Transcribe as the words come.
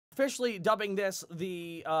officially dubbing this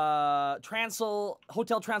the Hotel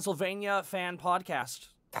Transylvania fan podcast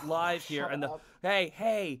live here. And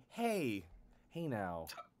hey now.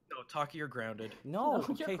 No, Taki, you're grounded. No,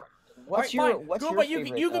 okay. What's your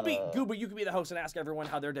favorite? You could be the host and ask everyone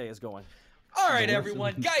how their day is going. All right,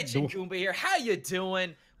 everyone. Gaijin Goomba here. How you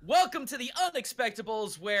doing? Welcome to the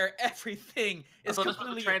Unexpectables, where everything is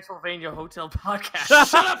completely... the Transylvania Hotel podcast.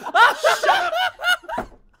 Shut up! Shut up!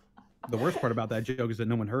 The worst part about that joke is that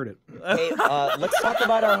no one heard it. Hey, let's talk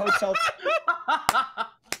about our hotel.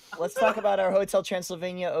 Let's talk about our Hotel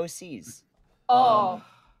Transylvania OCs. Oh.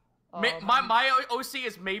 My OC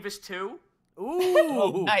is Mavis 2.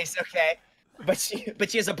 Ooh. Nice. Okay. But she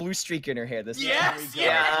has a blue streak in her hair. This Yes.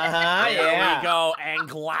 Yeah. There we go. And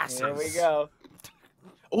glasses. There we go.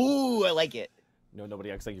 Ooh, I like it. No,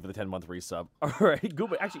 nobody else. Thank you for the 10-month resub. All right,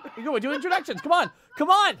 Gooba. Actually, Gooba, do introductions. Come on.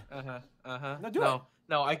 No, do it.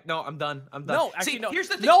 No, I'm done. No, actually, See, no. here's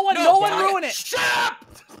the thing. No one ruin it. Shut up!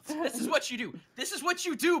 This is what you do. This is what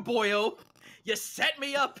you do, boyo. You set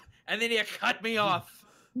me up, and then you cut me off.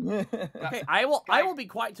 Okay, I will be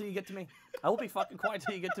quiet till you get to me. I will be fucking quiet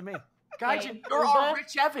till you get to me. Gaijin, you're our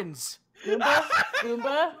Rich Evans.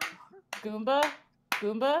 Goomba.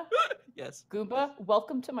 Yes. Goomba,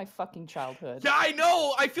 welcome to my fucking childhood. Yeah, I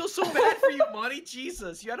know. I feel so bad for you, Monty.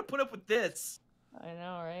 Jesus, you had to put up with this. I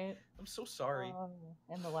know, right? I'm so sorry.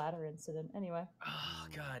 And the ladder incident. Anyway. Oh,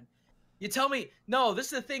 God. You tell me. No, this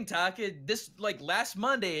is the thing, Taka. This, last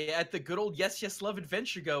Monday at the good old Yes, Yes, Love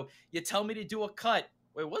Adventure Go, you tell me to do a cut.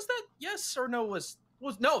 Wait, was that yes or no?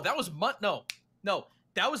 No, that was No.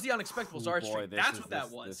 That was the Unexpectables art stream. That's what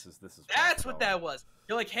that was. That's what that was.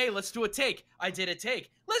 You're like, hey, let's do a take. I did a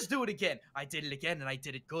take. Let's do it again. I did it again, and I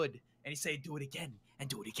did it good. And you say, do it again, and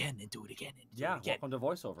do it again, and do it again, and do it again. Welcome to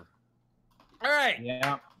voiceover. All right.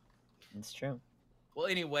 Yeah, it's true. Well,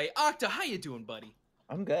 anyway, Octa, how you doing, buddy?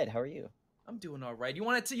 I'm good. How are you? I'm doing all right. You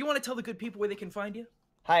want to tell the good people where they can find you?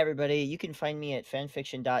 Hi, everybody. You can find me at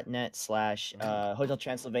fanfiction.net/Hotel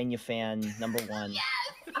Transylvania fan #1.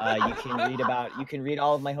 You can read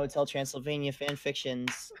all of my Hotel Transylvania fan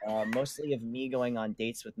fictions, mostly of me going on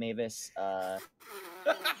dates with Mavis.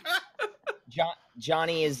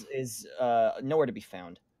 Johnny is nowhere to be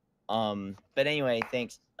found. But anyway,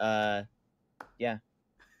 thanks. Yeah.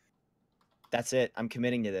 That's it. I'm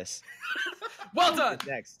committing to this. Well done.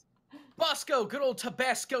 Next. Bosco, good old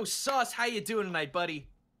Tabasco sauce. How you doing tonight, buddy?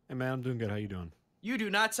 Hey man, I'm doing good. How you doing? You do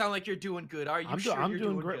not sound like you're doing good. Are you I'm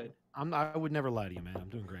doing great. Good? I would never lie to you, man. I'm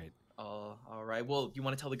doing great. Oh, all right. Well, you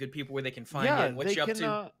want to tell the good people where they can find you? What you up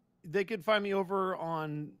to? They can find me over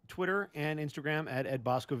on Twitter and Instagram at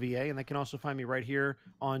EdBoscoVA, and they can also find me right here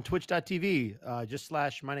on Twitch.tv, just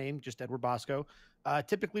 / my name, just Edward Bosco.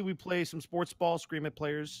 Typically, we play some sports ball, scream at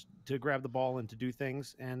players to grab the ball and to do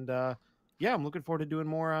things, and yeah, I'm looking forward to doing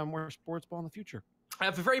more sports ball in the future. I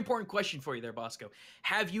have a very important question for you there, Bosco.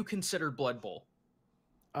 Have you considered Blood Bowl?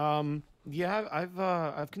 Yeah,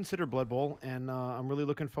 I've considered Blood Bowl, and I'm really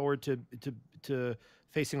looking forward to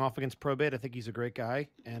facing off against Probate. I think he's a great guy,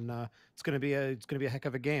 and it's gonna be a heck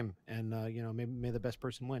of a game, and may the best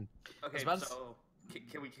person win. Okay, so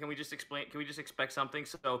can we just explain? Can we just expect something?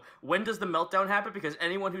 So when does the meltdown happen? Because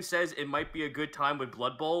anyone who says it might be a good time with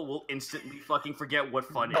Blood Bowl will instantly fucking forget what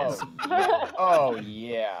fun is. Oh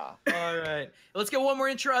yeah. All right, let's get one more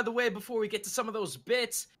intro out of the way before we get to some of those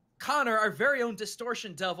bits. Connor, our very own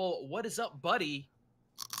Distortion Devil, what is up, buddy?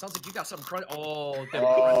 Sounds like you got some crunch. Oh, them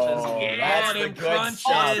crunches. Yeah, that's them the good crunches.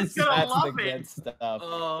 stuff. That's love the it. good stuff.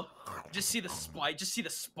 Oh, just see the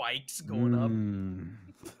spikes going up.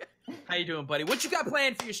 How you doing, buddy? What you got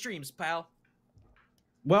planned for your streams, pal?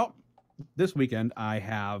 Well, this weekend I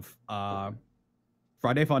have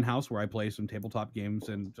Friday Funhouse, where I play some tabletop games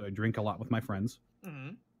and drink a lot with my friends.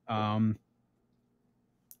 Mm-hmm.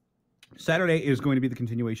 Saturday is going to be the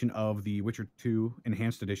continuation of the Witcher 2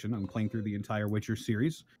 Enhanced Edition. I'm playing through the entire Witcher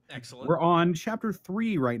series. Excellent. We're on Chapter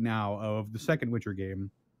 3 right now of the second Witcher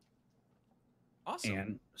game. Awesome.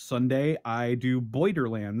 And Sunday, I do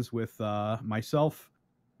Boiderlands with myself,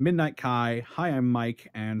 Midnight Kai, Hi, I'm Mike,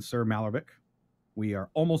 and Sir Malarvik. We are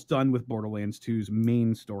almost done with Borderlands 2's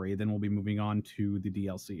main story. Then we'll be moving on to the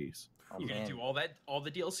DLCs. You gonna do all the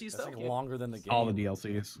DLCs That's though? like longer than the game. All the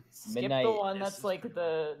DLCs. Skip Midnight the one is- that's like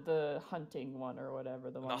the hunting one or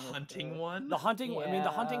whatever. The The one with hunting one? The hunting. I mean, the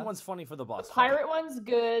hunting Yeah. one's funny for the boss. The pirate one's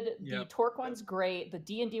good. The Yep. Torque one's great. The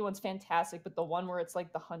D&D one's fantastic. But the one where it's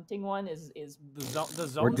like the hunting one is The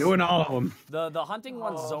zone. We're doing all of them. The hunting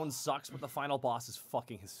one's Oh. zone sucks, but the final boss is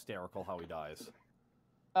fucking hysterical. How he dies.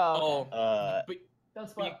 oh, okay. but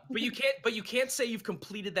That's but you can't say you've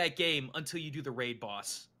completed that game until you do the raid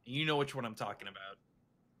boss. You know which one I'm talking about.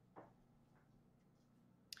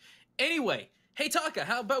 Anyway, hey Taka,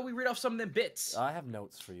 how about we read off some of them bits? I have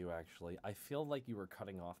notes for you, actually. I feel like you were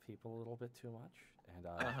cutting off people a little bit too much, and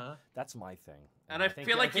that's my thing. And I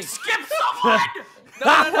feel like you think... skipped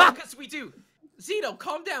someone! No, because we do. Zito,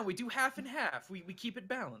 calm down. We do half and half. We keep it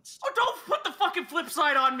balanced. Oh, don't put the fucking flip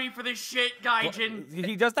side on me for this shit, Gaijin. Well,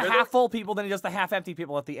 he does the half-full people, then he does the half-empty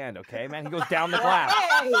people at the end, okay, man? He goes down the glass.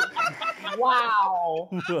 Hey! Wow.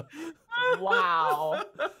 Wow.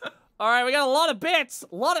 All right, we got a lot of bits,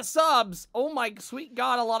 a lot of subs. Oh my sweet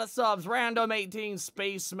God, a lot of subs. Random 18,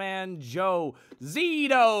 Spaceman Joe,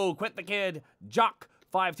 Zito, Quit the Kid, Jock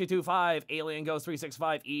 5225, Alien Ghost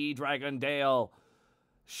 365, E Dragon Dale,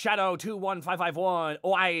 Shadow 21551,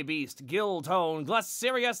 Oi Beast, Giltone,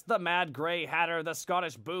 Glassirius, the Mad Grey Hatter, the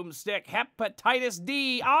Scottish Boomstick, Hepatitis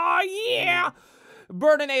D. Oh yeah!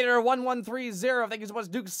 Burninator 1130, thank you so much.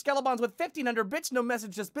 Duke Skelebons with 1500 bits, no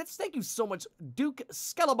message, just bits. Thank you so much, Duke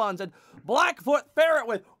Skelebons. And Blackfoot Ferret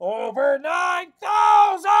with over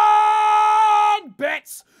 9,000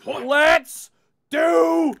 bits. Let's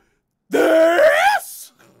do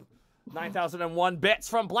this. 9,001 bits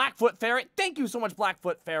from Blackfoot Ferret. Thank you so much,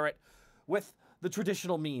 Blackfoot Ferret, with the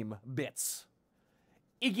traditional meme bits.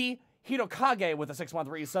 Iggy Hirokage with a 6-month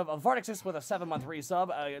resub, Vardixus with a 7-month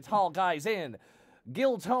resub, Tall Guys In,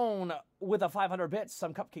 Giltone with a 500 bits,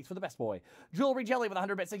 some cupcakes for the best boy, Jewelry Jelly with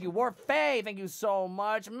 100 bits, thank you, Warfay, thank you so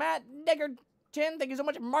much, Matt Niggerchin, thank you so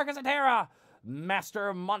much, Marcus Atera,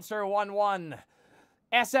 Master Monster 11,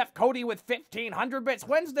 SF Cody with 1,500 bits,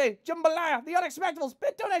 Wednesday, Jambalaya, the Unexpectables,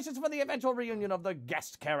 bit donations for the eventual reunion of the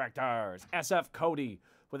guest characters, SF Cody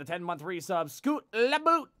with a 10-month resub, Scoot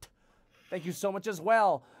Laboot, thank you so much as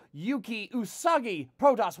well, Yuki Usagi,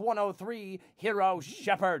 Protoss 103, Hero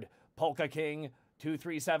Shepherd, Polka King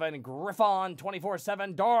 237, Griffon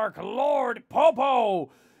 24/7, Dark Lord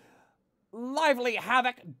Popo, Lively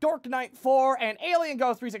Havoc, Dork Knight 4, and Alien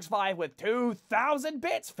Ghost 365 with 2,000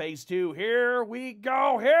 bits. Phase 2, here we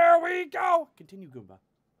go, here we go. Continue, Goomba.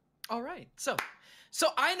 All right, so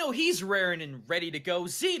I know he's raring and ready to go.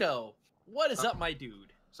 Zito, what is up, my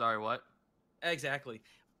dude? Sorry, what? Exactly.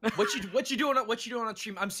 What you doing on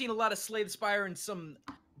stream? I'm seeing a lot of Slay the Spire and some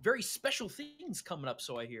very special things coming up,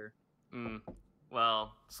 so I hear.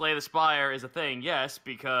 Well, Slay the Spire is a thing, yes,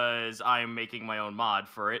 because I'm making my own mod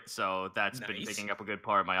for it, so that's been taking up a good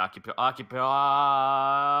part of my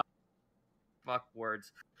fuck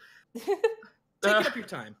words. Taking up your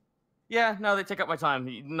time. Yeah, no, they take up my time.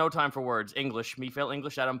 No time for words. English. Me fail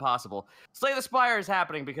English at impossible. Slay the Spire is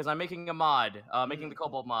happening because I'm making a mod, making the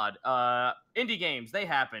Kobold mod. Indie games, they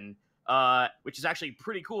happen. Which is actually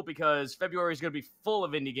pretty cool because February is going to be full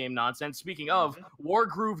of indie game nonsense. Speaking of,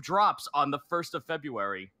 Wargroove drops on the 1st of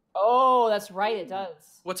February. Oh, that's right, it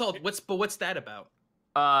does. What's that about?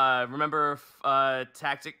 Remember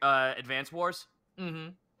Tactic Advance Wars? Mm-hmm.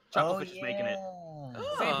 Chucklefish is making it.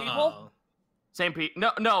 Same people? Same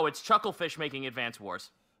people. No, it's Chucklefish making Advance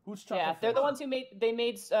Wars. Who's Chucklefish? Yeah, they're the ones who made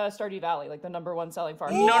Stardew Valley, like the #1 selling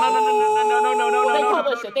farm. No.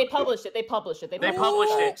 They published it. They published it. They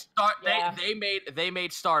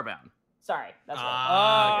made Starbound. Sorry, that's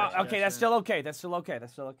right. Okay, that's still okay.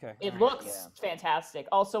 It looks fantastic.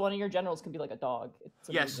 Also, one of your generals can be like a dog. It's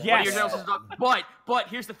amazing. One of your generals is a dog. But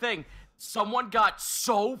here's the thing. Someone got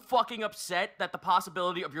so fucking upset that the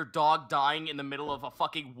possibility of your dog dying in the middle of a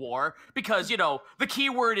fucking war, because, you know, the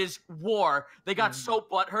key word is war, they got so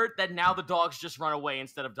butthurt that now the dogs just run away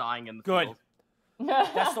instead of dying in the field.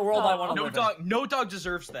 That's the world I want to live in. No dog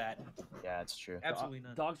deserves that. Yeah, that's true. Absolutely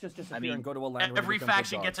not. Dogs just disappear and go to a land. Every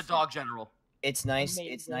faction gets a dog general. It's nice.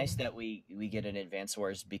 It's nice that we get an Advance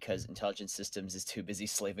Wars because Intelligence Systems is too busy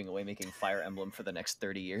slaving away making Fire Emblem for the next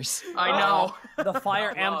 30 years. I know. The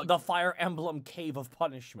Fire Emblem Cave of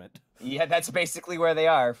Punishment. Yeah, that's basically where they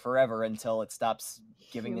are forever until it stops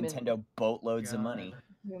giving Nintendo boatloads of money.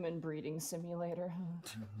 Human breeding simulator.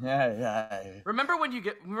 Remember when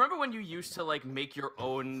you used to like make your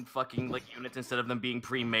own fucking like units instead of them being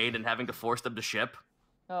pre-made and having to force them to ship?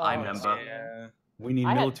 Oh, I remember. Yeah. We need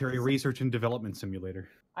military research and development simulator.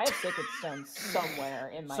 I have Sacred Stones somewhere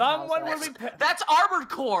in my Someone house. will be That's Armored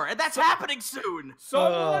Core, and that's happening soon.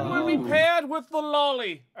 Someone will be paired with the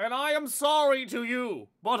lolly, and I am sorry to you,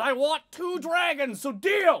 but I want 2 dragons, so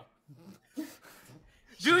deal.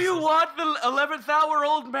 Do you want the 11th hour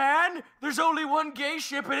old man? There's only one gay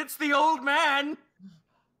ship, and it's the old man.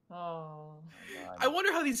 Oh. I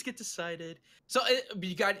wonder how these get decided. So,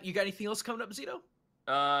 you got anything else coming up, Zito?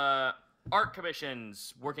 Art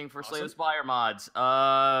commissions, working for Slay the Spire mods,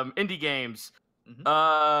 indie games.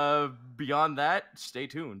 Beyond that, stay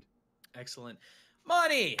tuned. Excellent.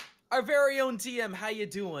 Money, our very own TM, how you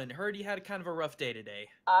doing? Heard you had kind of a rough day today.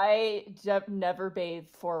 I never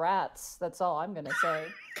bathed for rats. That's all I'm gonna say.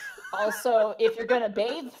 Also, if you're gonna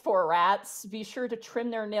bathe for rats, be sure to trim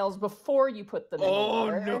their nails before you put them in the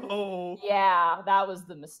water. No! Yeah, that was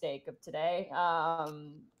the mistake of today.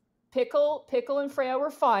 Pickle and Freya were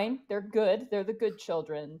fine. They're good. They're the good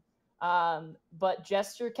children. But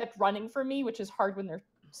Jester kept running for me, which is hard when they're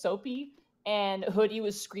soapy. And Hoodie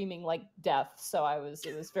was screaming like death, so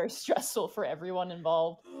it was very stressful for everyone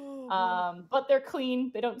involved. But they're clean;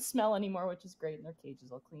 they don't smell anymore, which is great, and their cage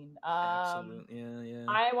is all clean. Absolutely, yeah.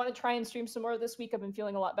 I want to try and stream some more this week. I've been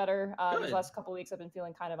feeling a lot better. These last couple weeks, I've been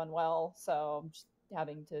feeling kind of unwell, so I'm just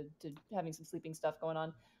having some sleeping stuff going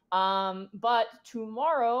on. But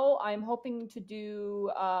tomorrow, I'm hoping to do.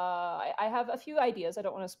 I have a few ideas. I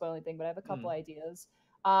don't want to spoil anything, but I have a couple ideas.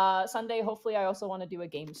 Sunday, hopefully, I also want to do a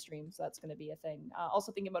game stream, so that's going to be a thing.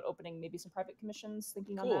 Also thinking about opening maybe some private commissions,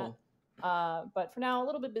 thinking on that. But for now, a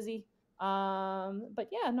little bit busy. But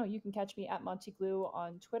yeah, no, you can catch me at Montyglue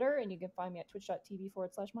on Twitter, and you can find me at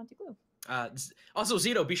twitch.tv/Montyglue. Also,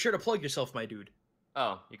 Zito, be sure to plug yourself, my dude.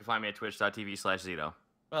 Oh, you can find me at twitch.tv/Zito.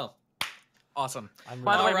 Well, awesome.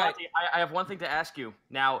 By the way, Monty, I have one thing to ask you.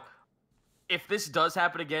 Now, if this does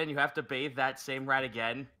happen again, you have to bathe that same rat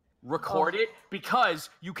again. Record it,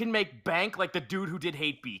 because you can make bank like the dude who did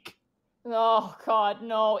Hatebeak. Oh God,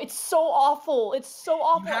 no! It's so awful. It's so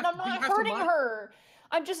awful, and I'm not hurting her.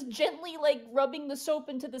 I'm just gently like rubbing the soap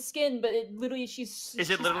into the skin, but it literally she's.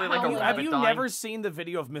 Is it literally like a rabbit? Have you dying? never seen the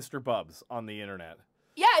video of Mr. Bubs on the internet?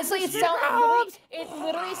 Yeah, it's like it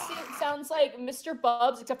literally sounds like Mr.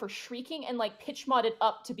 Bubs, except for shrieking and like pitch modded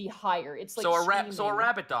up to be higher. It's like so a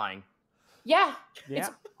rabbit dying. Yeah, it's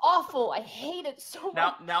awful. I hate it so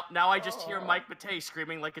much. Now I just hear Mike Matei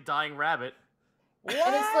screaming like a dying rabbit. What?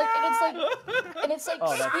 And it's like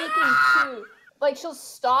squeaking too. Like she'll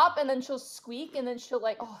stop and then she'll squeak and then she'll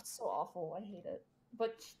like, oh, it's so awful. I hate it.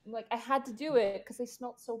 But like I had to do it because they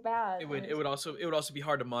smelled so bad. It would also be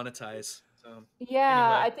hard to monetize. So, yeah,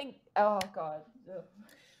 anyway. I think. Oh God. Ugh.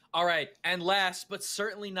 All right, and last but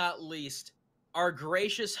certainly not least, our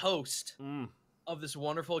gracious host of this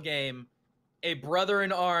wonderful game, a brother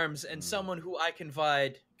in arms, and someone who I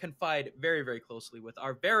confide very, very closely with,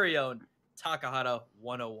 our very own Takahata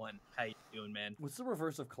 101. How you doing, man? What's the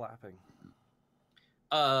reverse of clapping?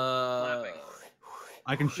 Clapping.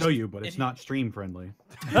 I can show you, but it's not stream friendly.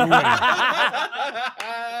 Yeah.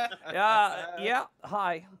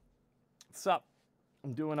 Hi. What's up?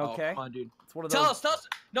 I'm doing okay. Oh, come on, dude. It's one of Tell those... us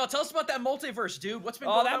about that multiverse, dude. What's been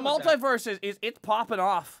going on? Oh, that multiverse it's popping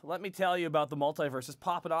off. Let me tell you about the multiverse. It's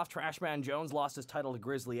popping off. Trashman Jones lost his title to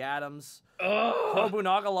Grizzly Adams.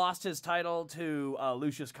 Nobunaga lost his title to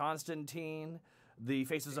Lucius Constantine. The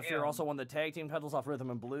Faces of Fear also won the tag team titles off Rhythm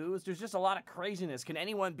and Blues. There's just a lot of craziness. Can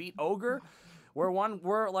anyone beat Ogre?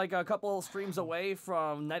 We're like a couple streams away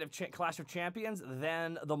from Night of Clash of Champions,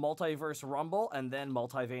 then the Multiverse Rumble, and then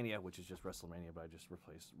Multivania, which is just WrestleMania, but I just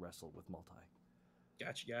replaced Wrestle with Multi.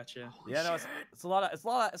 Gotcha. Yeah, no, it's a lot of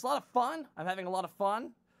fun. I'm having a lot of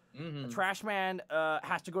fun. Trashman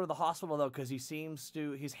has to go to the hospital though because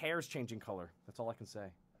his hair's changing color. That's all I can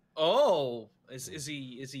say. Oh, is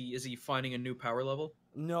he finding a new power level?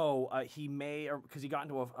 No, he may, because he got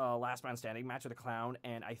into a last man standing match with a clown,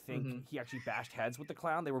 and I think he actually bashed heads with the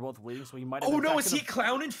clown. They were both bleeding, so he might have. Oh no, is he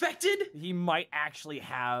clown infected? He might actually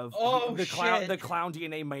have. The clown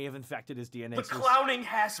DNA may have infected his DNA. The clowning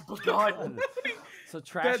has begun. So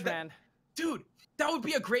Trashman, dude, that would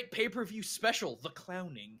be a great pay-per-view special. The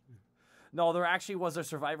clowning. No, there actually was a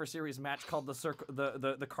Survivor Series match called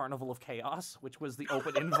the Carnival of Chaos, which was the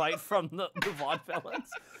open invite from the Vaudevillains.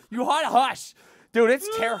 You hush! Dude, it's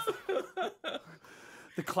terrifying.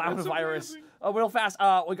 The clown virus. Real fast.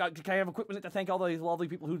 Can I have a quick minute to thank all the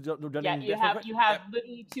people who done? Yeah, you have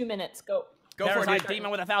literally 2 minutes. Go for it.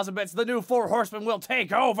 Demon with 1,000 bits. The new 4 Horsemen will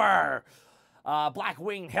take over.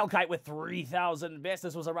 Blackwing Hellkite with 3,000 bits.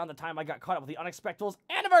 This was around the time I got caught up with the Unexpectables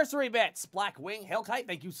anniversary bits. Blackwing Hellkite,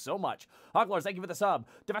 thank you so much. Hoglars, thank you for the sub.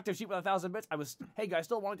 Defective Sheep with 1,000 bits. Hey guys,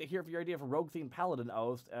 still wanting to hear your idea for rogue themed paladin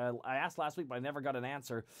oath. I asked last week, but I never got an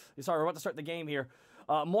answer. Sorry, we're about to start the game here.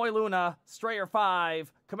 Moy Luna, Strayer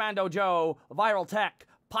 5, Commando Joe, Viral Tech,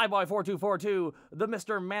 Pieboy4242, the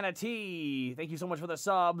Mr. Manatee. Thank you so much for the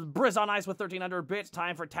subs. Briz on Ice with 1,300 bits.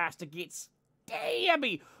 Time for Task to Geets.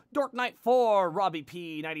 Dammy. Dork Knight 4, Robbie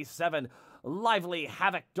P 97, Lively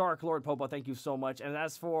Havoc, Dark Lord Popa, thank you so much. And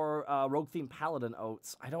as for Rogue Theme Paladin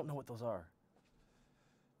Oats, I don't know what those are.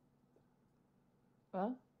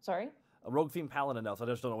 Sorry? A Rogue Theme Paladin Oats, I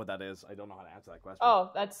just don't know what that is. I don't know how to answer that question.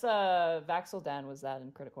 Oh, that's Vaxeldan was that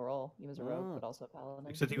in Critical Role. He was a rogue, but also a paladin.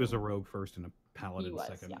 Except he was a rogue first and a paladin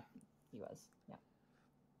second. Yeah. He was. Yeah.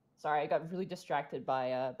 Sorry, I got really distracted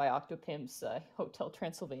by Octopimp's Hotel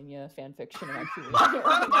Transylvania fan fiction. I'm actually reading it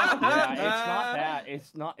right now. Yeah, it's not bad.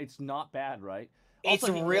 It's not bad, right? It's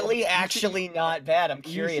Also, really actually not bad. I'm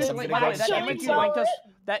curious. I'm By gonna the go way, that check image it you out. linked us.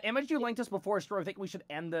 That image you linked us before, Stro. I think we should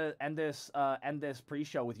end this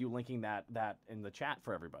pre-show with you linking that in the chat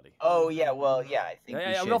for everybody. Oh yeah, well yeah, I think we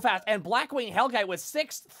Yeah, should. real fast. And Blackwing Hellkite with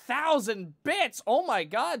 6,000 bits. Oh my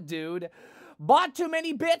god, dude! Bought too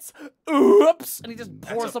many bits. Oops! And he just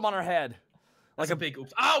pours them on her head. Like a big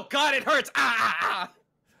oops. Oh god, it hurts. Ah,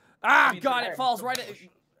 I mean, god! it's It falls right.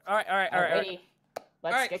 All right. Alrighty.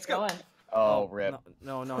 Let's Alright, get let's go. going. Oh rip.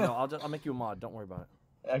 No. I'll make you a mod. Don't worry about it.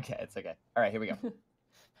 Okay, it's okay. All right, here we go.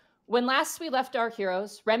 When last we left our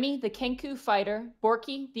heroes, Remy the Kenku fighter,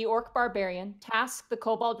 Borky the Orc barbarian, Task the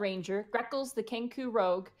Kobold Ranger, Greckles the Kenku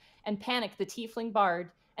rogue, and Panic the Tiefling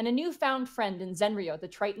bard, and a newfound friend in Zenryo the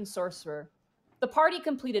Triton sorcerer. The party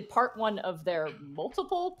completed part 1 of their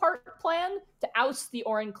multiple part plan to oust the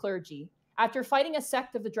Orun clergy. After fighting a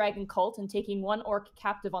sect of the dragon cult and taking 1 orc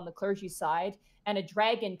captive on the clergy side and a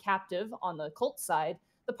dragon captive on the cult side,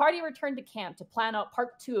 the party returned to camp to plan out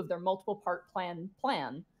part 2 of their multiple part plan.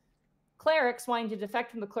 Clerics wanting to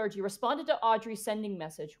defect from the clergy responded to Audrey's sending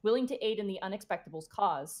message, willing to aid in the Unexpectables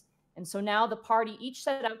cause. And so now the party each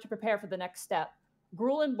set out to prepare for the next step.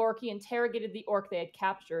 Gruul and Borky interrogated the orc they had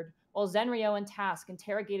captured, while Zenryo and Task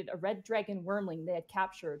interrogated a red dragon wormling they had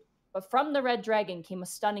captured. But from the red dragon came a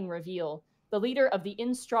stunning reveal. The leader of the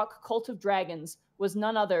Instruck cult of dragons was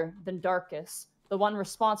none other than Darkus, the one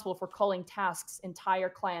responsible for culling Task's entire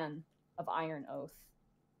clan of Iron Oath.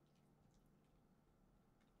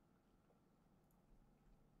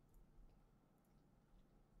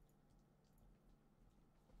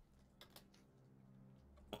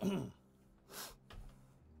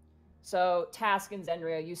 So Task and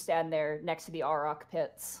Zenryo, you stand there next to the Auroch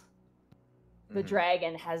pits. The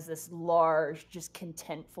dragon has this large, just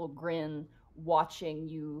contentful grin, watching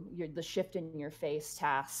you, the shift in your face,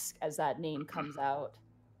 Task, as that name comes out.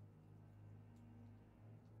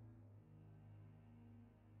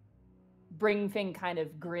 Bringfing kind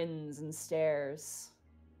of grins and stares,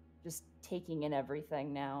 just taking in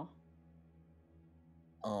everything now.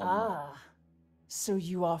 So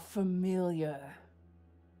you are familiar.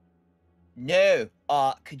 No.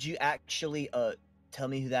 Could you actually tell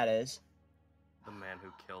me who that is? The man who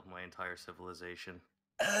killed my entire civilization.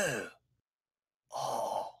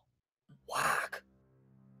 Oh, whack.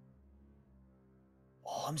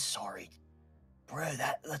 Oh, I'm sorry. Bro,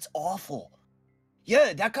 that's awful.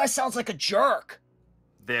 Yeah, that guy sounds like a jerk.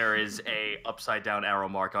 There is a upside down arrow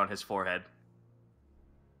mark on his forehead.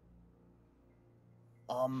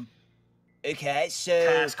 Okay, so...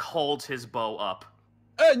 Task holds his bow up.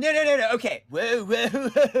 Oh, no, okay. Whoa.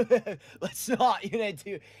 Let's not,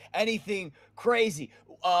 do anything crazy.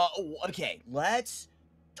 Okay, let's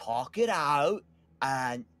talk it out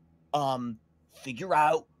and, figure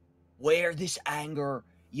out where this anger,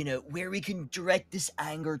 where we can direct this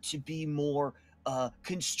anger to be more,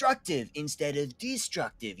 constructive instead of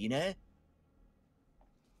destructive,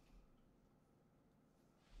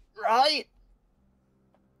 Right?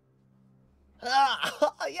 Yeah.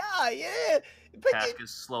 But Task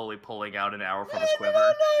is slowly pulling out an arrow from his quiver.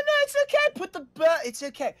 No, it's okay. It's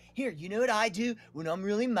okay. Here, you know what I do when I'm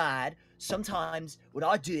really mad? Sometimes what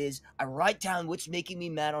I do is I write down what's making me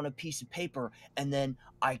mad on a piece of paper, and then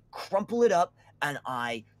I crumple it up and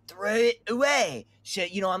I throw it away. So,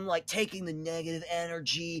 I'm like taking the negative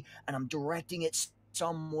energy and I'm directing it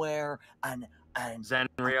somewhere and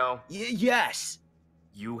Zenryo, yes.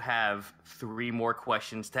 you have 3 more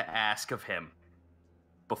questions to ask of him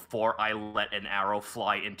before I let an arrow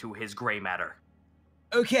fly into his gray matter.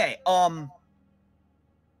 Okay, hang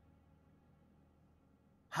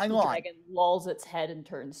the on. dragon lolls its head and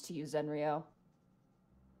turns to you, Zenryo.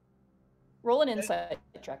 Roll an insight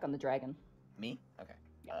check on the dragon. Me? Okay.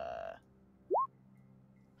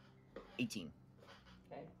 18.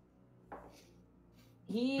 Okay.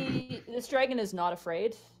 This dragon is not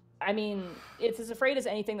afraid. I mean, it's as afraid as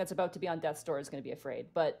anything that's about to be on death's door is going to be afraid.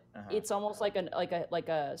 But it's almost like a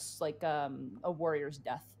warrior's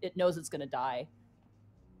death. It knows it's going to die.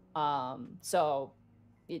 So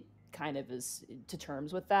it kind of is to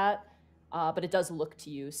terms with that. But it does look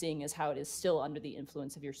to you, seeing as how it is still under the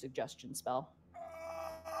influence of your suggestion spell.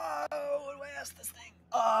 What do I ask this thing?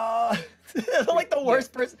 I'm like the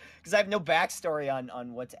worst person because I have no backstory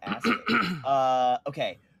on what to ask it.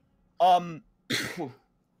 Okay.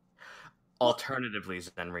 Alternatively,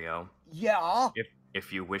 Zenryo, Yeah.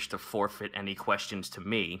 if you wish to forfeit any questions to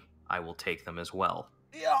me, I will take them as well.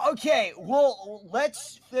 Yeah. Okay. Well,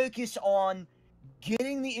 let's focus on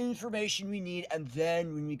getting the information we need, and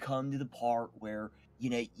then when we come to the part where,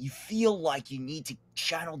 you feel like you need to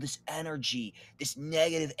channel this energy, this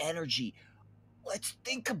negative energy, let's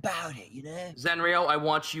think about it, Zenrio, I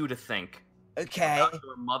want you to think Okay. about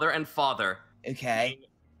your mother and father Okay. being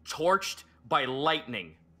torched by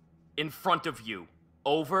lightning in front of you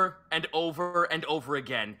over and over and over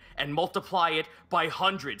again, and multiply it by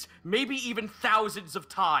hundreds, maybe even thousands of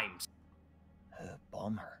times.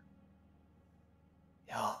 Bummer.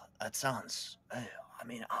 Yeah, that sounds...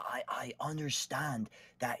 I understand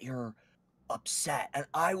that you're upset, and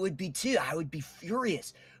I would be too. I would be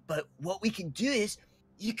furious. But what we can do is,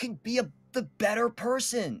 you can be the better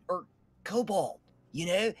person, or kobold.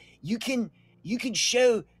 You can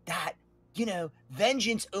show that,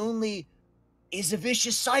 vengeance only is a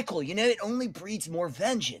vicious cycle. It only breeds more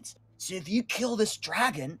vengeance. So if you kill this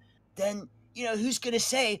dragon, then, who's gonna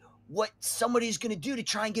say what somebody's gonna do to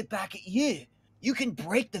try and get back at you? You can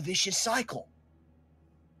break the vicious cycle.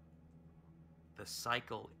 The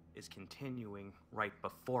cycle is continuing right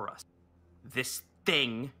before us. This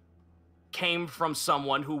thing came from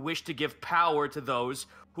someone who wished to give power to those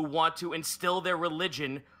who want to instill their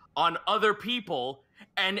religion on other people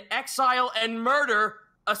and exile and murder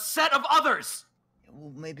a set of others.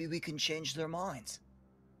 Well, maybe we can change their minds.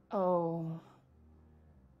 Oh,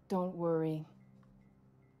 don't worry.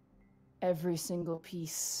 Every single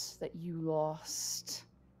piece that you lost,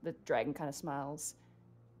 the dragon kind of smiles.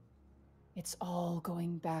 It's all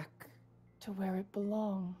going back to where it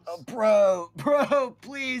belongs. Bro,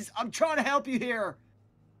 please, I'm trying to help you here.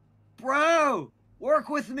 Bro, work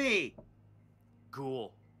with me.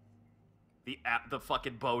 Ghoul. The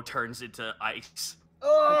fucking bow turns into ice.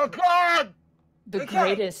 Oh, God! The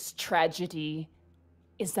greatest tragedy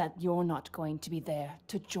is that you're not going to be there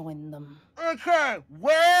to join them. Okay,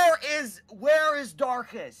 where is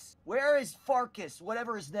Darkus? Where is Farkus?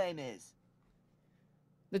 Whatever his name is.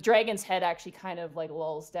 The dragon's head actually kind of like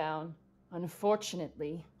lulls down.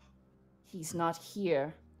 Unfortunately, he's not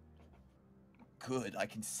here. Good, I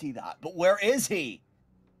can see that. But where is he?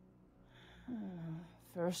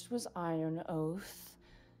 First was Iron Oath,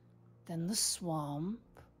 then the swamp.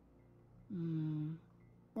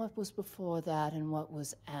 What was before that and what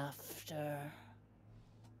was after?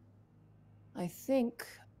 I think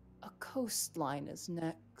a coastline is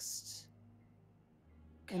next.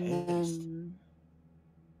 And then...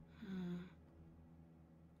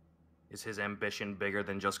 Is his ambition bigger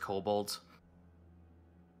than just kobolds?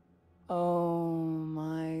 Oh,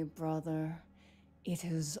 my brother. It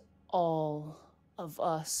is all of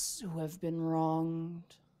us who have been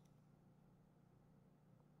wronged.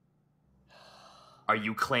 Are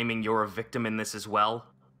you claiming you're a victim in this as well?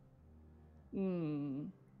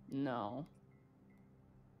 No.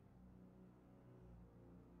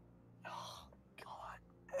 Oh, God.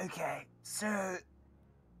 Okay, so...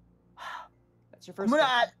 That's your first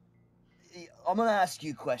I'm gonna ask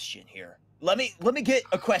you a question here. Let me get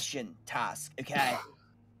a question, Task, okay?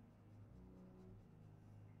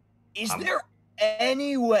 Is there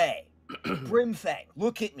any way, Grimtongue,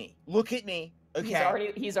 look at me,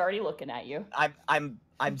 okay? He's already looking at you.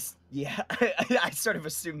 Yeah, I sort of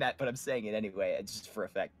assumed that, but I'm saying it anyway, just for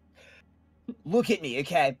effect. Look at me,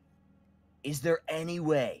 okay? Is there any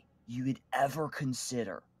way you would ever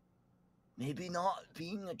consider maybe not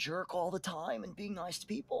being a jerk all the time and being nice to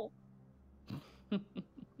people? Come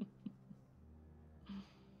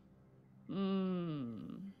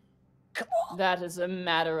on. That is a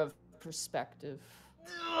matter of perspective.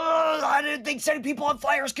 I didn't think setting people on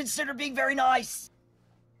fire is considered being very nice.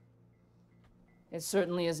 It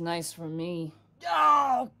certainly is nice for me.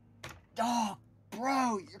 Oh,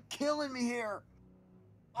 bro, you're killing me here.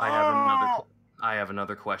 I have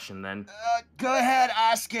another question then. Go ahead,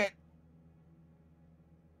 ask it.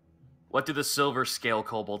 What do the silver scale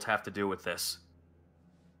kobolds have to do with this?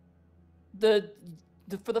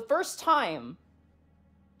 For the first time,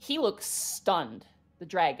 he looks stunned, the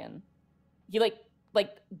dragon. He like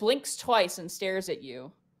blinks twice and stares at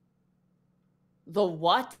you. The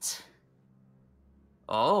what?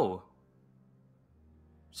 Oh.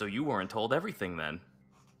 So you weren't told everything then?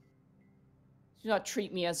 Do not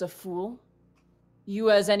treat me as a fool. You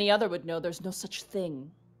as any other would know there's no such thing.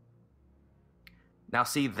 Now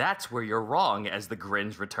see, that's where you're wrong, as the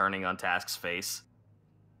grin's returning on Task's face.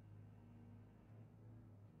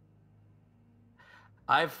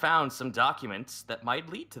 I've found some documents that might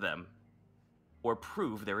lead to them, or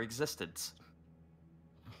prove their existence.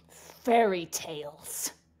 Fairy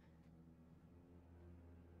tales.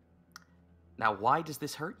 Now why does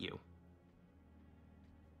this hurt you?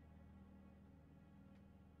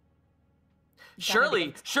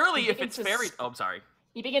 Surely, he if begins it's to fairy. Oh, I'm sorry.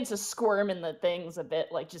 He begins to squirm in the things a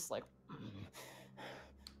bit, like just like.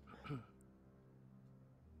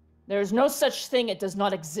 There's no such thing. It does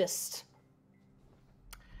not exist.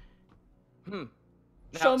 Now,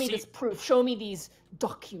 Show me this proof. Show me these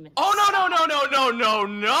documents. Oh,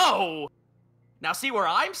 no. Now, see where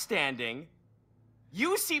I'm standing?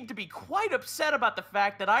 You seem to be quite upset about the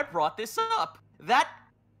fact that I brought this up. That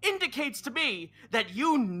indicates to me that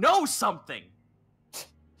you know something.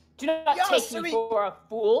 Do not take me for a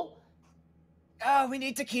fool. Oh, we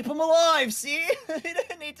need to keep him alive, see? We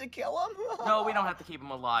don't need to kill him. No, we don't have to keep him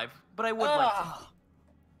alive, but I would like to.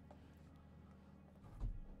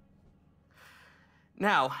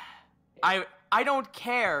 Now, I don't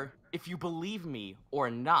care if you believe me or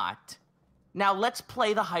not. Now let's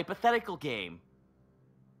play the hypothetical game.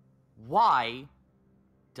 Why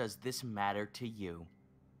does this matter to you?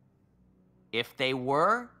 If they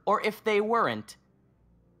were or if they weren't,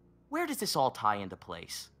 where does this all tie into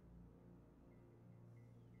place?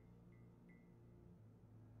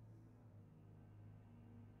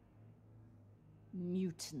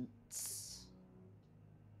 Mutants.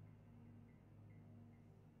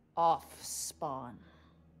 Offspawn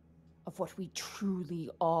of what we truly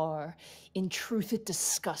are. In truth, it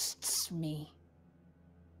disgusts me.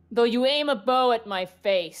 Though you aim a bow at my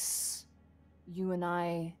face, you and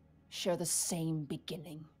I share the same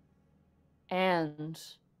beginning. And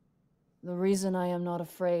the reason I am not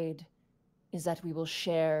afraid is that we will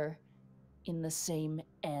share in the same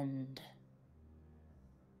end.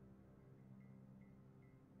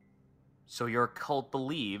 So your cult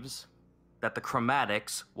believes that the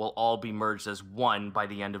chromatics will all be merged as one by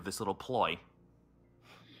the end of this little ploy.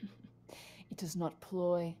 It is not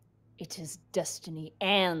ploy, it is destiny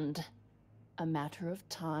and a matter of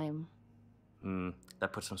time.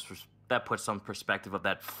 That puts some perspective of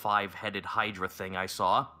that 5-headed Hydra thing I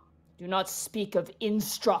saw. Do not speak of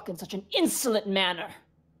Innstrock in such an insolent manner.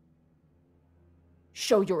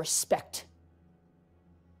 Show your respect.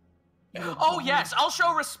 Oh yes, I'll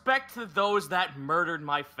show respect to those that murdered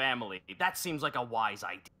my family. That seems like a wise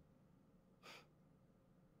idea.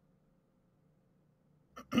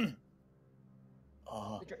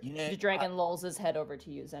 The dragon lolls his head over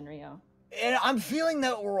to you, Zenryo. And I'm feeling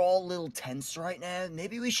that we're all a little tense right now.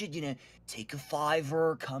 Maybe we should, take a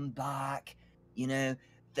 5-er, come back,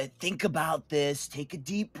 think about this, take a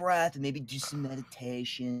deep breath, and maybe do some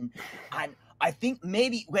meditation. And I think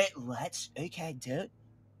maybe, don't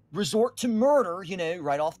resort to murder,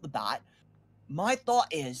 right off the bat. My thought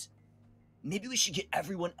is, maybe we should get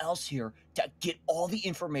everyone else here to get all the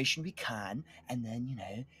information we can, and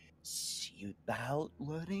then, see about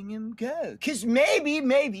letting him go. Because maybe,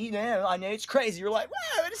 I know it's crazy. You're like,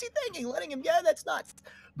 wow, what is he thinking? Letting him go? That's nuts.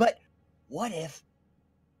 But what if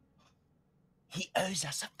he owes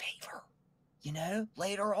us a favor,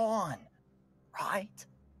 later on, right?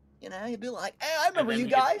 He'd be like, hey, I remember you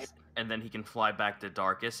guys. And then he can fly back to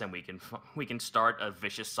Darkus, and we can start a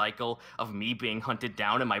vicious cycle of me being hunted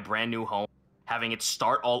down in my brand new home, having it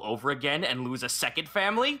start all over again and lose a second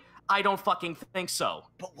family? I don't fucking think so.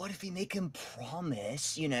 But what if we make him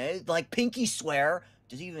promise, like pinky swear,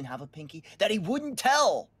 does he even have a pinky, that he wouldn't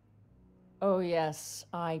tell? Oh yes,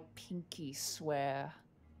 I pinky swear.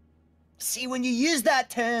 See, when you use that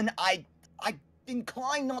turn, I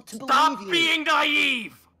incline not to believe you. Stop being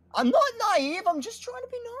naive! I'm not naive, I'm just trying to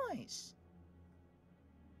be nice.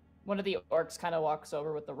 One of the orcs kind of walks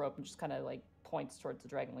over with the rope and just kind of like points towards the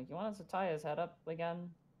dragon, like, you want us to tie his head up again?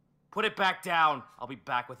 Put it back down. I'll be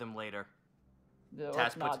back with him later. The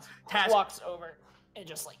orc walks over and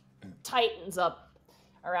just like tightens up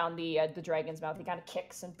around the dragon's mouth. He kind of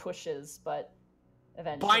kicks and pushes, but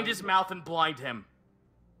eventually... Bind his mouth and blind him.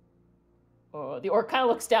 Oh, the orc kind of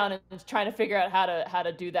looks down and is trying to figure out how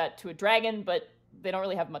to do that to a dragon, but they don't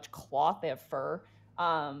really have much cloth. They have fur.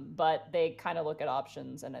 But they kind of look at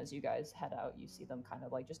options, and as you guys head out, you see them kind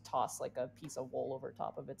of like just toss like a piece of wool over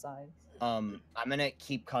top of its eyes. I'm gonna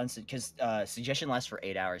keep constant because suggestion lasts for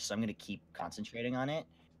 8 hours, so I'm gonna keep concentrating on it.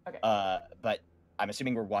 Okay. But I'm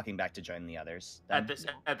assuming we're walking back to join the others. At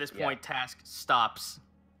this point, Task stops,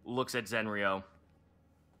 looks at Zenryo.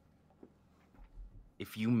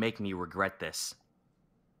 If you make me regret this,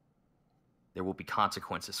 there will be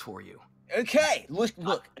consequences for you. Okay,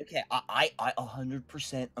 look. Okay, I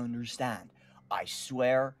 100% understand. I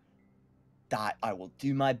swear that I will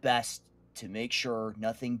do my best to make sure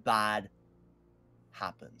nothing bad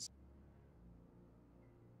happens.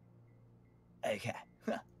 Okay.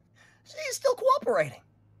 So he's still cooperating.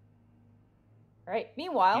 All right.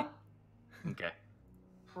 Meanwhile, Okay.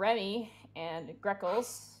 Remy and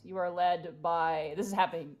Greckles, you are led by... This is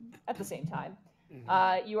happening at the same time.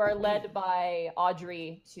 You are led by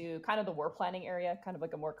Audrey to kind of the war planning area, kind of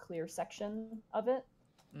like a more clear section of it.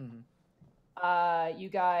 You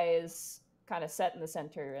guys kind of set in the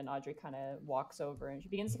center, and Audrey kind of walks over, and she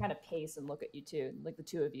begins to kind of pace and look at you too, like the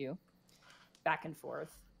two of you, back and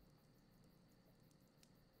forth.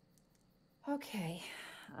 Okay.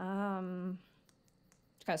 She kind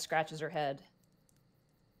of scratches her head.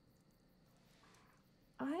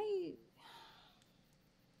 I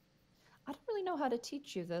don't really know how to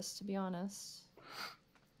teach you this, to be honest.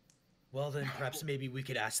 Well, then perhaps maybe we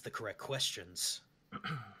could ask the correct questions.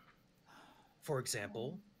 For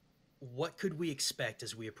example, what could we expect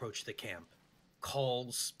as we approach the camp?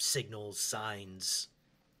 Calls, signals, signs,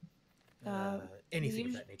 anything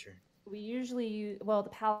of that nature. We usually use, well, the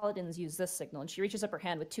paladins use this signal, and she reaches up her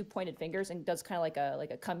hand with two pointed fingers and does kind of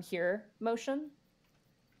like a come here motion.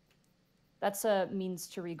 That's a means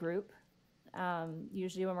to regroup.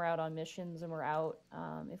 Usually when we're out on missions and we're out,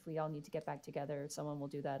 if we all need to get back together, someone will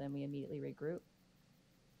do that and we immediately regroup.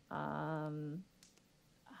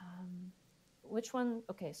 Which one?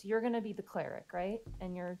 Okay, so you're going to be the cleric, right?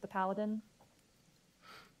 And you're the paladin?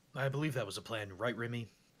 I believe that was a plan, right, Remy?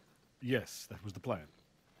 Yes, that was the plan.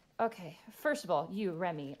 Okay, first of all, you,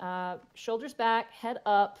 Remy, shoulders back, head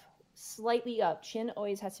up, slightly up. Chin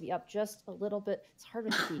always has to be up just a little bit. It's hard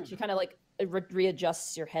with the teach. You kind of like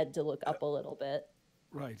readjusts your head to look up a little bit.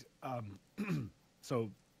 Right. So,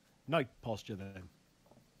 night posture then.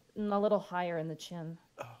 A little higher in the chin.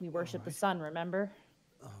 We worship the sun, remember?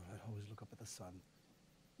 Oh, I always look up at the sun.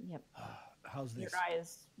 Yep. How's this?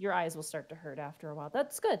 Your eyes will start to hurt after a while.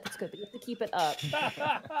 That's good. That's good. But you have to keep it up.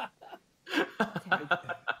 Okay.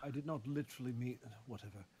 I did not literally mean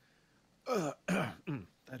whatever.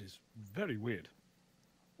 That is very weird.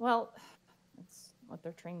 Well, that's what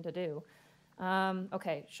they're trained to do.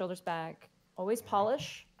 Okay, shoulders back. Always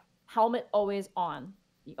polish. Helmet always on.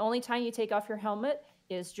 The only time you take off your helmet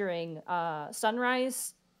is during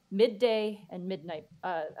sunrise, midday, and midnight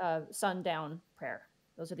sundown prayer.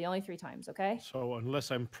 Those are the only 3 times, okay? So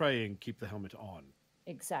unless I'm praying, keep the helmet on.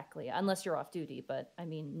 Exactly, unless you're off duty. But, I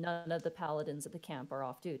mean, none of the paladins at the camp are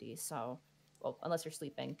off duty, so... Well, unless you're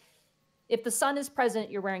sleeping. If the sun is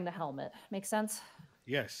present, you're wearing the helmet. Make sense?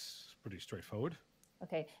 Yes, pretty straightforward.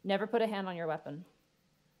 Okay, never put a hand on your weapon.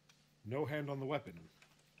 No hand on the weapon.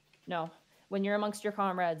 No. When you're amongst your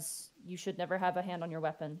comrades, you should never have a hand on your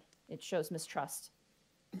weapon. It shows mistrust.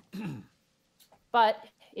 But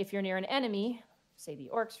if you're near an enemy, say the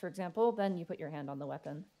orcs, for example, then you put your hand on the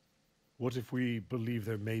weapon. What if we believe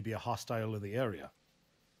there may be a hostile in the area?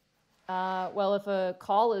 Well, if a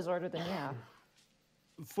call is ordered, then yeah.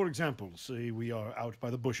 For example, say we are out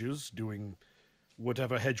by the bushes doing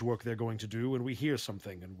whatever hedge work they're going to do, and we hear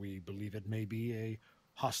something, and we believe it may be a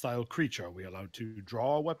hostile creature. Are we allowed to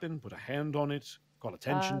draw a weapon, put a hand on it, call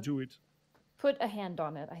attention to it? Put a hand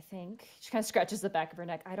on it, I think. She kind of scratches the back of her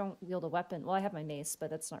neck. I don't wield a weapon. Well, I have my mace,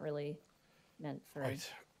 but that's not really meant for... Right.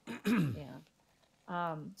 Yeah.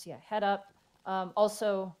 So yeah, head up.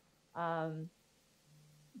 Also,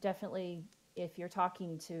 definitely if you're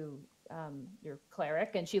talking to your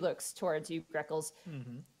cleric, and she looks towards you, Greckles,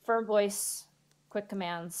 firm voice, quick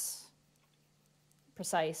commands,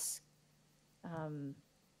 precise.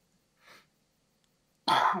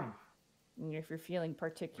 If you're feeling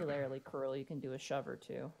particularly cruel, you can do a shove or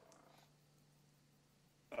two.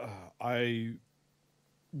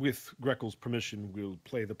 With Greckles' permission, will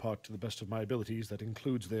play the part to the best of my abilities. That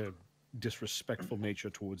includes their disrespectful nature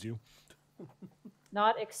towards you.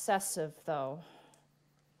 Not excessive, though.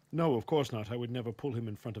 No, of course not. I would never pull him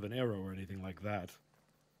in front of an arrow or anything like that.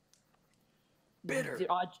 Bitter.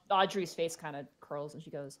 Audrey's face kind of curls, and she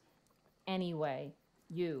goes, "Anyway,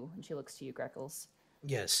 you," and she looks to you, Greckles.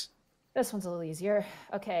 Yes. This one's a little easier.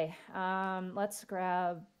 Okay, let's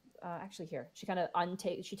grab. Actually, here she kind of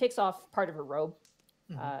She takes off part of her robe,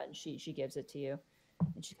 and she gives it to you,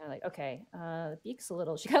 and she's kind of like, "Okay, the beak's a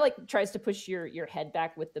little." She kind of like tries to push your head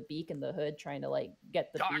back with the beak and the hood, trying to like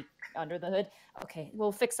get the beak under the hood. Okay,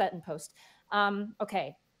 we'll fix that in post.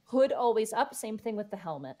 Okay, hood always up. Same thing with the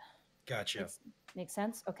helmet. Gotcha. Makes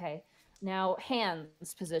sense. Okay, now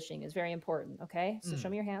hands positioning is very important. Okay, so show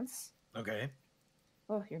me your hands. Okay.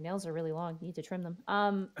 Oh, your nails are really long. You need to trim them.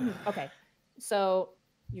 Okay, so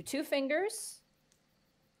your 2 fingers.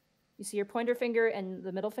 You see your pointer finger and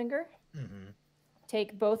the middle finger?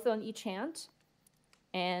 Take both on each hand,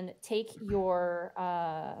 and take your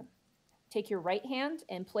right hand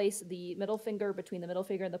and place the middle finger between the middle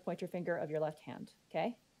finger and the pointer finger of your left hand.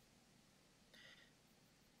 Okay?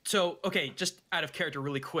 So, okay, just out of character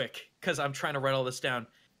really quick, because I'm trying to write all this down.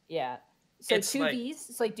 Yeah. So It's 2 like- V's.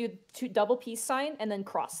 It's like do 2 double peace sign and then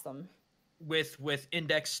cross them. With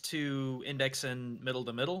index to index and middle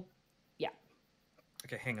to middle? Yeah.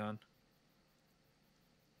 Okay, hang on.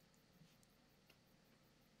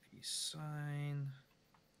 Peace sign.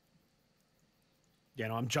 Yeah,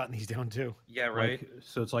 no, I'm jotting these down too. Yeah, right.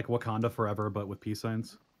 So it's like Wakanda Forever, but with peace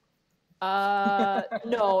signs.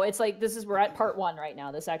 No, it's like we're at part 1 right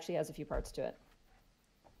now. This actually has a few parts to it.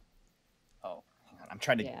 Oh, hang on. I'm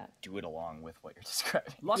trying to Yeah. do it along with what you're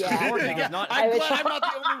describing. Lucky Yeah. Borky Yeah, does not. I'm I glad I'm not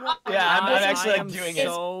the only one. Yeah, I'm actually I like am doing it.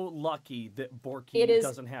 so lucky that Borky It is-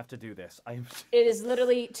 doesn't have to do this. I am. It is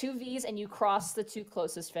literally 2 V's and you cross the 2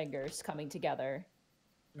 closest fingers coming together.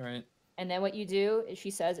 Right. And then what you do, is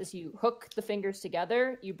she says, is you hook the fingers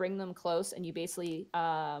together, you bring them close, and you basically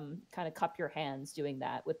kind of cup your hands doing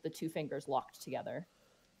that with the 2 fingers locked together.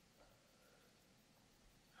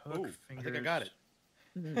 Hook I think I got it.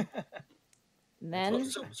 Mhm. And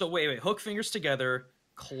then So wait. Hook fingers together,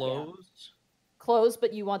 close. close,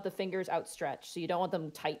 but you want the fingers outstretched. So you don't want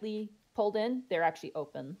them tightly pulled in. They're actually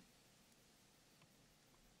open.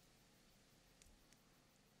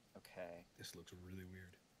 Okay. This looks really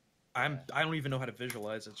weird. I don't even know how to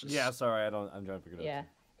visualize it. It's just... Yeah, sorry. I'm trying to figure it out. Yeah.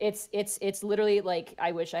 It's literally like,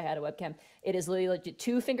 I wish I had a webcam. It is literally like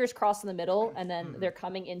 2 fingers crossed in the middle, and then they're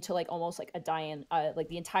coming into like almost like a diamond. Like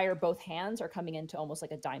the entire both hands are coming into almost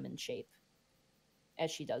like a diamond shape as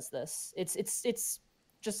she does this. It's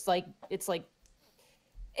just like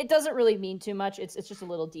it doesn't really mean too much. It's just a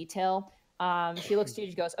little detail. She looks to you.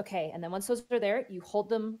 She goes, okay. And then once those are there, you hold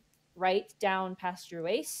them right down past your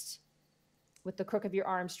waist, with the crook of your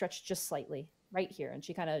arm stretched just slightly. Right here, and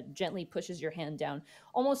she kind of gently pushes your hand down,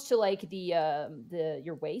 almost to like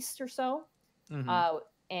your waist or so.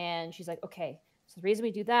 And she's like, "Okay." So the reason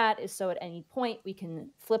we do that is so at any point we can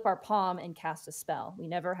flip our palm and cast a spell. We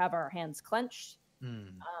never have our hands clenched.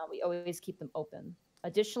 We always keep them open.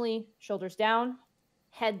 Additionally, shoulders down,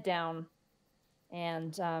 head down,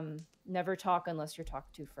 and never talk unless you're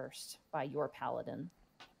talked to first by your paladin.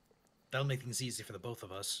 That'll make things easy for the both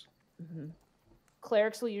of us.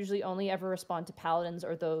 Clerics will usually only ever respond to paladins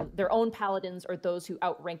or their own paladins or those who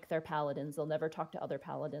outrank their paladins. They'll never talk to other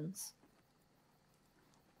paladins.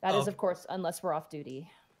 That is, of course, unless we're off duty.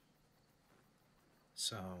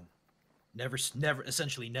 So,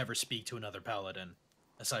 essentially never speak to another paladin,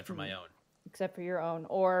 aside from my own. Except for your own,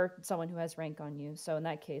 or someone who has rank on you. So in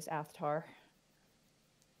that case, Athtar.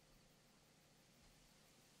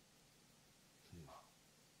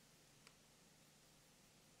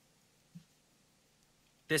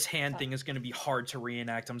 This hand thing is going to be hard to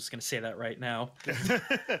reenact. I'm just going to say that right now.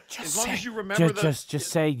 As long as you remember just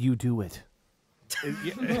say you do it.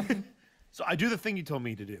 So I do the thing you told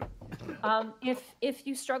me to do. If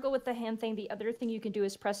you struggle with the hand thing, the other thing you can do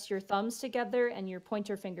is press your thumbs together and your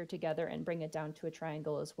pointer finger together and bring it down to a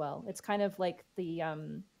triangle as well. It's kind of like the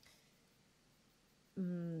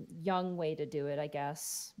young way to do it, I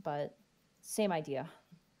guess, but same idea.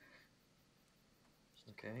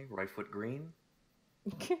 Okay, right foot green.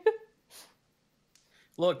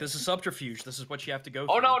 Look, this is subterfuge. This is what you have to go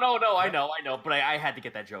through. Oh no, I know, but I had to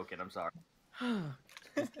get that joke in. I'm sorry.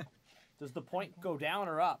 Does the point go down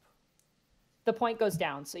or up? The point goes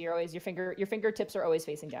down, so you're always your fingertips are always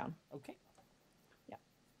facing down. Okay. Yeah.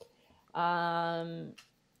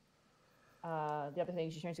 The other thing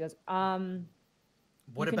she goes,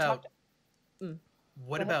 What you can about talk to-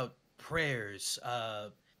 what Go ahead. about prayers,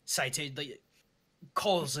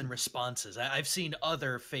 calls and responses? I've seen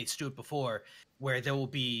other faiths do it before, where there will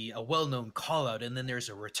be a well-known call-out and then there's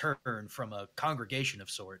a return from a congregation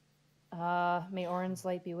of sort. May Orun's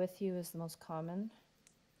light be with you is the most common.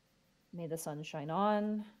 May the sun shine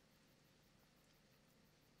on.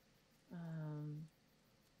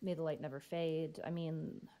 May the light never fade. I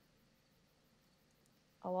mean,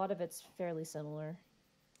 a lot of it's fairly similar.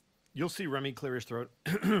 You'll see Remy clear his throat.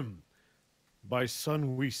 By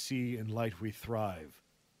sun we see, in light we thrive.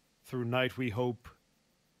 Through night we hope,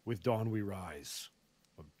 with dawn we rise.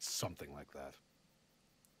 Or something like that.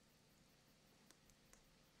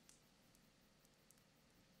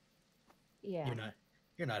 Yeah.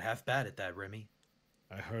 You're not half bad at that, Remy.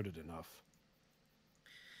 I heard it enough.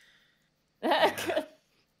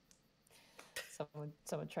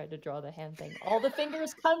 Someone tried to draw the hand thing. All the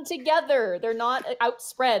fingers come together. They're not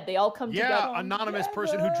outspread. They all come together. Yeah, anonymous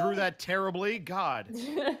person who drew that terribly. God.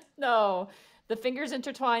 No. The fingers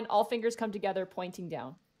intertwine. All fingers come together, pointing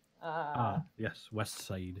down. Yes, West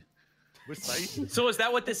Side. West Side? So is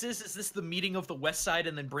that what this is? Is this the meeting of the West Side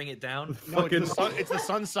and then bring it down? No, it's the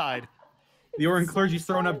sun side. The Orun clergy's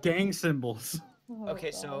throwing up gang symbols. Oh,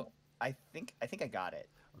 Okay, God. so I think I got it.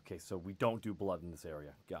 Okay, so we don't do blood in this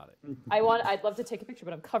area. Got it. I'd love to take a picture,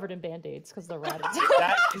 but I'm covered in band-aids because the rat is. Is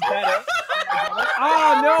that it?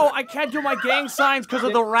 Oh no, I can't do my gang signs because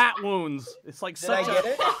of the rat wounds. It's like Did I such get a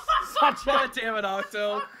it? such a. God damn it,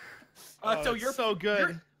 Octo. Octo, it's you're so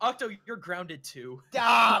good. Octo, you're grounded too.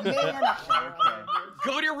 Ah, man. Okay.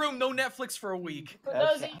 Go to your room. No Netflix for a week. For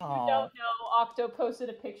those of Okay. you who don't know, Octo posted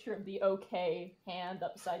a picture of the OK hand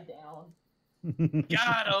upside down.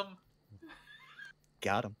 Got him.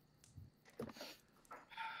 Got him.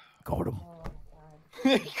 Got him. Oh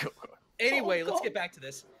my god. Anyway, let's get back to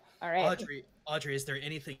this. All right. Audrey, is there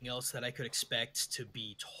anything else that I could expect to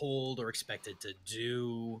be told or expected to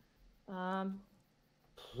do? As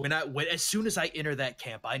soon as I enter that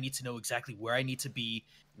camp, I need to know exactly where I need to be,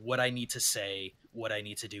 what I need to say, what I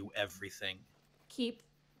need to do, everything. Keep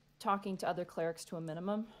talking to other clerics to a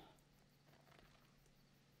minimum.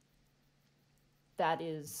 That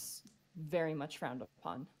is very much frowned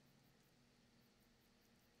upon.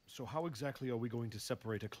 So how exactly are we going to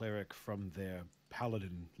separate a cleric from their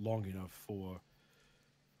paladin long enough for,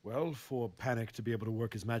 well, for Panic to be able to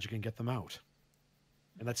work his magic and get them out?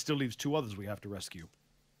 And that still leaves 2 others we have to rescue.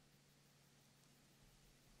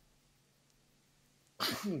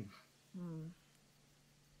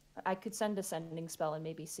 I could send a sending spell and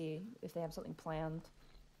maybe see if they have something planned.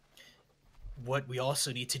 What we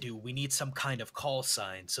also need to do, we need some kind of call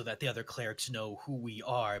sign so that the other clerics know who we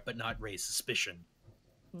are, but not raise suspicion.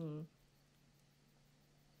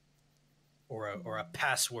 Or a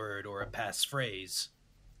password or a passphrase.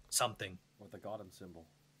 Something. Or the Gotham symbol.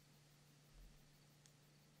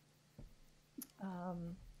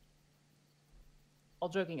 All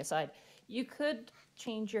joking aside, you could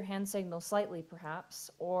change your hand signal slightly,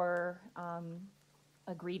 perhaps, or a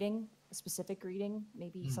greeting, a specific greeting,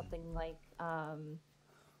 maybe something like,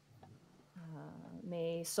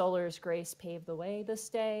 may Solar's grace pave the way this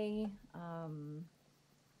day.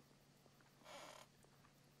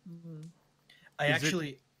 I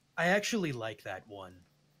actually like that one.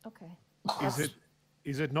 Okay.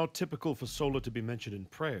 Is it not typical for Solar to be mentioned in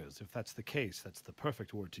prayers? If that's the case, that's the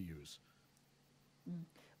perfect word to use.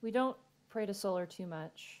 We don't pray to Solar too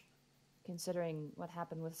much, considering what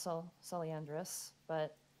happened with Soliandris,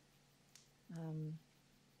 but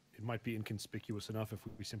It might be inconspicuous enough if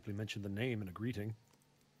we simply mention the name in a greeting.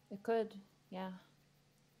 it could, yeah.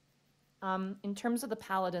 In terms of the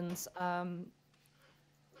paladins, let me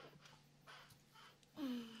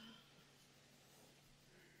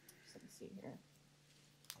see here.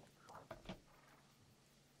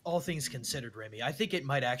 All things considered, Remy, I think it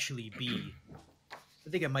might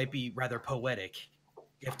be rather poetic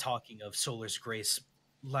if talking of Solar's grace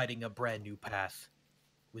lighting a brand new path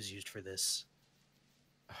was used for this.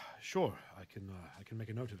 Sure, I can make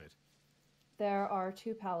a note of it. There are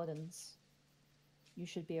 2 paladins you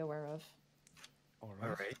should be aware of. All All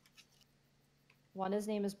right. One, his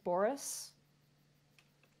name is Boris.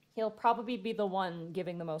 He'll probably be the one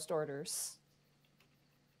giving the most orders.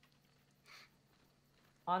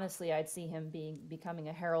 Honestly, I'd see him becoming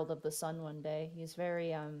a herald of the sun one day. He's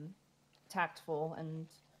very tactful and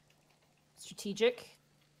strategic.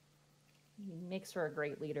 He makes for a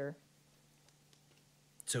great leader.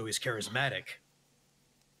 So he's charismatic.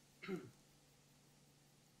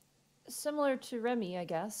 Similar to Remy, I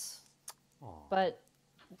guess. Aw. But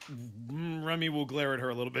Remy will glare at her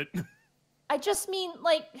a little bit. I just mean,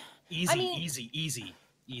 like... Easy.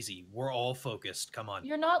 We're all focused. Come on.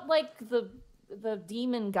 You're not like the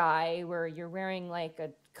demon guy where you're wearing like a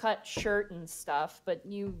cut shirt and stuff, but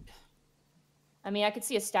I could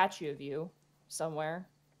see a statue of you somewhere.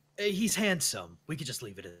 He's handsome. We could just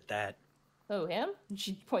leave it at that. Oh, him?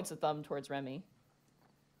 She points a thumb towards Remy.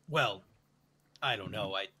 Well, I don't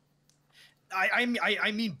know.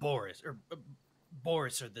 I mean Boris or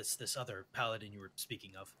this other paladin you were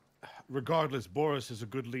speaking of. Regardless, Boris is a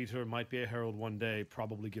good leader, might be a herald one day,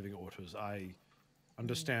 probably giving orders. I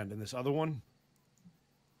understand. And this other one?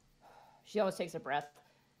 She always takes a breath.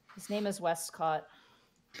 His name is Westcott.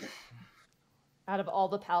 Out of all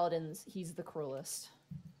the paladins, he's the cruelest.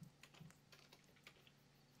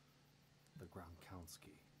 The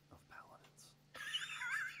Gronkowski of paladins.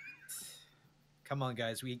 Come on,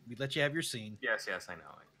 guys. We let you have your scene. Yes, I know.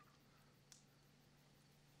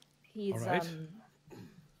 He's All right.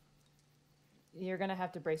 You're gonna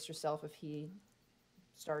have to brace yourself if he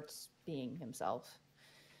starts being himself.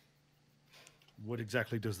 What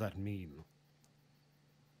exactly does that mean?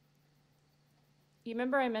 You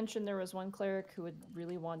remember I mentioned there was one cleric who would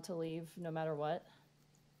really want to leave no matter what?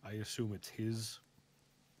 I assume it's his.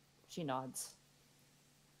 She nods.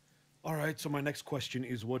 All right, so my next question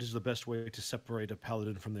is, what is the best way to separate a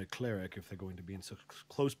paladin from their cleric if they're going to be in such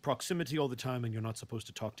close proximity all the time and you're not supposed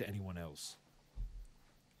to talk to anyone else?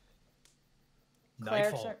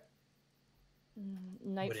 Clerics Nightfall. are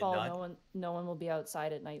nightfall. not? No one will be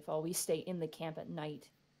outside at nightfall. We stay in the camp at night.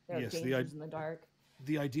 There are Yes, dangers in the dark.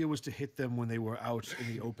 The idea was to hit them when they were out in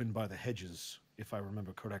the open by the hedges, if I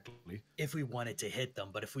remember correctly. If we wanted to hit them,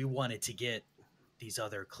 but if we wanted to get these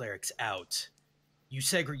other clerics out, you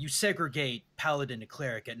segregate paladin and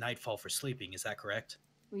cleric at nightfall for sleeping. Is that correct?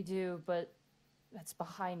 We do, but that's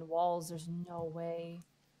behind walls. There's no way.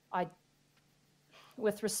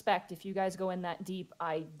 With respect, if you guys go in that deep,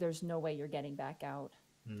 there's no way you're getting back out.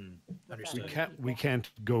 Understood. We can't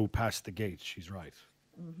go past the gate. She's right.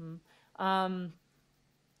 Mm-hmm.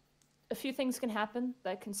 A few things can happen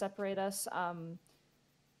that can separate us.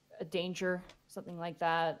 A danger, something like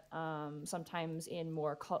that. Sometimes in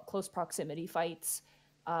more close proximity fights,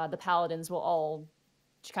 the paladins will all.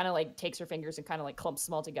 She kind of like takes her fingers and kind of like clumps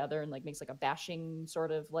them all together and like makes like a bashing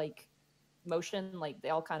sort of like motion. Like they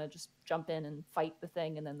all kind of just jump in and fight the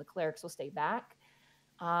thing, and then the clerics will stay back.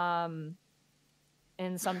 And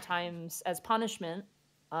sometimes, as punishment,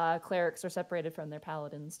 clerics are separated from their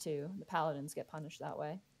paladins too. The paladins get punished that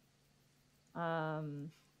way.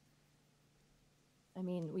 I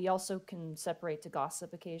mean, we also can separate to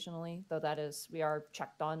gossip occasionally, though we are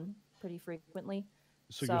checked on pretty frequently.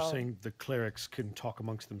 So you're saying the clerics can talk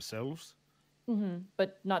amongst themselves? Mm-hmm,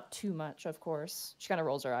 but not too much, of course. She kind of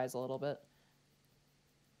rolls her eyes a little bit.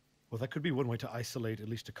 Well, that could be one way to isolate at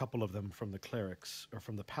least a couple of them from the clerics, or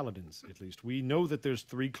from the paladins, at least. We know that there's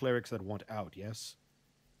 3 clerics that want out, yes?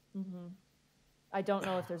 Mm-hmm. I don't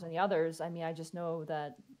know if there's any others. I mean, I just know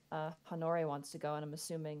that Honore wants to go, and I'm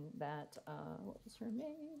assuming that, what was her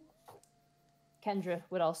name? Kendra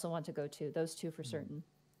would also want to go too. Those 2 for certain.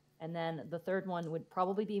 And then the third one would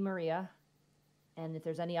probably be Maria. And if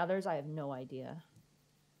there's any others, I have no idea.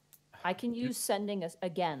 I can use sending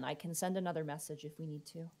again. I can send another message if we need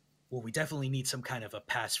to. Well, we definitely need some kind of a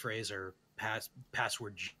passphrase or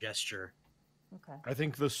password gesture. Okay. I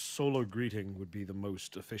think the solo greeting would be the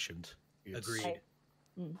most efficient. Agreed.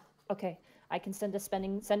 Okay. I can send a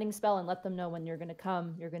sending spell and let them know when you're going to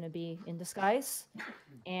come. You're going to be in disguise,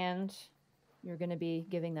 and you're going to be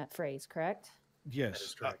giving that phrase, correct? Yes. That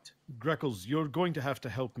is correct. Greckles, you're going to have to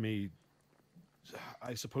help me,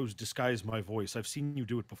 I suppose, disguise my voice. I've seen you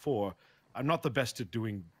do it before. I'm not the best at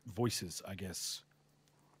doing voices, I guess.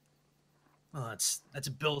 Well, that's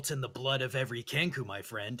built in the blood of every Kenku, my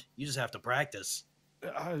friend. You just have to practice.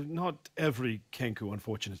 Not every Kenku,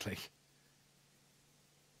 unfortunately.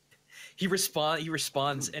 He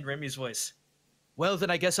responds in Remy's voice. Well, then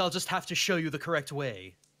I guess I'll just have to show you the correct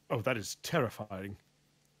way. Oh, that is terrifying.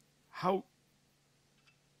 How...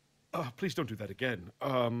 please don't do that again.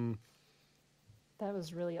 That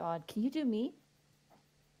was really odd. Can you do me?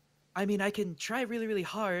 I mean, I can try really, really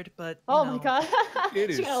hard, but Oh my god. It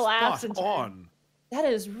She is kinda laughs spot and on. That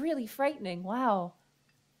is really frightening. Wow.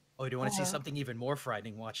 Oh, do you want to see something even more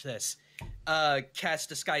frightening? Watch this. Cast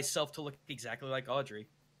disguise self to look exactly like Audrey.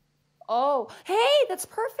 Oh, hey, that's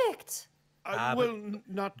perfect. Well,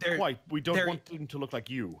 not quite. We don't want him to look like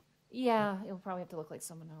you. Yeah, it'll probably have to look like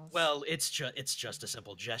someone else. Well, it's just a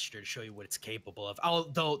simple gesture to show you what it's capable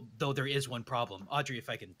of. Though there is one problem. Audrey, if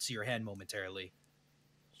I can see your hand momentarily.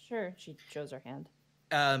 Sure, she shows her hand.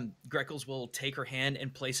 Greckles will take her hand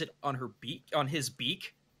and place it on his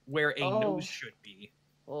beak, where a nose should be.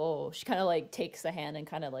 Oh, she kind of like takes the hand and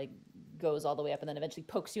kind of like goes all the way up and then eventually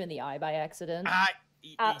pokes you in the eye by accident.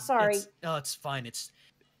 Sorry. It's fine.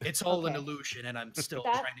 It's all an illusion, and I'm still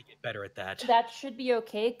trying to get better at that. That should be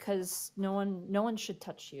okay, because no one should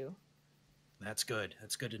touch you. That's good.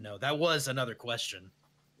 That's good to know. That was another question.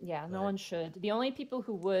 Yeah, no one should. The only people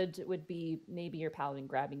who would be maybe your paladin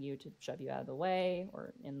grabbing you to shove you out of the way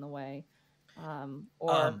or in the way,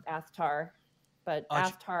 or Athtar. But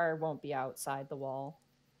Athtar won't be outside the wall.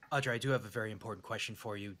 Audrey, I do have a very important question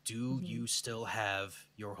for you. Do you still have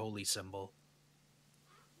your holy symbol?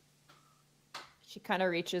 She kind of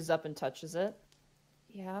reaches up and touches it.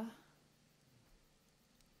 Yeah.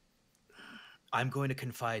 I'm going to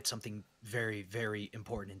confide something very, very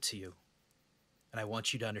important into you. And I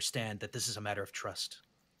want you to understand that this is a matter of trust.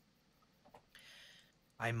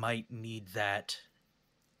 I might need that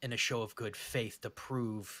in a show of good faith to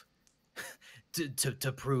prove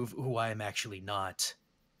to prove who I am actually not.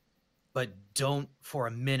 But don't for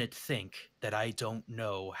a minute think that I don't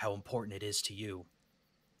know how important it is to you.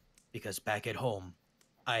 Because back at home,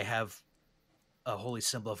 I have a holy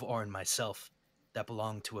symbol of Orun myself that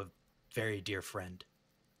belonged to a very dear friend.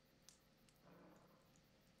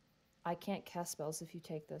 I can't cast spells if you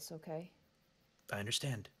take this, okay? I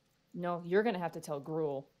understand. No, you're gonna have to tell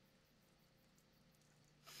Gruel.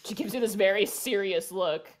 She gives you this very serious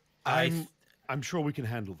look. I'm sure we can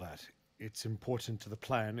handle that. It's important to the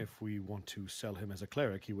plan. If we want to sell him as a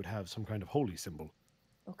cleric, he would have some kind of holy symbol.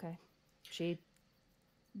 Okay.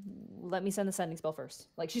 Let me send the sending spell first.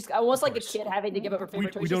 Like, she's almost like a kid having to give up her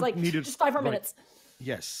favorite toy. She's like, just 5 more minutes.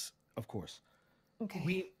 Yes, of course.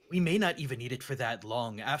 Okay. We may not even need it for that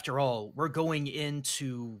long. After all, we're going in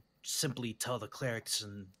to simply tell the clerics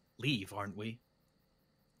and leave, aren't we?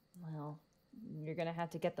 Well, you're gonna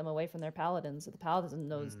have to get them away from their paladins. If the paladins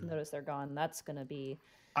notice they're gone, that's gonna be...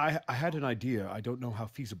 I had an idea. I don't know how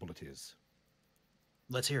feasible it is.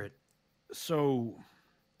 Let's hear it. So,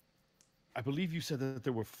 I believe you said that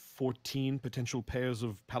there were 14 potential pairs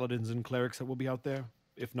of paladins and clerics that will be out there,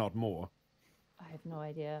 if not more. I have no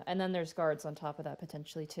idea. And then there's guards on top of that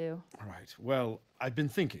potentially too. All right. Well, I've been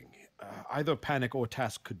thinking. Either Panic or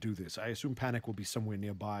Task could do this. I assume Panic will be somewhere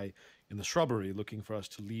nearby in the shrubbery looking for us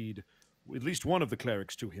to lead at least one of the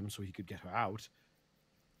clerics to him so he could get her out.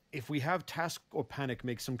 If we have Task or Panic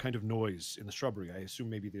make some kind of noise in the shrubbery, I assume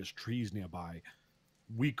maybe there's trees nearby,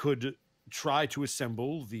 we could try to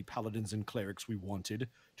assemble the paladins and clerics we wanted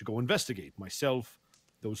to go investigate. Myself,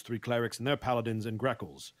 those 3 clerics and their paladins, and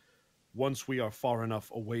Greckles. Once we are far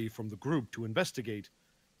enough away from the group to investigate,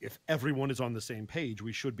 if everyone is on the same page,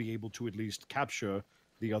 we should be able to at least capture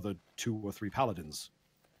the other 2 or 3 paladins.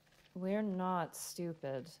 We're not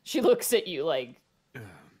stupid. She looks at you like,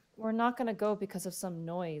 we're not going to go because of some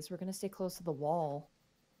noise. We're going to stay close to the wall.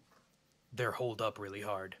 They're holed up really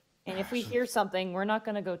hard. And if we hear something, we're not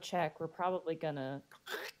going to go check. We're probably going to...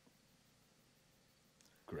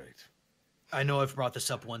 Great. I know I've brought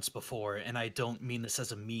this up once before, and I don't mean this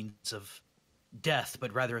as a means of death,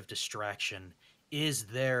 but rather of distraction. Is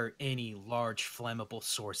there any large flammable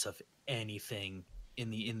source of anything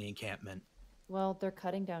in the encampment? Well, they're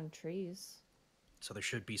cutting down trees. So there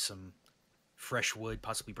should be some fresh wood,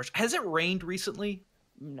 possibly brush. Has it rained recently?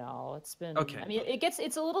 No, it's been... Okay. I mean,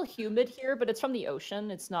 it's a little humid here, but it's from the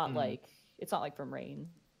ocean. It's not like from rain.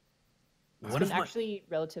 It's been actually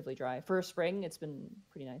relatively dry. For spring, it's been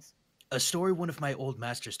pretty nice. A story one of my old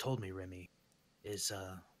masters told me, Remy, is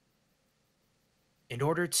in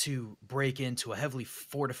order to break into a heavily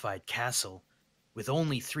fortified castle with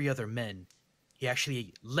only 3 other men, he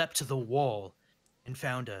actually leapt to the wall and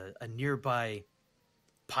found a nearby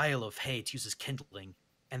pile of hay to use as kindling,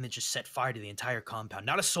 and then just set fire to the entire compound.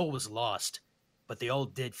 Not a soul was lost, but they all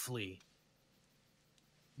did flee.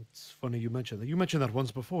 It's funny you mentioned that. You mentioned that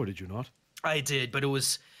once before, did you not? I did, but it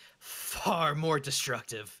was far more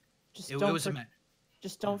destructive.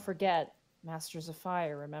 Just don't forget, Masters of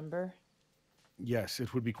Fire, remember? Yes,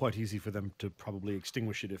 it would be quite easy for them to probably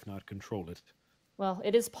extinguish it, if not control it. Well,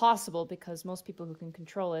 it is possible, because most people who can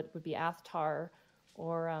control it would be Athtar,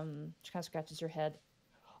 or, she kind of scratches her head.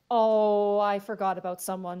 Oh, I forgot about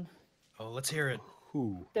someone. Oh, let's hear it.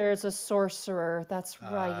 Who? There's a sorcerer, that's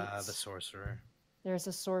right. The sorcerer. There's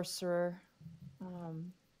a sorcerer.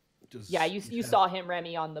 Does Yeah, you saw him,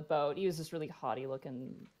 Remy, on the boat. He was this really haughty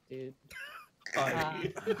looking dude.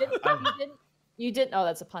 You didn't. Oh,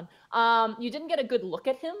 that's a pun. You didn't get a good look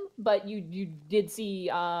at him, but you did see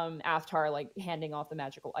Athtar like handing off the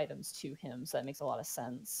magical items to him, so that makes a lot of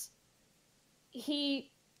sense.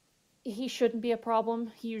 He shouldn't be a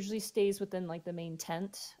problem. He usually stays within like the main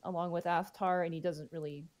tent along with Athtar, and he doesn't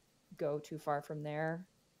really go too far from there.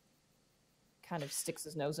 Kind of sticks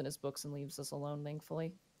his nose in his books and leaves us alone,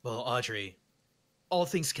 thankfully. Well, Audrey, all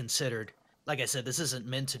things considered, like I said, this isn't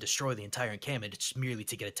meant to destroy the entire encampment. It's merely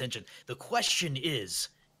to get attention. The question is,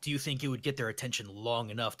 do you think it would get their attention long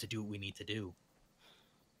enough to do what we need to do?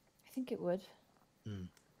 I think it would. I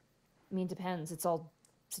mean, depends. It's all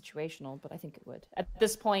situational, but I think it would. At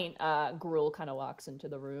this point, Gruel kind of walks into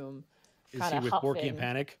the room. Is he with Borky and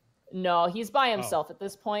Panic? No, he's by himself at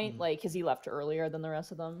this point, like, because he left earlier than the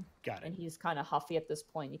rest of them. Got it. And he's kind of huffy at this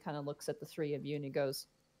point. He kind of looks at the 3 of you and he goes,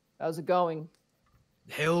 "How's it going?"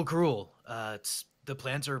 Hail, Gruel. The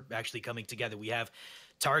plans are actually coming together. We have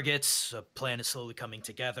targets. A plan is slowly coming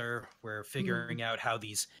together. We're figuring out how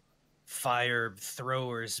these fire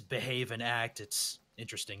throwers behave and act. It's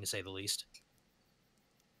interesting, to say the least.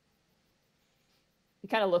 He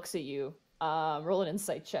kind of looks at you. Roll an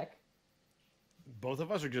insight check. Both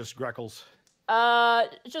of us, or just Greckles?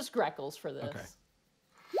 Just Greckles for this. Okay.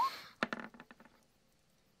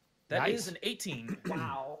 That is an 18.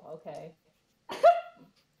 Wow, okay.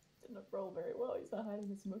 Didn't roll very well. He's not hiding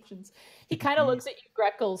his emotions. He kind of looks at you,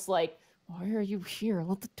 Greckles, like, "Why are you here?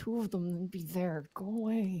 Let the 2 of them be there. Go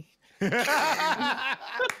away." He's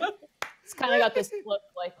kind of got this look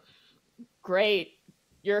like, Great.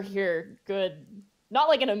 You're here. Good. Not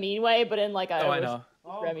like in a mean way, but in like a. Oh, I know.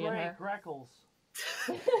 Oh, Remy and great, her. Greckles.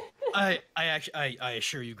 I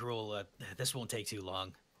assure you, Gruel, this won't take too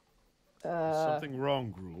long. Something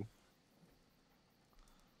wrong, Gruel.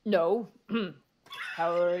 No.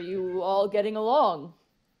 How are you all getting along?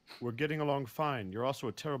 We're getting along fine. You're also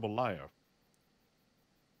a terrible liar.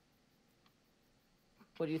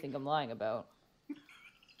 What do you think I'm lying about?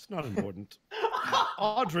 It's not important.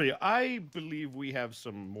 Audrey, I believe we have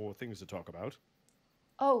some more things to talk about.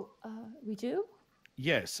 Oh, we do?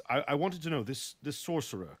 Yes, I wanted to know, this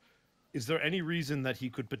sorcerer, is there any reason that he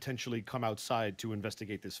could potentially come outside to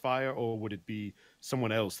investigate this fire, or would it be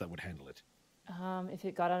someone else that would handle it? If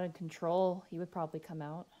it got out of control, he would probably come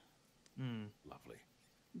out. Lovely.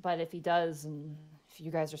 But if he does, and if you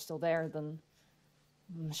guys are still there, then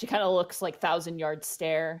she kind of looks like 1,000-yard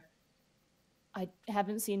stare. I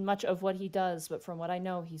haven't seen much of what he does, but from what I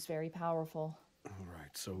know, he's very powerful. All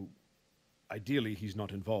right, so ideally he's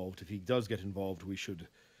not involved. If he does get involved, we should...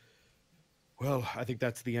 Well, I think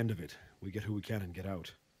that's the end of it. We get who we can and get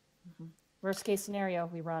out. Worst case scenario,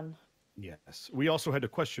 we run. Yes. We also had a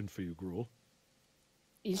question for you, Gruel.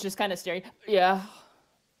 He's just kind of staring. Yeah.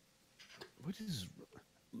 What is...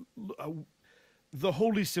 the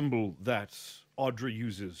holy symbol that Audrey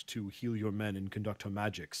uses to heal your men and conduct her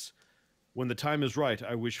magics. When the time is right,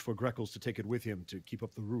 I wish for Greckles to take it with him to keep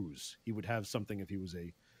up the ruse. He would have something if he was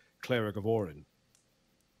a cleric of Orun.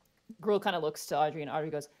 Gruel kind of looks to Audrey, and Audrey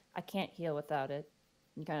goes, I can't heal without it.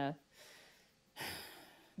 And kind of...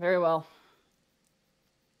 Very well.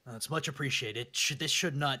 It's much appreciated. This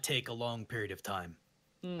should not take a long period of time.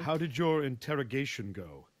 How did your interrogation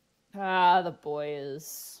go? The boy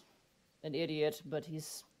is an idiot, but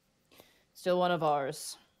he's still one of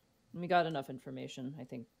ours. We got enough information, I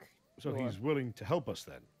think. So he's willing to help us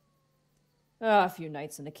then? A few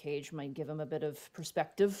nights in a cage might give him a bit of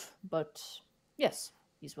perspective, but yes,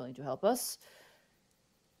 he's willing to help us.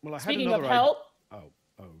 Well, I Speaking had of another help,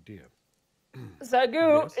 Oh dear.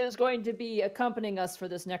 Zagu Yes? is going to be accompanying us for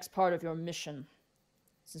this next part of your mission.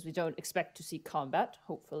 Since we don't expect to see combat,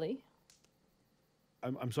 hopefully.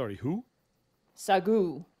 I'm sorry, who?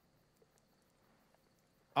 Sagu,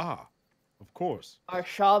 Ah, of course. our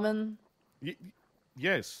shaman.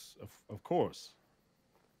 Yes, of course.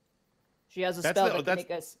 She has a That's spell the- that can that's-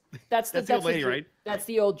 make us. That's the old lady, right? That's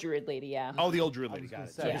the old druid lady, yeah. Oh, the old druid lady, was got gonna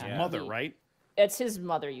it. say, So his yeah. mother, He- right? It's his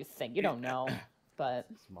mother, you think. You don't know. But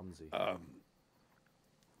It's mumsy.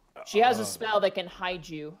 she has a spell that can hide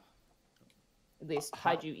you. At least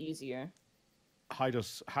hide you easier. Hide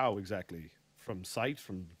us how exactly? From sight,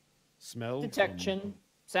 from smell? Detection,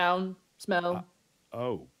 sound, smell.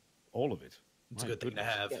 Oh, all of it. It's a My good thing to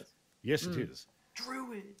goodness. have. Yes, it is.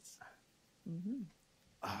 Druids.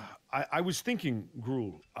 I was thinking,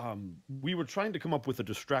 Gruel, we were trying to come up with a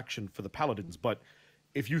distraction for the paladins, but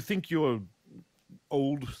if you think your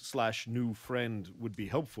old/new friend would be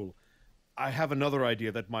helpful, I have another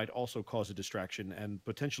idea that might also cause a distraction and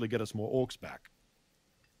potentially get us more orcs back.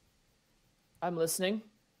 I'm listening.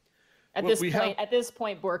 At Well, this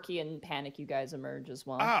point, Borky and Panic, you guys emerge as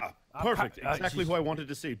well. Ah, perfect. Exactly she's- who I wanted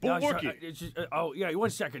to see. Yeah, Borky! oh, yeah, 1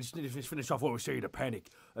 second. Just need to finish off what we were saying to Panic.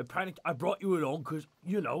 Panic, I brought you along because,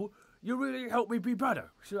 you really helped me be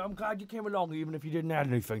better. So I'm glad you came along, even if you didn't add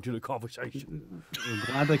anything to the conversation. We're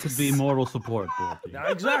glad they could be moral support, Borky.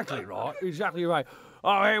 Yeah, exactly right. Exactly right.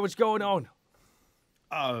 Oh, hey, what's going on?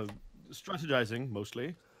 Strategizing,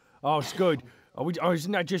 mostly. Oh, it's good.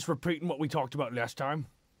 Isn't that just repeating what we talked about last time?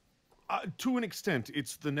 To an extent,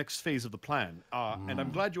 it's the next phase of the plan. And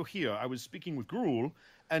I'm glad you're here. I was speaking with Gruel,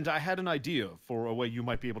 and I had an idea for a way you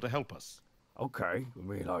might be able to help us. Okay. I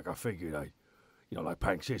mean, like, I figured like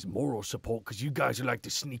Panic says, moral support, because you guys are like the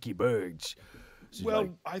sneaky birds. So, Well,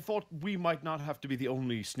 like, I thought we might not have to be the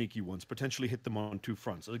only sneaky ones. Potentially hit them on two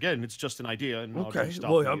fronts. Again, it's just an idea. And I'll okay. just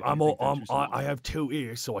stop Well, you if I'm you all, think they're too I have 2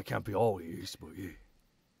 ears, so I can't be all ears, but yeah.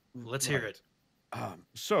 Let's hear it.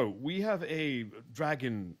 So, we have a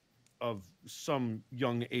dragon of some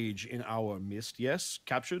young age in our midst. Yes?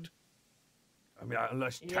 Captured? I mean,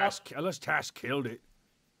 unless Yep. Task killed it.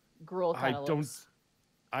 Gruel kind of don't- looks.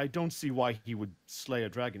 I don't see why he would slay a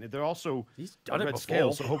dragon. They're also He's done it red before.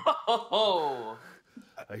 scales, so hope... Oh.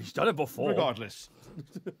 He's done it before. Regardless.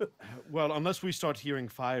 Well, unless we start hearing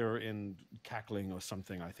fire and cackling or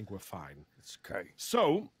something, I think we're fine. It's okay.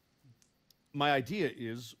 So, my idea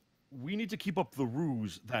is we need to keep up the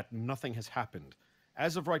ruse that nothing has happened.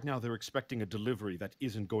 As of right now, they're expecting a delivery that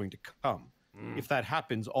isn't going to come. If that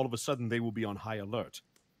happens, all of a sudden they will be on high alert.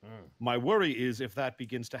 My worry is if that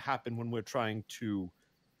begins to happen when we're trying to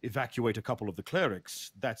evacuate a couple of the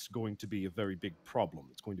clerics, that's going to be a very big problem.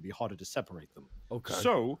 It's going to be harder to separate them. Okay.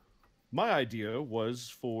 So, my idea was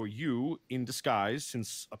for you, in disguise,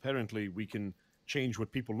 since apparently we can change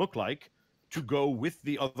what people look like, to go with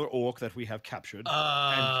the other orc that we have captured.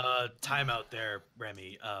 Time out there,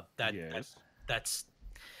 Remy. That's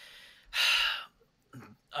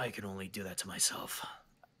I can only do that to myself.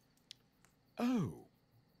 Oh.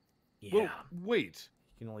 Yeah. Well, wait.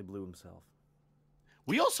 He can only blue himself.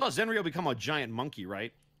 We all saw Zenrio become a giant monkey,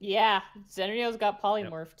 right? Yeah, Zenrio's got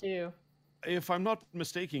polymorph too. If I'm not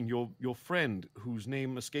mistaken, your friend, whose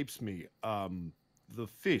name escapes me, the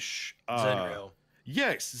fish. Zenrio.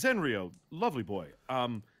 Yes, Zenrio. Lovely boy.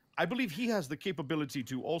 I believe he has the capability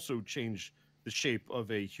to also change the shape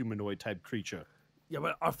of a humanoid-type creature. Yeah,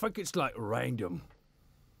 but I think it's like random.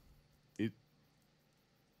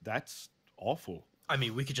 That's awful. I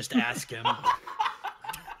mean, we could just ask him.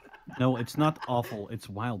 No, it's not awful. It's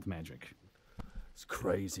wild magic. It's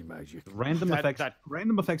crazy magic. Random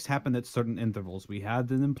effects happen at certain intervals. We had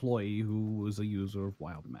an employee who was a user of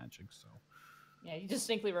wild magic, so. Yeah, you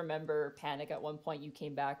distinctly remember Panic at one point. You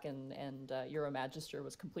came back and your Magister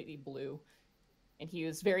was completely blue, and he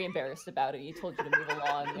was very embarrassed about it. He told you to move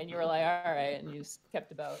along, and you were like, "All right," and you just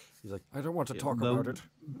kept about. He's like, "I don't want to talk about it."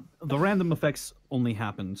 The random effects only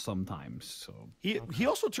happen sometimes, so. He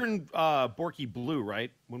also turned Borky blue,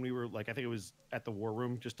 right? When we were like, I think it was at the war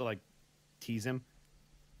room, just to like tease him.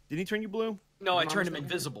 Did he turn you blue? No, I turned him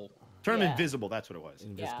invisible. Turn him invisible. That's what it was.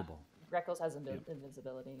 Invisible. Yeah. Greckles has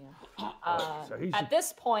invisibility. Yeah. So at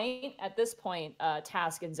this point,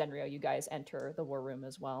 Task and Zenrio, you guys enter the war room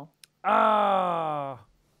as well.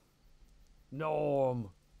 Norm.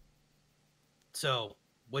 So,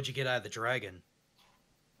 what'd you get out of the dragon?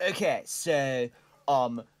 Okay, so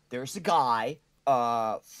there's a guy,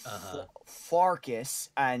 Farkas,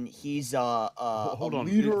 and he's Hold on.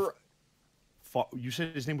 leader. You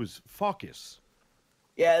said his name was Farkas.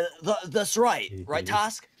 Yeah, that's right. Right,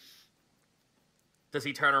 Task? Does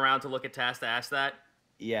he turn around to look at Task to ask that?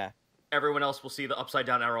 Yeah. Everyone else will see the upside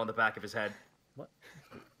down arrow on the back of his head. What?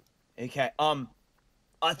 Okay,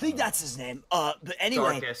 I think that's his name. But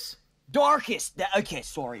anyway. Darkus. Okay,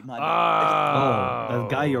 sorry, my bad. Oh, the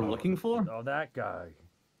guy you're looking for? Oh, that guy.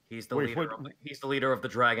 He's the he's the leader of the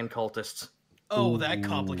dragon cultists. Oh, that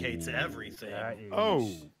complicates everything.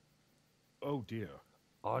 Oh dear.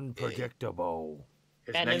 Unpredictable.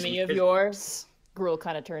 Enemy of yours. Gruul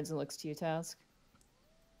kind of turns and looks to you, Task.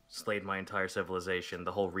 Slayed my entire civilization.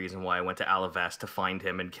 The whole reason why I went to Alivast to find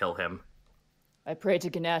him and kill him. I pray to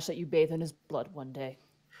Ganesh that you bathe in his blood one day.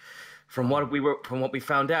 From what we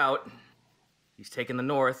found out, he's taken the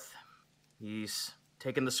north, he's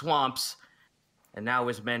taken the swamps, and now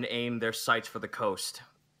his men aim their sights for the coast.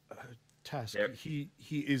 Task, he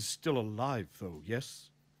is still alive, though, yes?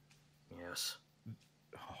 Yes.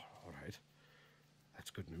 All right. That's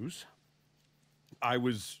good news. I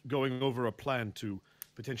was going over a plan to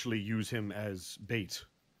potentially use him as bait.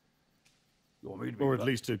 Or at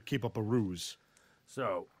least to keep up a ruse.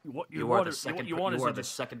 So, you are the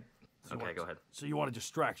second. Okay, go ahead. So you want a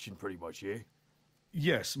distraction, pretty much, yeah?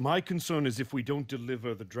 Yes, my concern is if we don't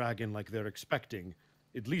deliver the dragon like they're expecting,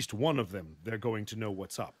 at least one of them, they're going to know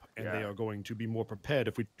what's up. And they are going to be more prepared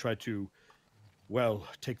if we try to, well,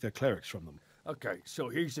 take their clerics from them. Okay, so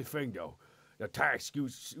here's the thing, though. The Task, you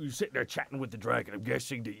sitting there chatting with the dragon. I'm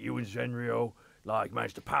guessing that you and Zenrio,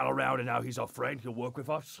 managed to pal around, and now he's our friend. He'll work with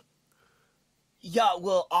us? Yeah,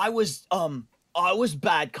 well, I was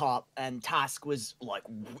bad cop, and Task was,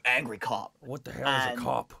 angry cop. What the hell is a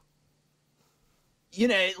cop? You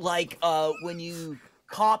know, when you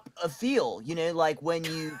cop a field, you know, when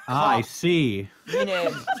you I see. You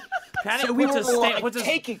know... Panic so puts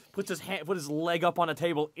his leg up on a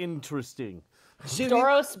table. Interesting.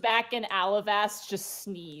 Doros back in Alivast just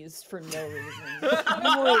sneezed for no reason.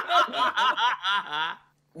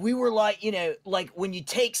 We were you know, when you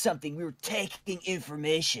take something, we were taking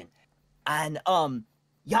information. And,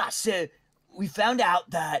 so we found out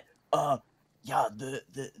that,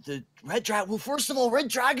 the red dragon, well, first of all, red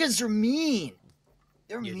dragons are mean.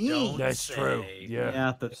 They're mean. That's true.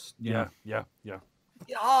 Yeah. Yeah.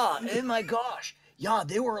 Yeah, oh my gosh. Yeah,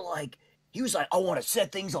 they were he was I want to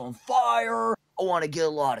set things on fire. I want to get a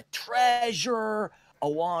lot of treasure. I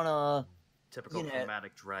want to... Typical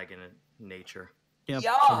dramatic dragon nature. Yep,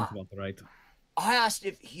 yeah. sounds about right. I asked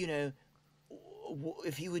if,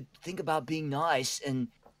 if he would think about being nice, and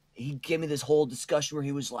he gave me this whole discussion where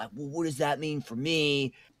he was like, well, what does that mean for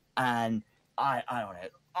me? And I don't know.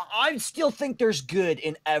 I still think there's good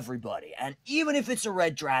in everybody. And even if it's a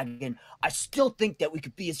red dragon, I still think that we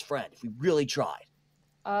could be his friend if we really tried.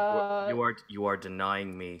 You are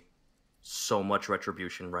denying me so much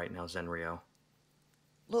retribution right now, Zenryo.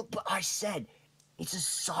 Look, but I said it's a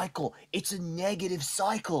cycle. It's a negative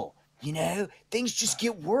cycle. You know, things just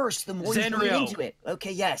get worse the more you put Zenryo. into it.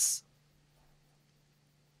 Okay, yes.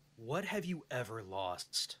 What have you ever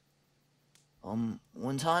lost? One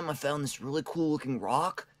time I found this really cool looking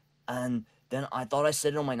rock, and then I thought I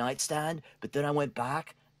set it on my nightstand, but then I went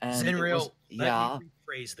back and it Zenryo, was, yeah. let me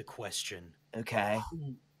rephrase the question. Okay.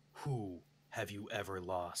 Who have you ever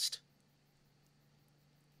lost?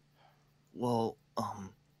 Well,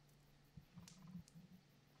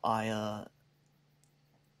 I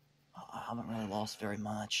haven't really lost very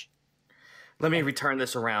much. Let me return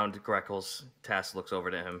this around, Greckles. Tass looks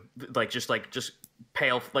over to him, just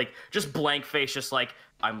pale, just blank face, just like,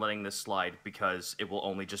 I'm letting this slide because it will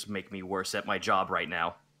only just make me worse at my job right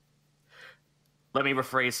now. Let me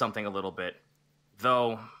rephrase something a little bit.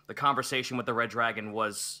 Though the conversation with the Red Dragon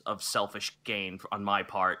was of selfish gain on my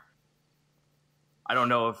part, I don't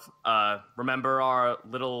know if, remember our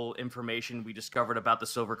little information we discovered about the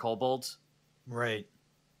Silver Kobolds? Right.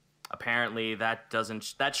 Apparently that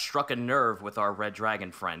struck a nerve with our Red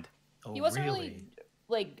Dragon friend. Oh, He wasn't really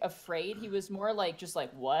like afraid. He was more like just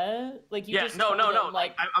like what? Like you just no. told him,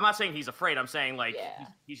 like I'm not saying he's afraid. I'm saying like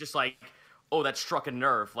he's just like, oh, that struck a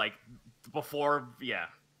nerve. Like before, yeah.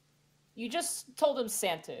 You just told him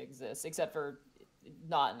Santa exists, except for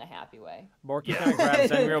not in a happy way. Borky kind of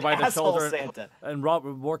grabs Zenryo by the Asshole shoulder, Santa. and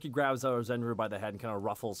Borky grabs Zenryo by the head and kind of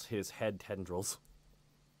ruffles his head tendrils.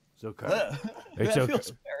 It's okay. It's That okay. feels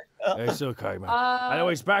fair. It's okay, man. I know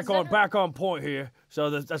he's back on point here.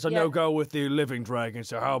 So that's a no-go with the living dragon.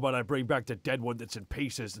 So how about I bring back the dead one that's in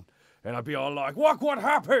pieces, and I'll be all like, what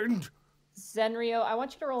happened? Zenryo, I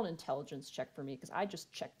want you to roll an intelligence check for me because I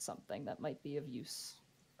just checked something that might be of use.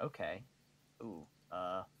 Okay. Ooh.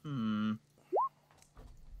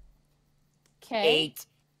 Okay. 8.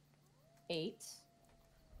 8.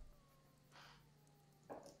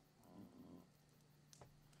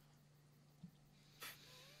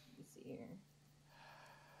 Let's see here.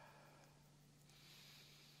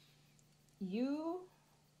 You,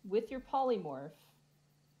 with your polymorph,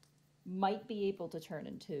 might be able to turn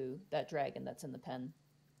into that dragon that's in the pen.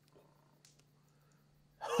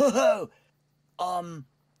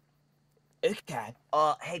 Okay.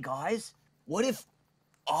 Hey guys, what if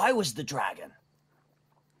I was the dragon?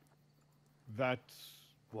 That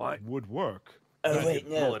What? would work. Oh You wait,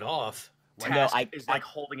 could no. pull it off. Task I- is like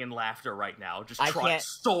holding in laughter right now, just I trying can't-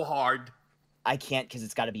 so hard. I can't because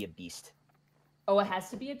it's got to be a beast. Oh, it has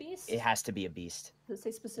to be a beast? It has to be a beast. Does it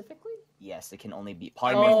say specifically? Yes, it can only be. Oh,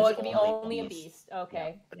 Polymorph it is can be only a beast.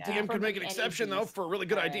 Okay. A Yeah. DM could make an Any exception though beast. for a really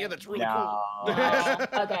good idea. That's really No. cool.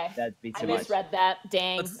 Okay. That'd be I too much. misread that.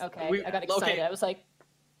 Dang. Let's- Okay. I got excited. okay. I was like,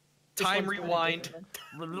 this Time one's gonna rewind. do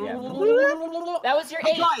it. Yeah. That was your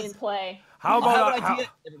Hey, 8 guys. in play. How I have about an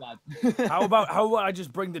idea. Never mind. how about I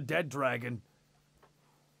just bring the dead dragon?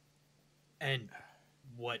 And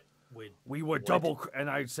what would We were and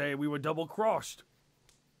I'd say we were double crossed.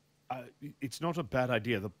 It's not a bad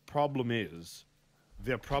idea. The problem is,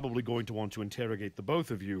 they're probably going to want to interrogate the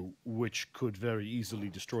both of you, which could very easily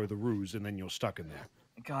destroy the ruse, and then you're stuck in there.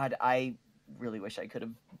 God, I really wish I could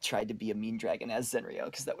have tried to be a mean dragon as Zenryo,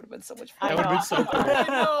 because that would have been so much fun. I That would've been so cool.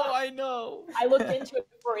 I know. I looked into it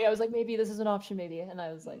for you. I was like, maybe this is an option, maybe. And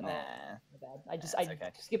I was like, oh, Nah. my bad. I That's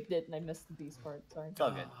okay. skipped it and I missed the beast part. Sorry. It's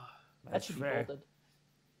all good. That That's should fair. be bolded.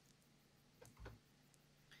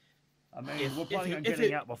 I mean, If- we're if planning you- on if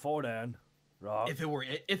getting it- out before then, right? if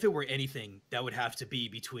it were anything, that would have to be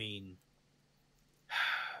between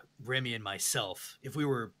Remy and myself. If we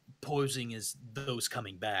were posing as those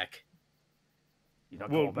coming back. You're not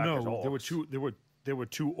Well, going back as no, there were orcs. there were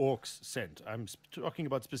two orcs sent. I'm talking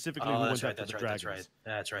about specifically who Oh, went that's right. after That's the right.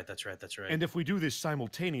 That's dragons. right. That's right. And if we do this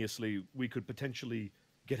simultaneously, we could potentially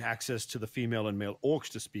get access to the female and male orcs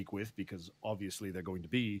to speak with, because obviously they're going to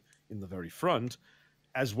be in the very front,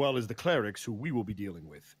 as well as the clerics who we will be dealing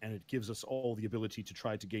with. And it gives us all the ability to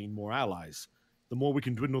try to gain more allies. The more we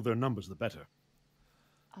can dwindle their numbers, the better.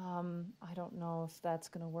 I don't know if that's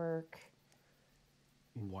gonna work.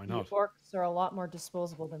 Why The not? orcs are a lot more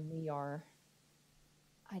disposable than we are.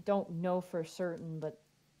 I don't know for certain, but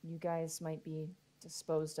you guys might be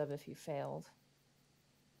disposed of if you failed.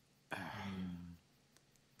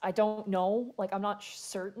 I don't know. Like, I'm not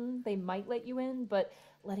certain. They might let you in, but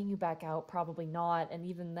letting you back out, probably not. And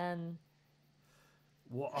even then,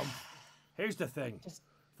 Well, here's the thing. just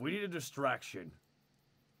If we need a distraction,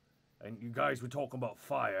 and you guys were talking about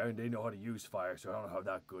fire, and they know how to use fire, so I don't know how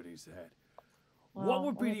that good is that. What Well,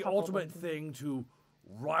 would only be a the couple of ultimate them thing to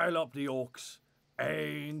rile up the orcs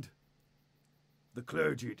and the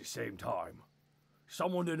clergy at the same time.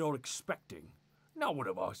 Someone they're not expecting. Not one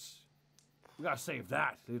of us. We gotta save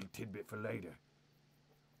that little tidbit for later.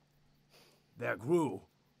 There, Gruel,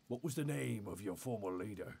 what was the name of your former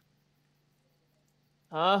leader?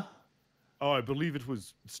 Huh? Oh, I believe it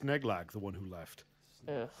was Sneglag, the one who left.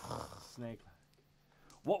 Ugh. Snake.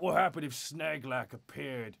 What will happen if Snaglack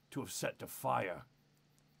appeared to have set the fire?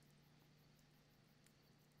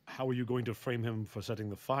 How are you going to frame him for setting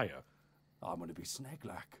the fire? I'm gonna be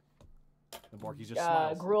Snaglack. And Borky just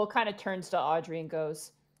smiles. Gruel kind of turns to Audrey and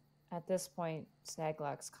goes, "At this point,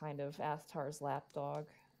 Snaglack's kind of Athtar's lapdog."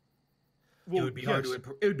 It would be hard to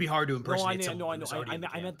it would be hard to No, impersonate I someone know. who's already in the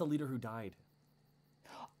I camp. meant the leader who died.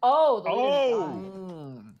 Oh,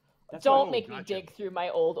 the That's Don't what- make me dig through my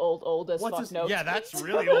old as What's fuck his- notes. Yeah, that's please.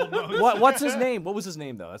 really old notes. What's his name? What was his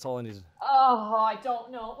name though? That's all I need. Oh, I don't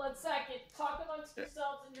know. 1 second. Talk amongst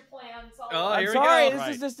yourselves and your plans. Oh, I'm here sorry.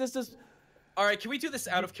 we go. This is. All right, can we do this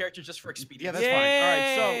out of character just for expediency? Yeah, that's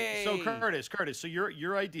fine. All right, so Yay! Curtis, so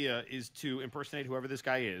your idea is to impersonate whoever this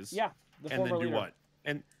guy is. Yeah. The And then former do leader. what?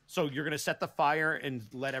 And so you're gonna set the fire and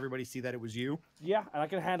let everybody see that it was you. Yeah, and I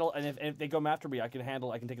can handle. And if they come after me, I can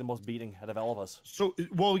handle. I can take the most beating out of all of us. So,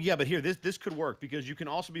 well, yeah, but here, this could work because you can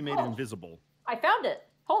also be made invisible. I found it.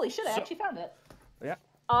 Holy shit, I So- actually found it.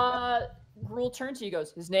 Yeah. Gruel turns to you,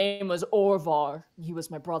 goes, "His name was Orvar. He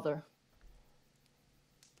was my brother."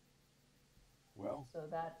 Well, So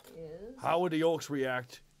that is... how would the orcs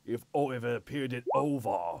react if it appeared that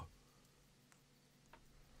Ovar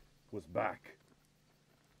was back?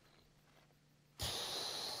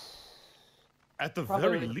 At the Probably-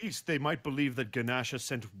 very least, they might believe that Ganasha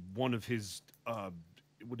sent one of his,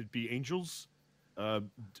 would it be angels? the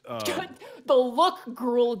look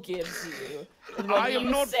Gruel gives you. when I you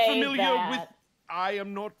am not say familiar with. that. I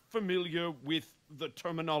am not familiar with the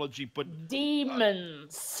terminology, but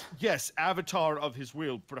Demons. yes, avatar of his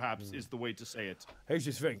will, perhaps, is the way to say it. Here's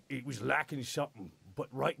the thing, it was lacking something, but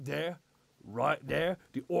right there,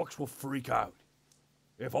 the orcs will freak out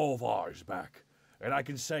if Ovar is back. And I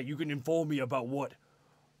can say, you can inform me about what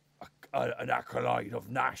an acolyte of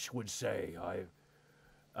Nash would say.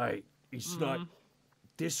 It's not.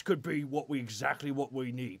 This could be exactly what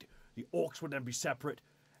we need. The orcs would then be separate,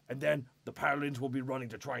 and then the Paladins will be running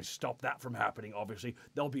to try and stop that from happening. Obviously,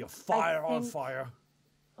 there'll be a fire on think- fire.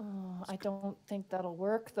 Oh, I don't think that'll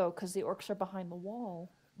work though, because the orcs are behind the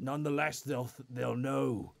wall. Nonetheless, they'll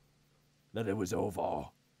know that it was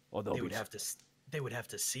Ovar, or they'll They be would have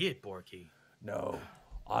to see it, Borky. No,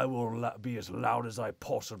 I will be as loud as I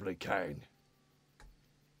possibly can.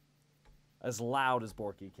 As loud as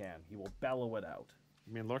Borky can. He will bellow it out.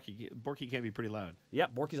 I mean, Borky can be pretty loud.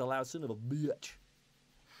 Yep, Borky's a loud son of a bitch.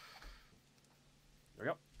 There we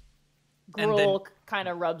go. And Gruel kind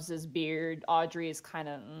of rubs his beard. Audrey is kind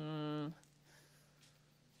of,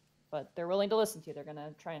 but they're willing to listen to you. They're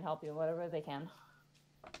gonna try and help you whatever they can.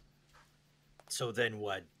 So then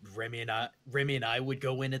what? Remy and I would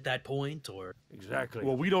go in at that point, or Exactly.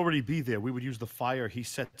 Well, we'd already be there. We would use the fire he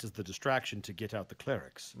sets as the distraction to get out the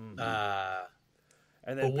clerics. And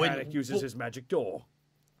then But when- Panic uses his magic door.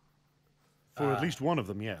 For at least one of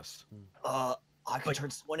them, yes. I could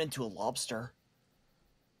turn someone into a lobster.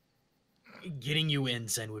 getting you in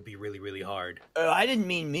Zen would be really, really hard. I didn't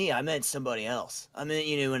mean me. I meant somebody else. I meant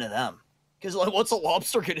one of them. Because like, what's a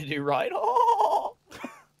lobster gonna do, right? Oh.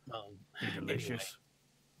 Well, Delicious. anyway.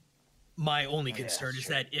 My only concern is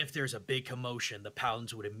that if there's a big commotion, the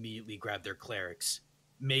paladins would immediately grab their clerics,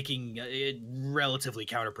 making it relatively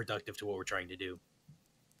counterproductive to what we're trying to do.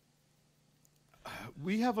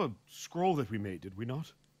 We have a scroll that we made, did we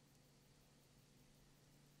not?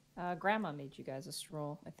 Grandma made you guys a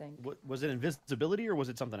scroll, I think. Was it invisibility or was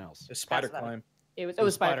it something else? The spider That's what I- climb. It was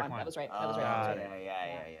was spider spider climb. climb. That was right. That was right. That was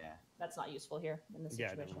right. Yeah. That's not useful here in this Yeah,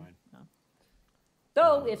 situation. never mind. No.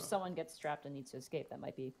 Though, if someone gets strapped and needs to escape, that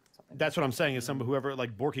might be something. That's what I'm saying. Is whoever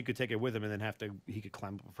like Borky could take it with him and then he could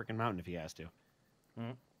climb up a freaking mountain if he has to.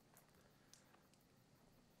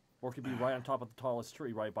 Or could be right on top of the tallest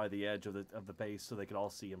tree, right by the edge of the base, so they could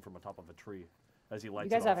all see him from the top of a tree as he You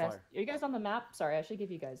lights guys it on have. fire. Are you guys on the map? Sorry, I should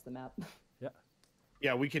give you guys the map.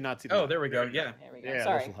 Yeah, we cannot see. Oh, there we go. Yeah. There we go. Yeah,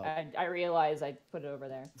 Sorry, this'll help. I realize I put it over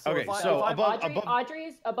there. Okay, so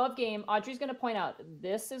Audrey's above game. Audrey's going to point out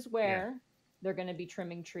this is where they're going to be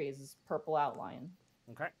trimming trees. This purple outline.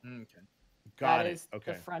 Okay. Okay. Got That it. is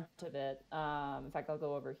Okay. the front of it. In fact, I'll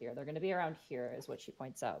go over here. They're going to be around here, is what she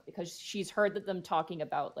points out, because she's heard that them talking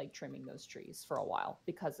about like trimming those trees for a while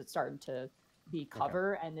because it's starting to be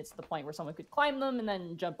cover, and it's the point where someone could climb them and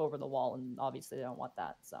then jump over the wall, and obviously they don't want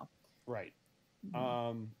that. So Right.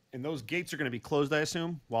 And those gates are going to be closed, I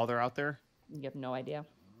assume, while they're out there. you have no idea.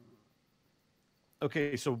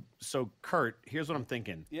 Okay, so Kurt, here's what I'm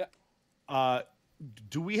thinking. Yeah.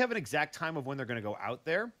 Do we have an exact time of when they're going to go out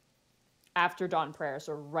there? After dawn prayer,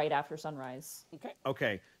 so right after sunrise.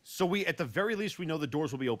 Okay. So we, at the very least, we know the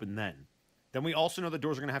doors will be open then. Then we also know the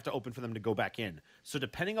doors are going to have to open for them to go back in. So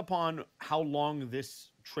depending upon how long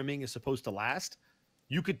this trimming is supposed to last,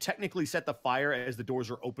 you could technically set the fire as the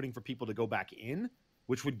doors are opening for people to go back in,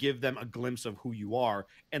 which would give them a glimpse of who you are,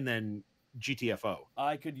 and then GTFO.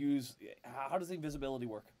 I could use. How does the invisibility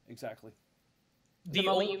work exactly? The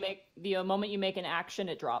moment you make an action,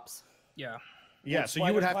 it drops. Yeah. Yeah, so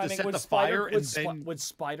you would have to set the fire and then... Would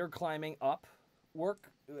spider climbing up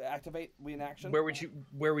work? Activate in action? Where would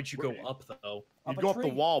you go up though? You'd go up the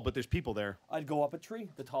wall, but there's people there. I'd go up a tree,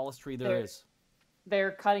 the tallest tree there is.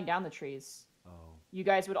 They're cutting down the trees. Oh. You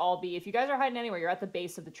guys would all be, if you guys are hiding anywhere, you're at the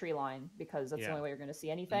base of the tree line because that's the only way you're going to see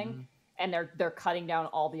anything. Mm-hmm. And they're cutting down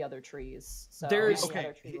all the other trees. So There's the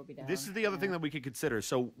other tree will be down. This is the other thing that we could consider.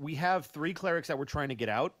 So we have 3 clerics that we're trying to get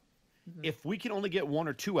out. Mm-hmm. If we can only get 1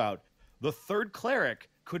 or 2 out, the 3rd cleric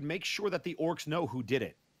could make sure that the orcs know who did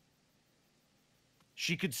it.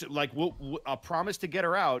 She could, like, a promise to get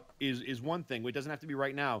her out is one thing. It doesn't have to be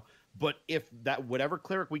right now. But if that whatever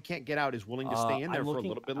cleric we can't get out is willing to stay in there for a little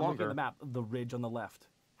bit I'm looking longer. at the map, the ridge on the left.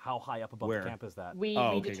 How high up above Where? the camp is that? We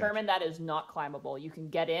determined that is not climbable. You can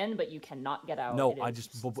get in, but you cannot get out. No, It I is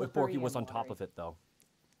just slippery Borky was and on top watery. of it though.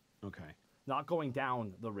 Okay. Not going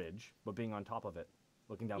down the ridge, but being on top of it,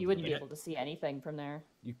 looking down. You to wouldn't the be ridge. able to see anything from there.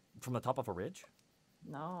 You from the top of a ridge,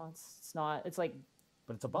 No, it's not. It's like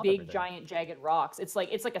but it's above big, everything. giant, jagged rocks. It's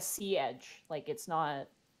like a sea edge. Like it's not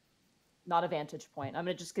a vantage point. I'm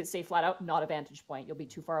gonna just say flat out, not a vantage point. You'll be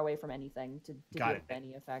too far away from anything to give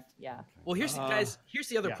any effect. Yeah. Well, here's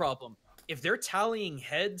the other yeah. problem. If they're tallying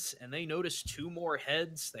heads and they notice 2 more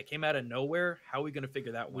heads that came out of nowhere, how are we going to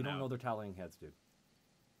figure that We one don't out? know they're tallying heads, dude.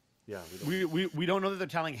 Yeah, we don't. We don't know that they're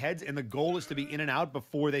telling heads, and the goal is to be in and out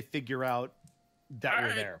before they figure out that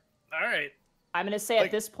we're there. All right. I'm gonna say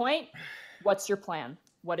at this point, what's your plan?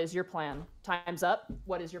 What is your plan? Time's up.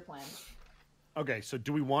 What is your plan? Okay, so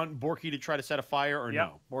do we want Borky to try to set a fire or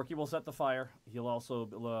no? Borky will set the fire. He'll also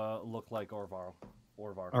look like Orvar.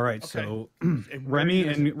 All right, so Remy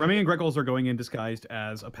and Greckles are going in disguised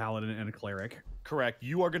as a paladin and a cleric. Correct.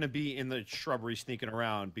 You are going to be in the shrubbery sneaking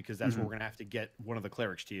around because that's where we're going to have to get one of the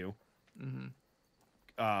clerics to you.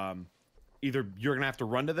 Either you're going to have to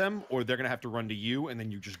run to them, or they're going to have to run to you, and then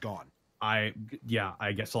you're just gone. I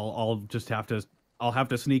guess I'll just have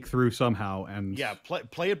to sneak through somehow and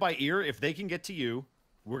play it by ear. If they can get to you,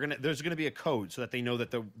 there's gonna be a code so that they know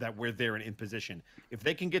that we're there and in position. If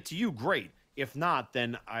they can get to you, great. If not,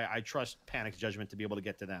 then I trust Panic's judgment to be able to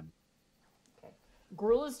get to them.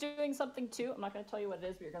 Gruel is doing something too. I'm not going to tell you what it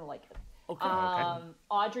is, but you're going to like it. Okay.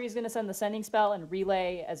 Audrey's going to send the sending spell and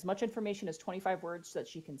relay as much information as 25 words that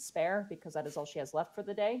she can spare, because that is all she has left for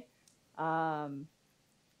the day. And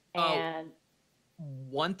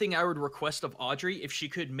one thing I would request of Audrey, if she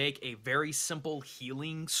could make a very simple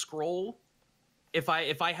healing scroll. If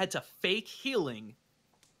I had to fake healing,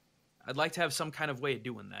 I'd like to have some kind of way of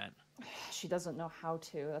doing that. she doesn't know how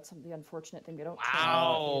to. That's the unfortunate thing. They don't.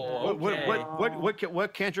 Wow.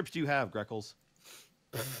 What cantrips do you have, Greckles?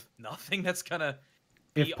 Nothing that's gonna.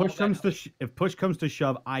 If push comes to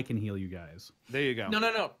shove, I can heal you guys. There you go.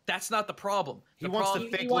 No. That's not the problem. He wants to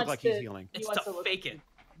fake look like he's healing. It's to fake it.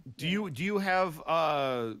 Do you have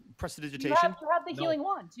prestidigitation? You have the healing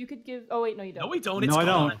wand. You could give. Oh wait, no, you don't. No, we don't. No, I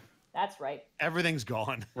don't. That's right. Everything's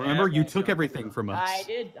gone. Remember, you took everything from us. I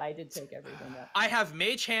did take everything. I have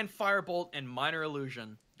Mage Hand, Firebolt, and Minor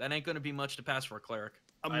Illusion. That ain't going to be much to pass for a cleric.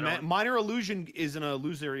 Minor Illusion is an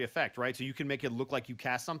illusory effect, right? So you can make it look like you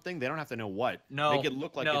cast something. They don't have to know what. No. Make it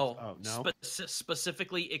look like no. no.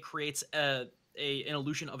 Specifically, it creates an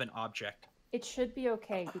illusion of an object. It should be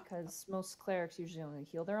okay because most clerics usually only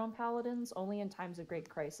heal their own paladins. Only in times of great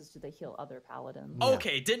crisis do they heal other paladins. Yeah.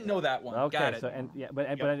 Okay, didn't know that one. Okay, Got it. So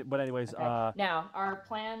but anyways, Okay. Now our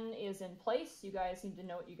plan is in place. You guys seem to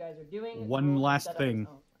know what you guys are doing. One We'll last set up thing.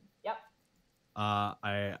 Yep.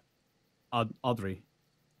 Audrey.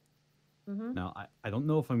 Mm-hmm. Now, I don't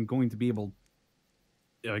know if I'm going to be able.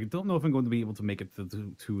 I don't know if I'm going to be able to make it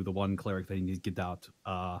to the one cleric that I need to get out.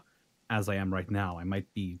 As I am right now, I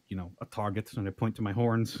might be, a target, and I point to my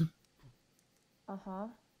horns. Uh-huh.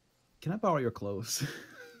 Can I borrow your clothes?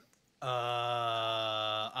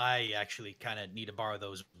 I actually kind of need to borrow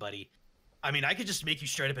those, buddy. I mean, I could just make you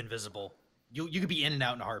straight up invisible. You could be in and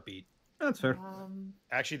out in a heartbeat. That's fair.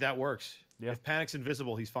 Actually, that works. Yeah. If Panic's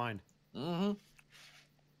invisible, he's fine. Mm-hmm.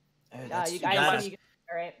 You guys,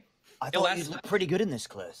 all right. I thought you looked pretty good in this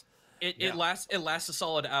clothes. It lasts a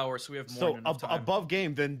solid hour, so we have more So than enough time. above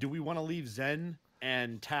game, then do we want to leave Zen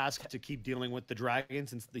and Task to keep dealing with the dragon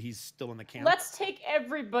since he's still in the camp? Let's take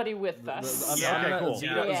everybody with us. Okay, cool.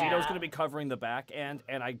 Zito's going to be covering the back end,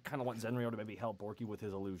 and I kind of want Zenrio to maybe help Borky with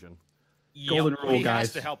his illusion. Golden rule, He guys.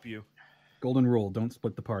 has to help you. Golden rule: don't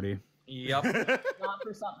split the party. Yep. Not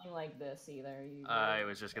for something like this either. I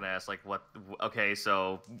was just gonna ask, like, what? Okay,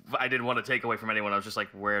 so I didn't want to take away from anyone. I was just like,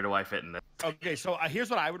 where do I fit in this? Okay, so here's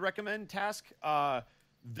what I would recommend, Task.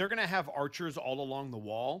 They're going to have archers all along the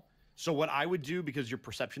wall. So what I would do, because your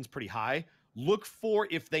perception's pretty high, look for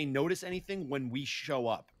if they notice anything when we show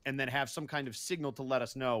up, and then have some kind of signal to let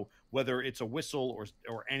us know whether it's a whistle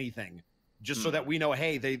or anything, just so that we know,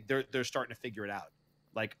 hey, they're starting to figure it out.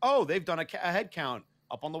 Like, oh, they've done a head count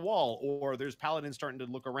up on the wall, or there's paladins starting to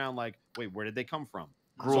look around like, wait, where did they come from?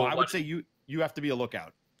 Gruel, so I would say you have to be a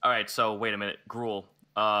lookout. All right, so wait a minute, Gruel.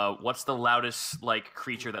 What's the loudest like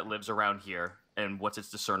creature that lives around here, and what's its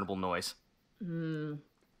discernible noise?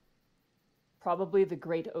 Probably the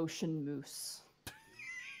great ocean moose.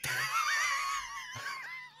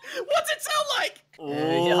 What's it sound like?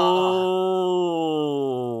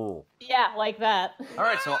 Oh. Yeah, like that. All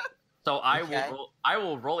right, so Okay. I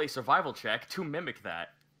will roll a survival check to mimic that.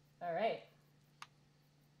 All right.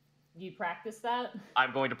 You practice that?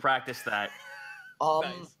 I'm going to practice that.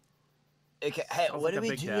 Nice. Okay. Hey, Sounds what like do a we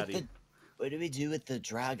big do daddy. with the? What do we do with the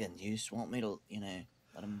dragon? You just want me to,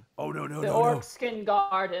 let him? Oh, no, no, The no, no. orcs can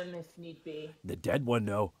guard him if need be. The dead one,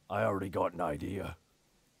 no. I already got an idea.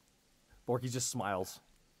 Borky just smiles.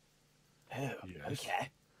 Oh, okay.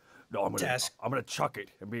 No, I'm Task. gonna chuck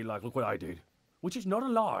it and be like, look what I did. Which is not a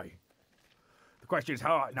lie. The question is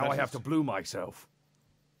how now I have to blue myself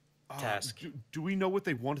Task. Do we know what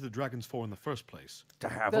they wanted the dragons for in the first place? to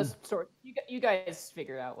have The them. you guys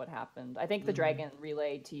figured out what happened. I think the dragon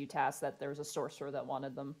relayed to you, Task, that there was a sorcerer that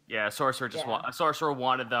wanted them. Yeah, a sorcerer Yeah. a sorcerer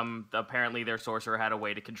wanted them. Apparently, their sorcerer had a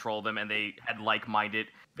way to control them, and they had like-minded.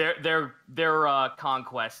 Their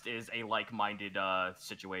conquest is a like-minded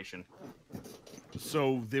situation.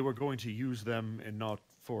 So they were going to use them and not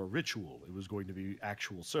for a ritual. It was going to be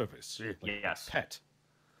actual service. Like Yes. Pet.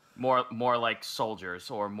 More like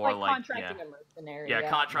soldiers, or more like contracting yeah. a mercenary. Yeah,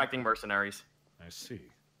 contracting mercenaries. I see.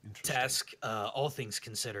 Interesting. Task, all things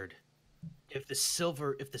considered, if the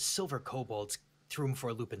silver kobolds threw him for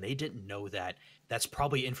a loop and they didn't know that, that's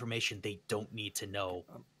probably information they don't need to know,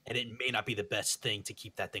 and it may not be the best thing to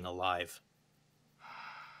keep that thing alive.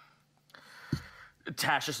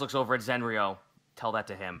 Tash just looks over at Zenrio. Tell that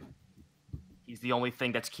to him. He's the only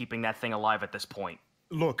thing that's keeping that thing alive at this point.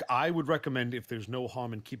 Look, I would recommend if there's no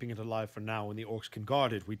harm in keeping it alive for now and the orcs can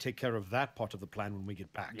guard it, we take care of that part of the plan when we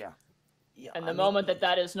get back. Yeah. Yeah. And I the mean, moment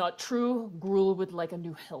that is not true, Gruel would like a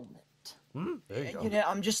new helmet. There you go.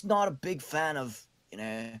 I'm just not a big fan of,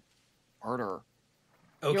 murder.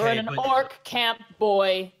 Okay, You're in an but orc camp,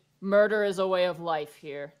 boy. Murder is a way of life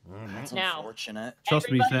here. That's Now. unfortunate.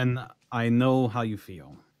 Trust me, Zen. I know how you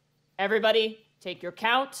feel. Everybody, take your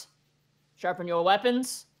count, sharpen your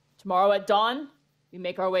weapons. Tomorrow at dawn, we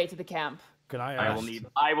make our way to the camp. Can I I ask?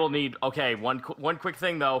 will need. Okay, one quick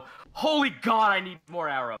thing though. Holy God, I need more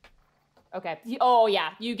arrows. Okay. Oh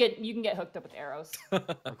yeah, you can get hooked up with arrows.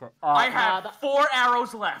 I have the- 4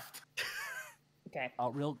 arrows left. Okay.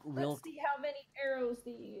 Real. Let's see how many arrows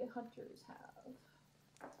the hunters have.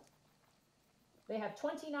 They have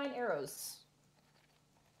 29 arrows.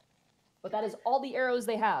 But that is all the arrows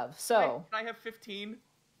they have. So I have 15.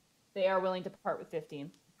 they are willing to part with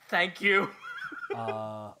 15. Thank you.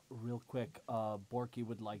 Real quick, Borky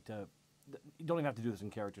would like to. You don't even have to do this in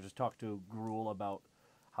character. Just talk to Gruel about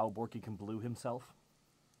how Borky can blue himself.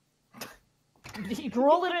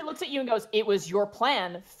 Gruel literally looks at you and goes, "It was your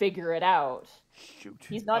plan. Figure it out." Shoot.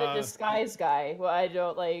 He's not a disguise guy. Well, I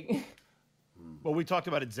don't like. Well, we talked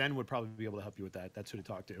about it. Zen would probably be able to help you with that. That's who to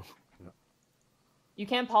talk to. You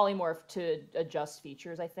can polymorph to adjust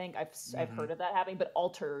features. I think I've heard of that happening, but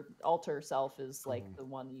alter self is like the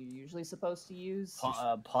one you're usually supposed to use.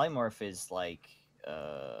 Polymorph is like,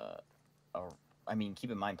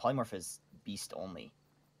 keep in mind, polymorph is beast only.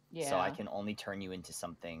 Yeah. So I can only turn you into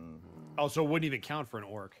something. Oh, so it wouldn't even count for an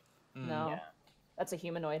orc. No, Yeah. that's a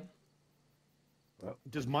humanoid.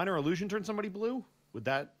 Does minor illusion turn somebody blue? Would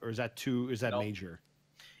that, or is that No. major?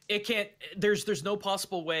 It can't. There's no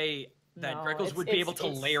possible way that No, Greckles would be able to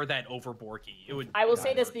layer that over Borky. It would. I will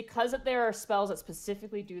say this because there are spells that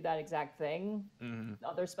specifically do that exact thing.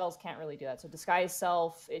 Other spells can't really do that. So disguise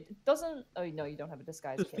self, it doesn't. Oh no, you don't have a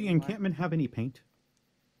disguise. Does kit the anymore. encampment have any paint?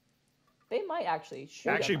 They might actually.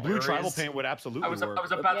 Actually, blue There tribal is- paint would absolutely work. I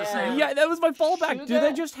was about to say. Yeah, that was my fallback. Do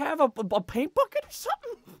they Shuga? just have a paint bucket or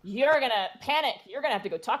something? You're gonna panic. You're gonna have to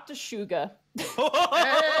go talk to Shuga.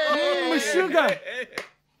 Sugar.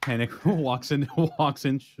 Panic walks in.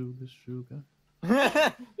 Sugar.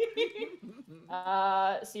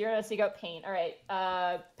 So you're gonna seek out paint. All right.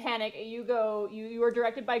 Panic. You go. You are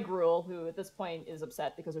directed by Gruel, who at this point is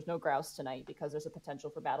upset because there's no grouse tonight because there's a potential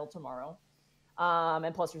for battle tomorrow.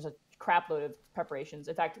 And plus there's a crap load of preparations.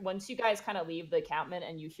 In fact, once you guys kind of leave the encampment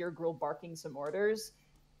and you hear Gruel barking some orders,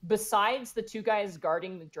 besides the two guys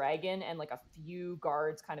guarding the dragon and like a few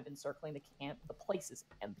guards kind of encircling the camp, the place is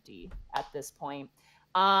empty at this point.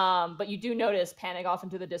 But you do notice, Panic off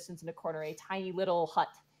into the distance in a corner, a tiny little hut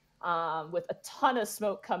with a ton of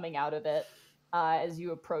smoke coming out of it as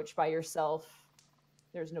you approach by yourself.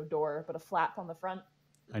 There's no door, but a flap on the front.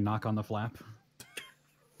 I knock on the flap.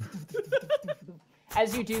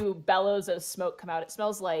 As you do, bellows of smoke come out. It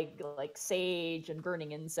smells like sage and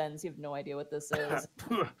burning incense. You have no idea what this is.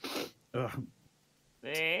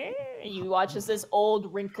 You watch as this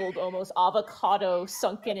old, wrinkled, almost avocado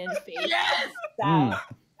sunken in face. Yes!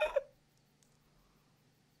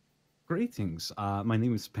 Greetings. My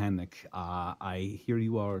name is Panic. I hear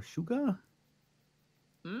you are Sugar.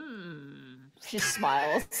 She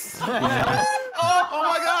smiles. Yeah. Oh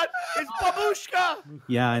my God! It's Babushka!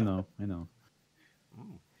 Yeah, I know.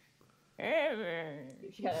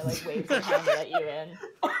 She kind of like waves her hand to let you in.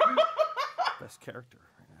 Best character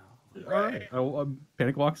right now. All right.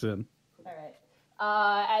 Panic walks in. All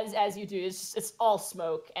right. As you do, it's all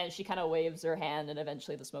smoke, and she kind of waves her hand, and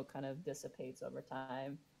eventually the smoke kind of dissipates over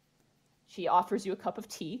time. She offers you a cup of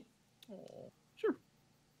tea. Sure.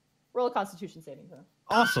 Roll a Constitution saving throw.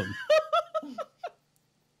 Awesome.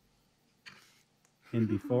 And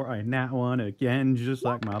before I nat one again, just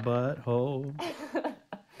like my butthole.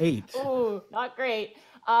 8. Oh, not great.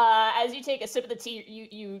 As you take a sip of the tea,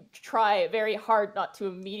 you try very hard not to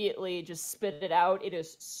immediately just spit it out. It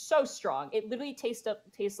is so strong. It literally tastes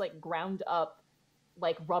like ground up,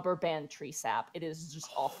 like rubber band tree sap. It is just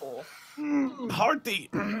awful. Hearty.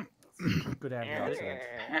 Good antioxidant.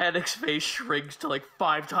 Panic's face shrinks to like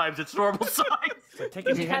 5 times its normal size. So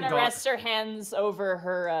taking She kind of rests her hands over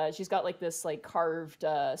her. She's got like this like carved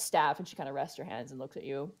staff, and she kind of rests her hands and looks at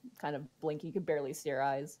you, kind of blinking. You can barely see her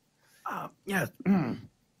eyes. Yes.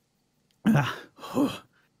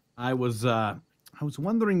 I was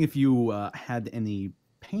wondering if you had any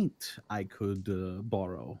paint I could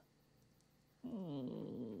borrow.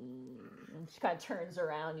 She kind of turns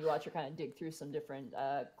around. You watch her kind of dig through some different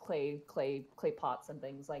clay pots and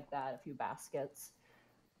things like that, a few baskets.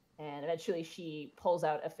 And eventually she pulls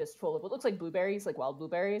out a fistful of what looks like blueberries, like wild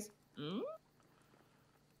blueberries.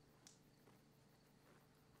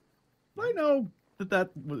 I know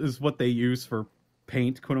that is what they use for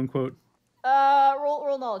paint, quote unquote.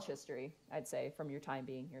 Roll knowledge history, I'd say, from your time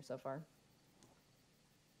being here so far.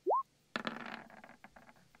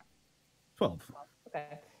 12.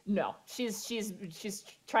 Okay. No, she's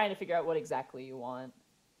trying to figure out what exactly you want.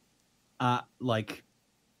 Like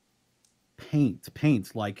paint,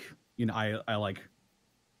 like, you know, I like,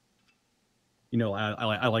 you know,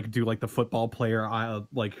 I like do like the football player,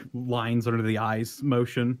 like lines under the eyes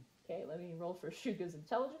motion. Okay, let me roll for Shuga's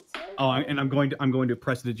intelligence here. Oh, I'm going to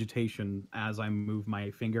prestidigitation as I move my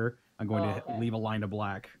finger. I'm going to leave a line of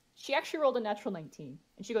black. She actually rolled a natural 19,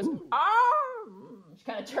 and she goes, She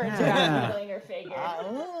kind of turns Yeah. around, wiggling her finger.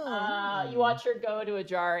 You watch her go to a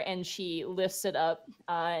jar, and she lifts it up,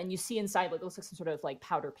 and you see inside what looks like some sort of like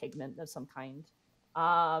powder pigment of some kind.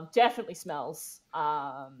 Definitely smells.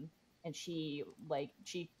 And she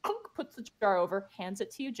clunk, puts the jar over, hands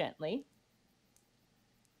it to you gently.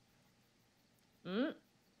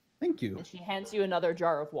 Thank you. And she hands you another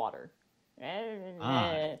jar of water.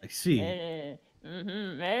 I see.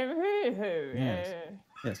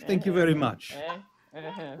 Yes, thank you very much.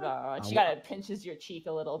 She kind of pinches your cheek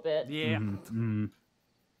a little bit. Yeah. Mm-hmm.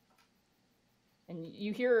 And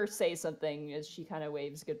you hear her say something as she kind of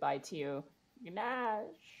waves goodbye to you. Gnash.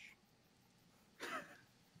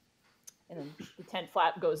 And then the tent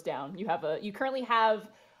flap goes down. You currently have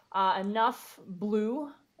enough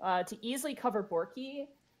blue to easily cover Borky,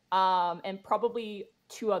 and probably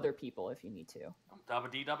 2 other people if you need to.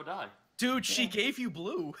 Dabba dee dabba die. Dude, she gave you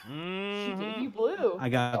blue. She gave you blue. I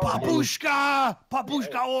got Papushka!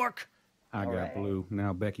 Papushka orc! I got Alright. blue.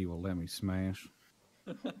 Now Becky will let me smash.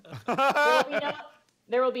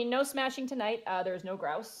 There will be no smashing tonight. There's no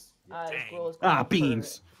grouse.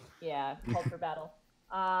 Beans. Called for battle.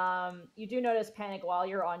 You do notice, Panic, while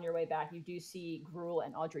you're on your way back, you do see Gruel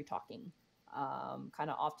and Audrey talking, kind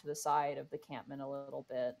of off to the side of the campment a little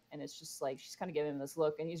bit, and it's just like she's kind of giving him this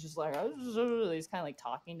look, and he's just like, he's kind of like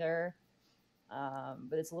talking to her,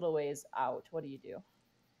 but it's a little ways out. What do you do?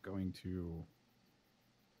 Going to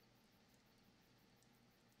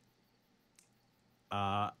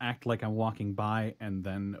act like I'm walking by, and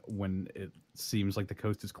then when it seems like the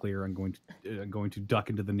coast is clear, I'm going to duck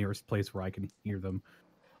into the nearest place where I can hear them.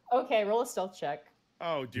 Okay, roll a stealth check.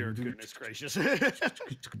 Oh dear goodness gracious!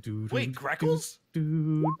 Wait, Greckles?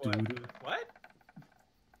 What?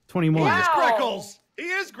 21. He is Wow. Greckles. He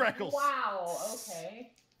is Greckles. Wow.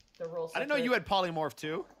 Okay. The roll. I didn't know you had polymorph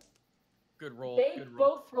too. Good roll. They Good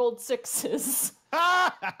roll. both rolled 6s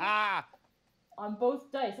Ha ha ha! on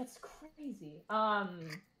both dice. That's crazy.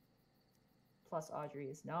 Plus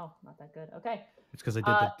Audrey's. No, not that good. Okay. It's because I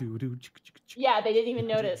did the doo-doo. Yeah, they didn't even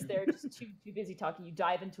notice. They're just too busy talking. You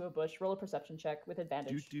dive into a bush. Roll a perception check with Do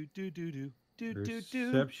advantage. do do do do do do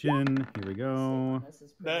do. Perception. Here we go. This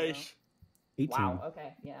is pretty low. Nice. 18. Wow.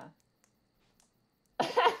 Okay. Yeah.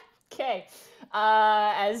 Okay.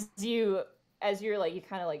 As you're like, you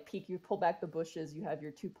kind of like peek, you pull back the bushes, you have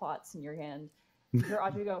your 2 pots in your hand. You hear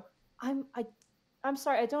Audrey go, I'm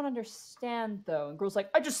sorry, I don't understand though. And Girl's like,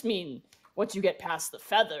 I just mean once you get past the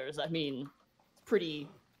feathers, I mean, it's pretty,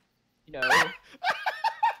 it's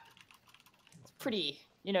pretty,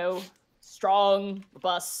 strong,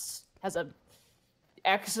 robust, has a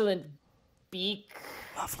excellent beak.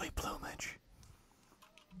 Lovely plumage.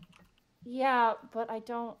 Yeah, but I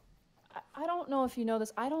don't know if you know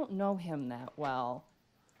this. I don't know him that well.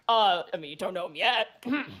 I mean, you don't know him yet.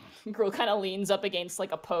 Girl kind of leans up against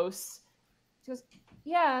like a post. She goes,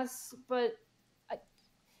 yes, but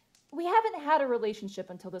we haven't had a relationship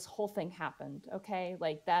until this whole thing happened. Okay,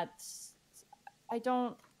 like I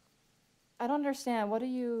don't understand. What are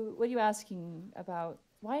you asking about?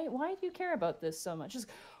 Why do you care about this so much? Just,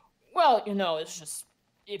 well, it's just,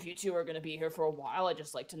 if you two are going to be here for a while, I'd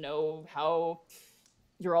just like to know how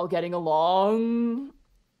you're all getting along.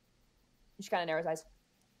 She kind of narrows eyes.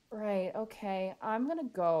 Right, okay, I'm going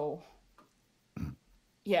to go.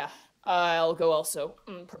 Yeah, I'll go also.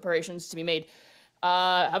 Preparations to be made.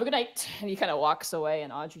 Have a good night. And he kind of walks away,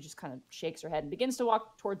 and Audrey just kind of shakes her head and begins to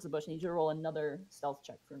walk towards the bush. And you need to roll another stealth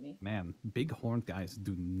check for me. Man, big horned guys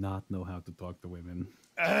do not know how to talk to women.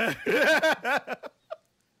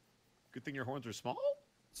 Good thing your horns are small.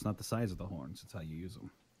 It's not the size of the horns; it's how you use them.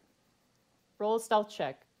 Roll a stealth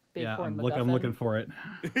check. Big Yeah, horn I'm looking for it.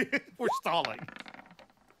 We're stalling.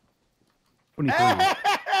 23.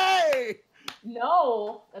 Hey!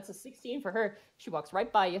 No, that's a 16 for her. She walks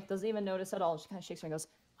right by you, doesn't even notice at all. She kind of shakes her and goes,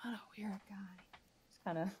 "What a weird guy." Just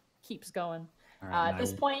kind of keeps going. All right, At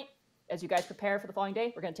this point, as you guys prepare for the following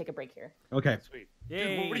day, we're going to take a break here. Okay. Sweet.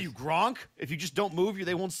 Dude, what are you, Gronk? If you just don't move,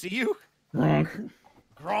 they won't see you. Gronk.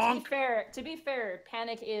 Gronk. To be fair,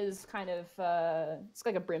 panic is kind of it's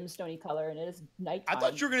like a brimstone-y color, and it is nighttime. I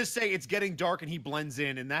thought you were gonna say it's getting dark and he blends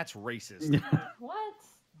in, and that's racist. What?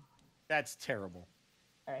 That's terrible.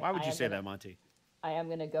 All right, Why would you say that, Monty? I am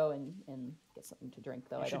gonna go and get something to drink,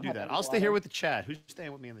 though. You I should don't do have that. any I'll stay here water. with the chat. Who's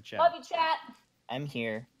staying with me in the chat? Love you, chat. I'm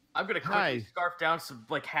here. I'm gonna quickly Hi. scarf down some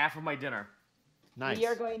like half of my dinner. Nice. We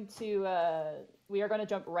are going to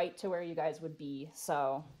jump right to where you guys would be.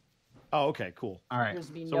 So Oh, okay, cool. All right. there's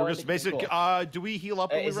be So no we're just in-between. basically. Do we heal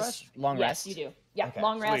up when we Is rest? this long Yes, rest? you do. Yeah, Okay.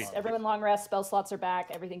 long rest. Sweet. Everyone long rest. Spell slots are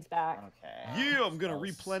back. Everything's back. Okay. Yeah, I'm gonna Spell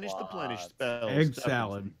replenish the plenish slots. spells. Egg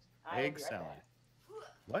salad. I'll Egg be right salad. back.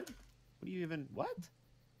 What? What do you even? What?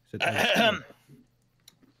 Said egg salad.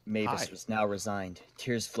 Mavis Hi. was now resigned.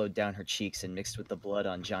 Tears flowed down her cheeks and mixed with the blood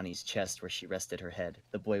on Johnny's chest where she rested her head.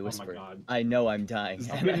 The boy whispered, God. I know I'm dying.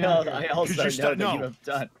 Stop And getting I angry. also You're know stuck- that you no. have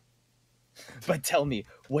done. But tell me,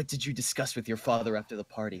 what did you discuss with your father after the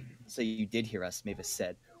party? So you did hear us, Mavis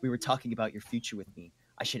said. We were talking about your future with me.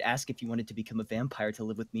 I should ask if you wanted to become a vampire to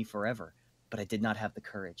live with me forever. But I did not have the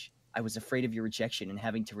courage. I was afraid of your rejection and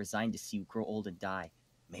having to resign to see you grow old and die.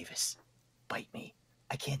 Mavis, bite me.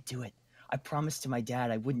 I can't do it. I promised to my dad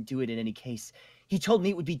I wouldn't do it in any case. He told me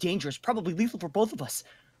it would be dangerous, probably lethal for both of us.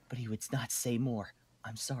 But he would not say more.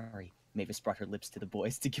 I'm sorry. Mavis brought her lips to the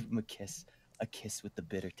boys to give him a kiss with the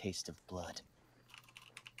bitter taste of blood.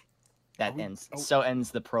 That ends. So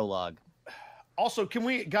ends the prologue. Also, can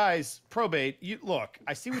we, guys, probate? You look.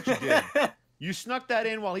 I see what you did. You snuck that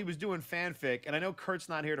in while he was doing fanfic, and I know Kurt's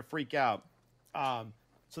not here to freak out.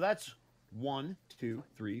 So that's 1, 2,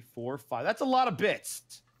 3, 4, 5. That's a lot of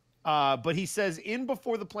bits. But he says, in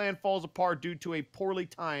before the plan falls apart due to a poorly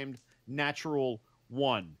timed natural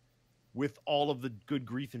 1 with all of the good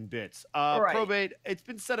grief and bits. Right. Probate, it's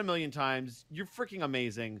been said a million times. You're freaking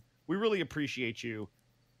amazing. We really appreciate you.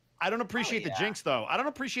 I don't appreciate the jinx, though. I don't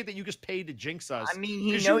appreciate that you just paid to jinx us. I mean,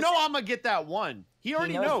 he Because knows. you know I'm going to get that 1. He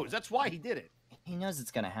already knows- knows. That's why he did it. He knows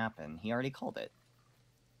it's gonna happen. He already called it.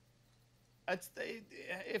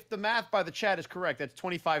 If the math by the chat is correct, that's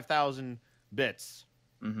 25,000 bits.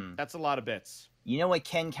 Mm-hmm. That's a lot of bits. You know what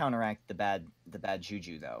can counteract the bad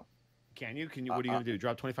juju though? Can you? What are you gonna do?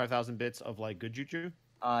 Drop 25,000 bits of like good juju?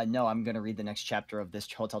 No, I'm gonna read the next chapter of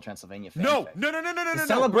this Hotel Transylvania fanfic. No. The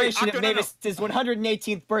celebration of Mavis's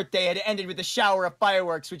 118th birthday had ended with a shower of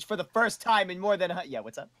fireworks, which for the first time in more than yeah.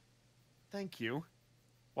 What's up? Thank you.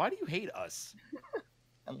 Why do you hate us?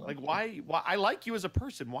 Like why? I like you as a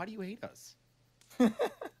person. Why do you hate us?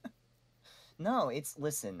 No,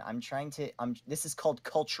 listen. This is called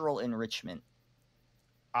cultural enrichment.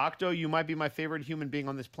 Octo, you might be my favorite human being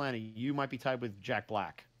on this planet. You might be tied with Jack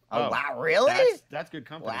Black. Oh wow, really? That's good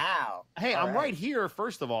company. Wow. Hey, I'm right here.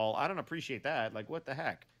 First of all, I don't appreciate that. Like, what the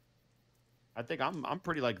heck? I think I'm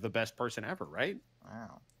pretty like the best person ever, right?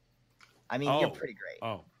 Wow. I mean, you're pretty great.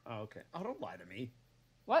 Oh, okay. Oh, don't lie to me.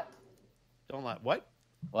 What? Don't lie. What?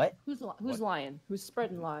 What? Who's lying? Who's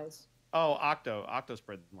spreading lies? Oh, Octo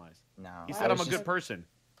spread lies. No. He said I'm a good person.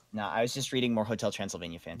 No, I was just reading more Hotel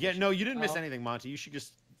Transylvania fan. Yeah, no, you didn't miss anything, Monty. You should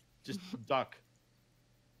just duck.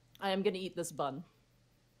 I am gonna eat this bun.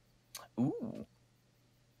 Ooh.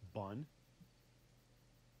 Bun?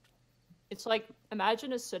 It's like,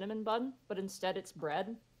 imagine a cinnamon bun, but instead it's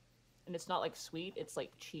bread. And it's not like sweet, it's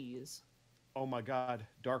like cheese. Oh my god.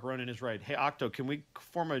 Dark Ronin is right. Hey, Octo, can we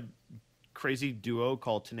form a crazy duo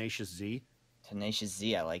called Tenacious Z? Tenacious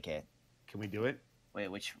Z, I like it. Can we do it? Wait,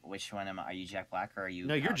 which one am I? Are you Jack Black or are you?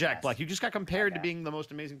 No, you're Jack Outcast? Black. You just got compared to being the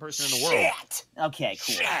most amazing person in the world. Shit! Okay,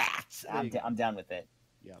 cool. Shit! I'm down with it.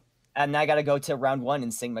 Yeah. And I gotta go to round 1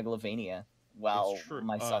 and sing Megalovania while It's true.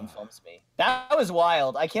 my son films me. That was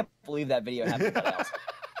wild. I can't believe that video happened. To else.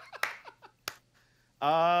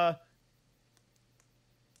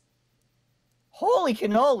 Holy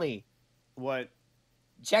cannoli! What?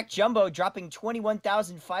 Jack Jumbo dropping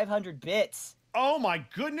 21,500 bits. Oh my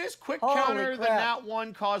goodness! Quick Holy counter the crap. nat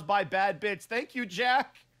 1 caused by bad bits. Thank you,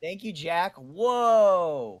 Jack. Thank you, Jack.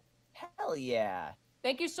 Whoa! Hell yeah!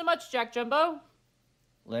 Thank you so much, Jack Jumbo.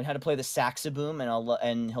 Learn how to play the saxoboom,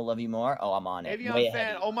 and he'll love you more. Oh, I'm on it. Avion Way fan.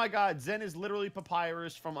 ahead. Oh my god, Zen is literally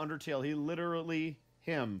Papyrus from Undertale. He literally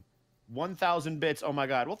him. 1,000 bits. Oh my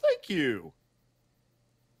god. Well, thank you.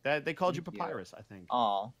 They called you Thank you. Papyrus, I think.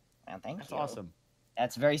 Oh, man, thank That's you. awesome.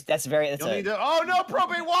 That's You'll need to, oh no,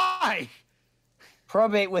 probate. Why?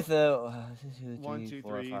 probate with a 1, 2, 3,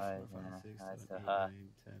 4, 5, 6, 7, 8, 9,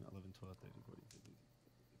 10, 11, 12, 13, 14,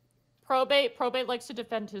 15. Probate likes to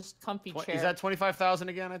defend his comfy chair. Is that 25,000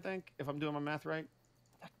 again? I think, if I'm doing my math right.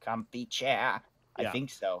 comfy chair. I Yeah. think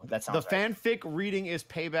so. That The sounds right. fanfic reading is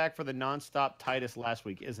payback for the nonstop Titus last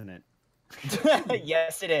week, isn't it?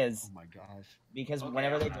 Yes, it is. Oh my gosh. Because Okay,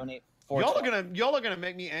 whenever they I'm- donate, Y'all are gonna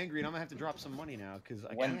make me angry, and I'm gonna have to drop some money now because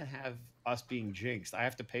I When- can't have us being jinxed. I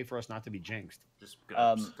have to pay for us not to be jinxed. Just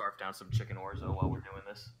gonna scarf down some chicken orzo while we're doing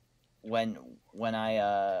this.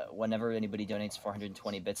 whenever anybody donates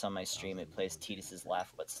 420 bits on my stream, it plays Titus's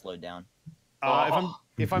laugh but slowed down.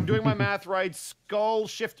 If I'm doing my math right, Skull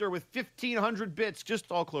Shifter with 1,500 bits,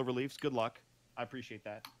 just all clover leaves. Good luck. I appreciate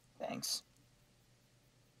that. Thanks.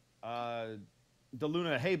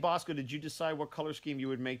 DeLuna, hey Bosco, did you decide what color scheme you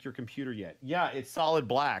would make your computer yet? Yeah, it's solid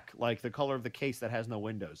black, like the color of the case that has no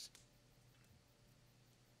windows.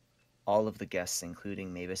 All of the guests,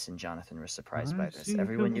 including Mavis and Jonathan, were surprised by this.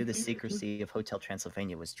 Everyone knew the secrecy of Hotel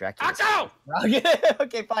Transylvania was Dracula's. Octo!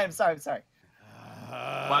 Okay, fine. I'm sorry.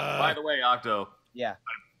 By the way, Octo, Yeah.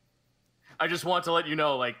 I just want to let you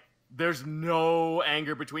know, like, there's no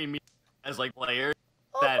anger between me as like players.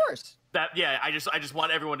 Oh, of course. I just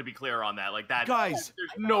want everyone to be clear on that. Like that, Guys, there's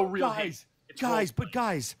no real hate. It's guys,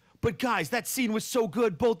 roleplay. but guys, that scene was so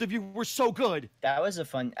good. Both of you were so good. That was a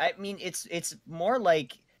fun. I mean, it's more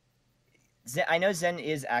like. I know Zen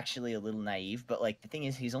is actually a little naive, but like the thing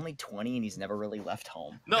is, he's only 20 and he's never really left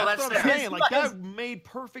home. No, that's what I'm fair. saying. Like that made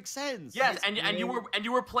perfect sense. Yes, and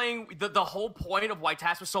you were playing the whole point of why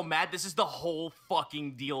Task was so mad. This is the whole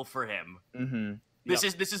fucking deal for him. Mm-hmm. This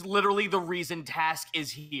is literally the reason Task is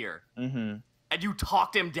here. Mm-hmm. And you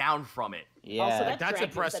talked him down from it. Yeah. Also, that That's Dragon's an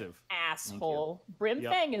impressive. asshole.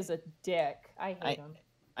 Brimfang is a dick. I hate him.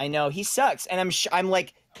 I know he sucks, and I'm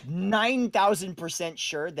like 9,000%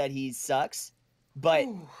 sure that he sucks. But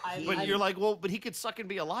But you're like, well, but he could suck and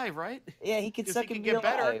be alive, right? yeah, he could 'Cause suck he and could be get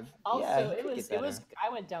better. alive. Also, Yeah, he it could was get it was. better. I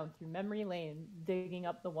went down through memory lane digging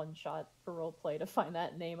up the one shot for roleplay to find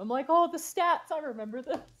that name. I'm like, oh, the stats. I remember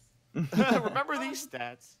this. Remember these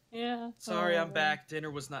stats? Yeah. Sorry, I'm Oh. back. Dinner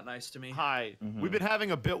was not nice to me. Hi. Mhm. We've been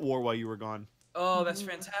having a bit war while you were gone. Oh, that's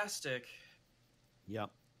fantastic. Yep.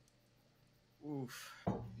 Oof.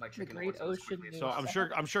 My chicken great orzo is ocean quickly So moves.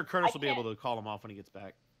 I'm sure Curtis I will be able can't- to call him off when he gets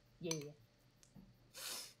back. Yeah.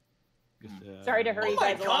 Just, Sorry to hurry Oh you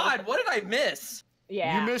my guys along. god, what did I miss?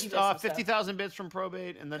 Yeah. You missed some stuff. 50,000 bits from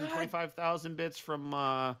Probate, and then 25,000 bits from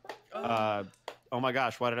oh my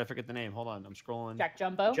gosh, why did I forget the name? Hold on, I'm scrolling. Jack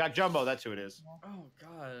Jumbo. Jack Jumbo, that's who it is. Oh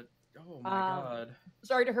god. Oh my god.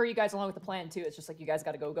 Sorry to hurry you guys along with the plan too. It's just like you guys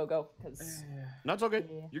got to go, because. No, it's all good.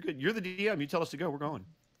 Yeah. You're good. You're the DM. You tell us to go. We're going.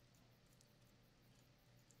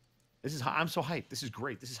 This is. I'm so hyped. This is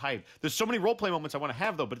great. This is hype. There's so many roleplay moments I want to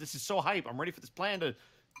have though, but this is so hype. I'm ready for this plan to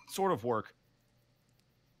sort of work.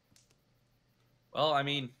 Well, I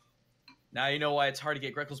mean, now you know why it's hard to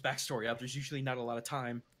get Greckles' backstory out. There's usually not a lot of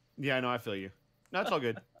time. Yeah, I know. I feel you. No, it's all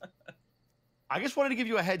good. I just wanted to give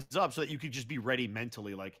you a heads up so that you could just be ready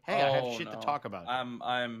mentally. Like, hey, I have shit to talk about.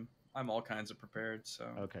 I'm all kinds of prepared. So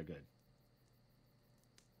Okay, good.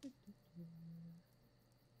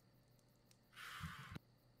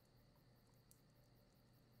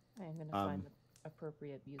 I'm gonna find the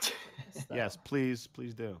appropriate music for this. Yes, please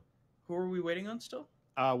do. who are we waiting on still?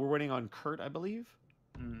 We're waiting on Kurt, I believe.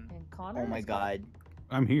 And Connor. Oh my god.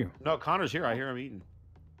 I'm here. No, Connor's here. I hear him eating.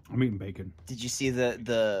 I'm eating bacon. Did you see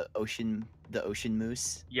the ocean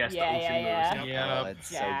moose? Yes, Yeah, the ocean yeah, moves. yeah. Oh, it's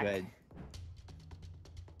Jack. so good.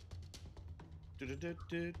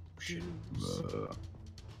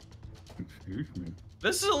 Excuse me.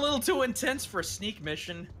 This is a little too intense for a sneak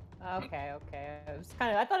mission. Okay.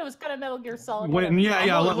 I thought it was kind of Metal Gear Solid. Wait, whatever.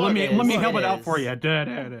 yeah. Look, Let me look, help it it out is. for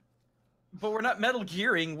you. But we're not Metal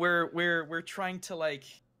Gearing. We're trying to like.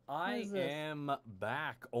 I is this? am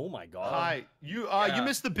back. Oh my god. Hi. You Yeah. you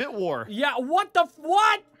missed the bit war. Yeah, what the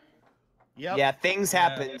what? Yep. Yeah, things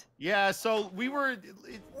happened. Yeah, so we were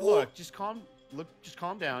look, just calm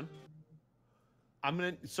down.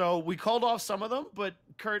 So we called off some of them, but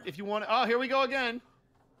Kurt, if you want to, here we go again.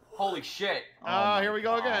 Holy shit. Here we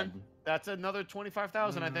go again. That's another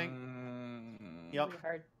 25,000, I think. Yep.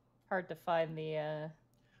 Really hard to find the.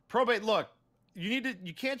 Probate, look, you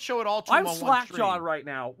can't show it all to I'm him on one slack-jawed stream. right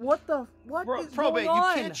now. What is Probate, going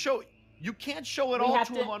on? you can't show it We all have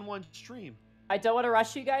to to- him on one stream. I don't want to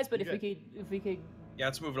rush you guys, but You if we could. Yeah,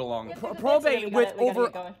 let's move it along. get through the bits, Probate and then with we gotta over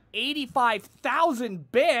get going.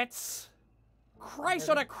 85,000 bits. Christ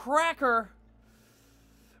on a cracker.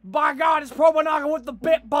 By God, it's Probonaga with the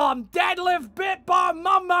bit bomb. Deadlift bit bomb,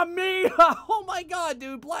 mamma mia. Oh my God,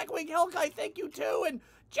 dude. Blackwing Hellkite, thank you too. And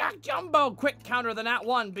Jack Jumbo, quick counter the nat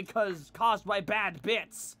 1 because caused by bad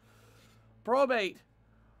bits. Probate.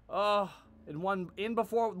 In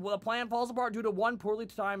before the plan falls apart due to one poorly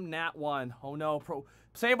timed nat 1. Oh no,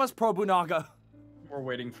 save us, Probonaga. We're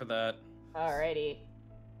waiting for that. Alrighty.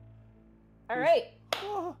 Alright.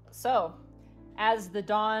 So, as the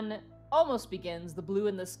dawn almost begins, the blue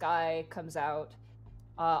in the sky comes out.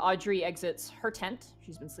 Audrey exits her tent.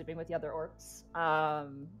 She's been sleeping with the other orcs.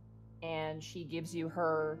 And she gives you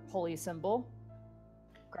her holy symbol.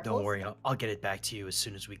 Don't Greckles? worry, I'll get it back to you as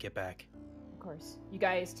soon as we get back. Of course. You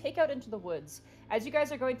guys take out into the woods. As you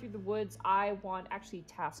guys are going through the woods, I want, actually,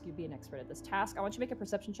 Task, you be an expert at this. Task, I want you to make a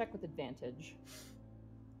perception check with advantage.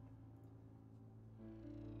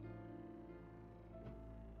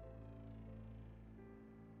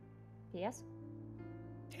 Yes?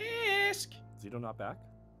 Task. Zito not back?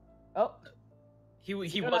 Oh, He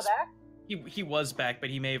you're not was back? he was back, but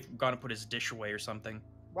he may have gone and put his dish away or something.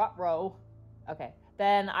 Rot-row. Okay.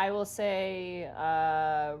 Then I will say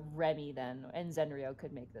Remy then, and Zenrio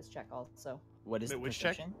could make this check also. What is Wait, the which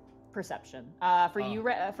check? perception? Perception.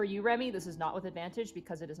 For you, Remy, this is not with advantage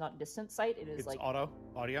because it is not distance sight. It is It's like audio,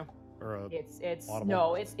 or it's audible?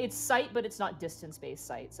 no, it's sight, but it's not distance-based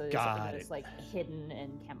sight. So it's something Got that it. is like hidden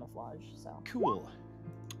and camouflage. So cool.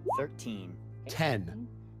 13. 10.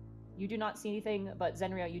 You do not see anything, but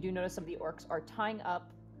Zenrio, you do notice some of the orcs are tying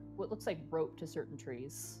up what looks like rope to certain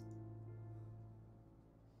trees.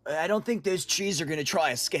 I don't think those trees are gonna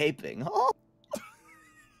try escaping. Oh.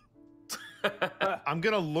 I'm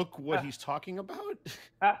gonna look what he's talking about.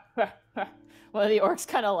 One of the orcs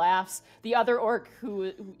kind of laughs. The other orc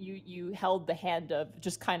who you held the hand of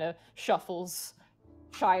just kind of shuffles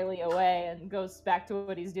shyly away and goes back to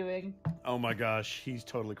what he's doing. Oh my gosh, he's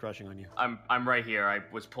totally crushing on you. I'm right here. I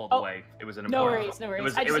was pulled Oh, away. It was an no important. worries, no worries. It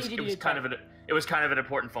was I just it was need you it to was do kind check. of it was kind of an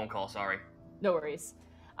important phone call. Sorry. No worries.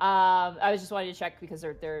 I was just wanting to check because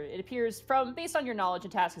they're it appears from based on your knowledge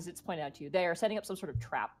and tasks as it's pointed out to you, they are setting up some sort of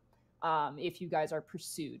trap if you guys are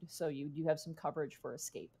pursued. So you have some coverage for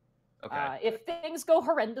escape. Okay. If things go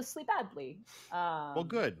horrendously badly. Well,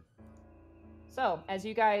 good. So, as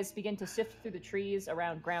you guys begin to sift through the trees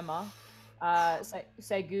around Grandma,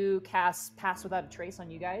 Segu casts Pass Without a Trace on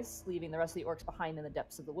you guys, leaving the rest of the orcs behind in the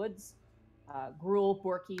depths of the woods. Gruul,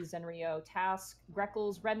 Borky, Zenrio, Task,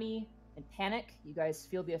 Greckles, Remy, and Panic. You guys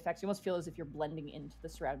feel the effects. You almost feel as if you're blending into the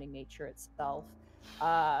surrounding nature itself.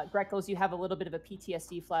 Greckles, you have a little bit of a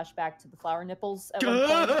PTSD flashback to the flower nipples at one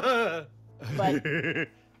point, but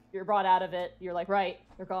you're brought out of it. You're like, right,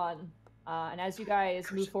 they're gone. And as you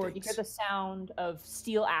guys move forward, you hear the sound of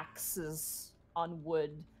steel axes on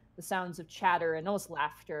wood, the sounds of chatter and almost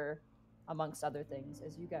laughter, amongst other things,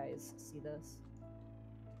 as you guys see this.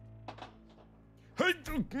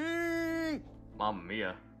 Mamma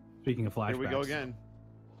mia. Speaking of flashbacks. Here we go again.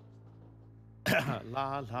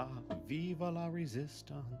 La la, viva la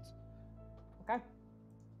resistance. Okay.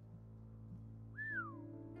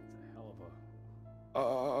 Hell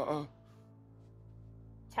of a.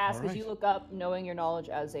 Task, All as you right. look up, knowing your knowledge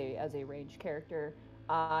as a ranged character,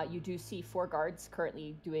 you do see 4 guards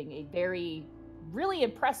currently doing a really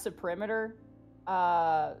impressive perimeter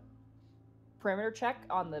check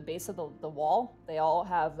on the base of the wall. They all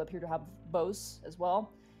appear to have bows as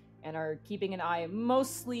well, and are keeping an eye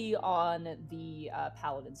mostly on the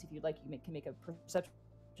paladins. If you'd like, you can make a perception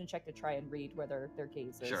check to try and read where their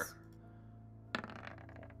gaze is. Sure.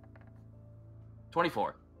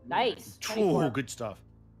 24. Nice. Oh, 24. good stuff.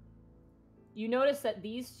 You notice that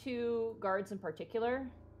these 2 guards in particular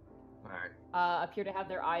All right. appear to have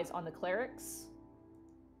their eyes on the clerics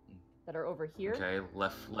that are over here. Okay.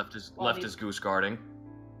 Left Well, is these- goose guarding.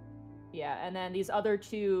 Yeah, and then these other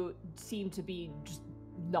 2 seem to be just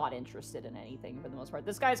not interested in anything for the most part.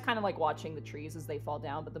 This guy's kind of like watching the trees as they fall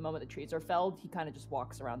down, but the moment the trees are felled, he kind of just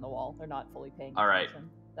walks around the wall. They're not fully paying All right. attention.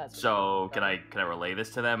 That's what So they're doing. can I relay this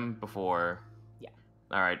to them before? Yeah.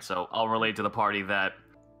 All right. So I'll relay to the party that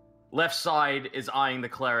left side is eyeing the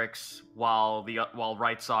clerics, while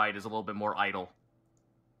right side is a little bit more idle.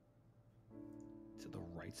 So the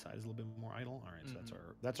right side is a little bit more idle. All right, so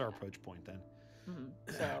that's our approach point then.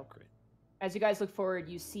 So Great. as you guys look forward,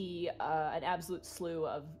 you see an absolute slew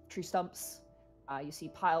of tree stumps. You see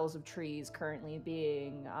piles of trees currently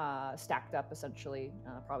being stacked up, essentially,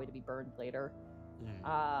 probably to be burned later.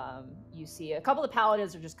 You see a couple of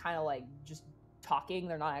paladins are just kind of like just talking.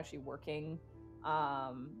 They're not actually working.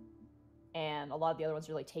 And a lot of the other ones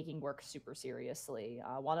are like taking work super seriously.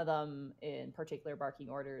 One of them in particular barking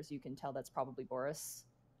orders. You can tell that's probably Boris.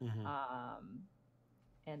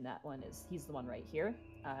 And that one he's the one right here.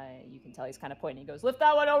 You can tell he's kind of pointing. He goes, lift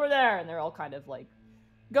that one over there. And they're all kind of like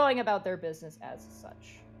going about their business as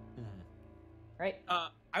such. Right?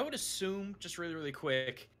 I would assume, just really, really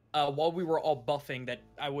quick, while we were all buffing, that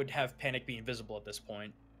I would have Panic be invisible at this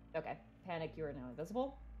point. Okay. Panic, you are now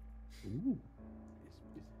invisible. Ooh.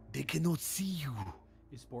 They cannot see you.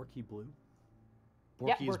 Is Borky blue?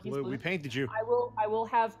 Yeah, Borky is Borky's blue. blue. We painted you. I will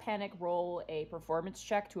have Panic roll a performance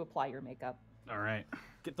check to apply your makeup. All right.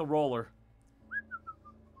 Get the roller.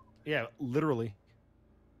 Yeah, literally.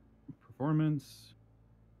 Performance.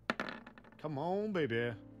 Come on,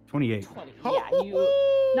 baby. 28. 20. Yeah, you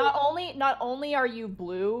not only are you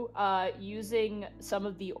blue, using some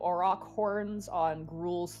of the auroch horns on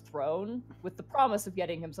Gruul's throne with the promise of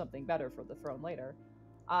getting him something better for the throne later.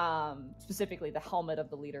 Specifically the helmet of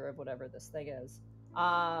the leader of whatever this thing is.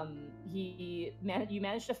 You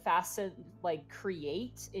managed to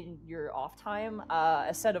create in your off time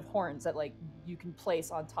a set of horns that like you can place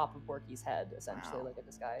on top of Borky's head, essentially, like a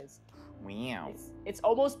disguise. Wow. It's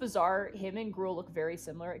almost bizarre. Him and Gruul look very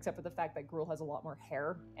similar, except for the fact that Gruul has a lot more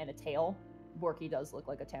hair and a tail. Borky does look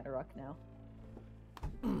like a Tanaruk now.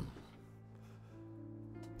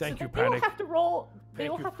 Thank you, They will Panic. have to roll. They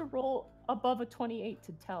Thank will you. have to roll above a 28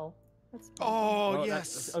 to tell. That's Oh, Well,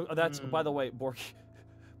 yes. That's by the way, Borky.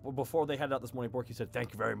 Well, before they headed out this morning, Borky said,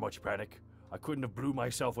 "Thank you very much, Panic. I couldn't have blew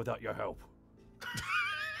myself without your help."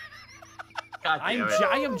 God I damn it.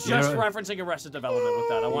 am just referencing Arrested Development with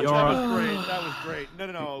that. I want you That to. was great. That was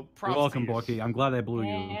great. No. Props You're welcome, to you. Borky. I'm glad I blew you.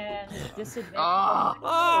 And disadvantage.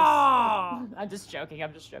 Ah! I'm just joking. All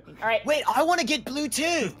right. Wait, I want to get blue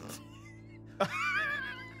too.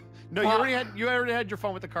 No, you already had your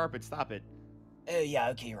fun with the carpet. Stop it. Oh yeah,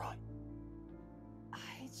 okay, you're right.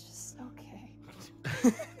 It's just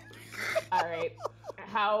okay. All right.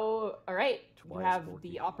 All right. You Twice, have Borky.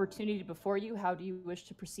 the opportunity before you. How do you wish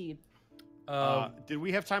to proceed? Did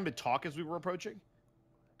we have time to talk as we were approaching?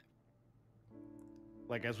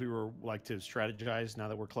 Like as we were to strategize now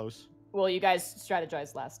that we're close? Well, you guys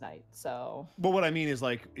strategized last night, so But what I mean is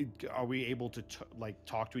are we able to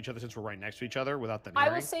talk to each other since we're right next to each other without them I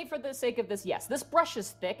hearing? will say for the sake of this, yes, this brush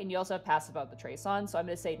is thick, and you also have passive about the trace on, so I'm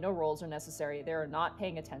going to say no rolls are necessary. They're not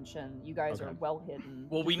paying attention. You guys Okay. are well hidden.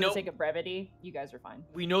 Well, Just we for know- the sake of brevity, you guys are fine.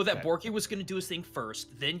 We know that Okay. Borky was going to do his thing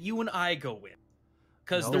first, then you and I go in.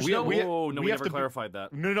 Because No, there's we- no. we- Oh, no, we we have never to be- clarified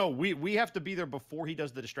that. No, we have to be there before he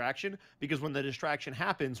does the distraction, because when the distraction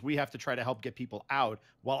happens, we have to try to help get people out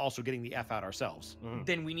while also getting the F out ourselves.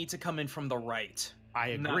 Then we need to come in from the right.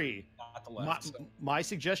 I Not- agree. Not the My, left. so- my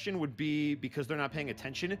suggestion would be, because they're not paying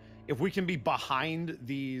attention, if we can be behind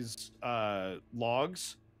these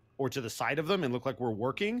logs or to the side of them and look like we're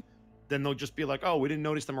working, then they'll just be like, oh, we didn't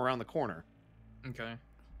notice them around the corner. Okay.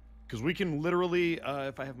 Because we can literally,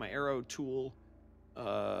 if I have my arrow tool,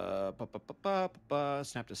 snap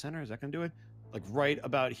to center, is that going to do it? Like right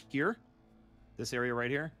about here, this area right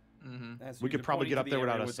here? Mm-hmm. We could probably get up there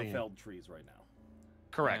without us with seeing the it. felled trees right now.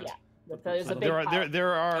 Correct. Yeah. There's a big There are, pile.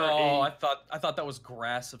 there are Oh, a- I thought that was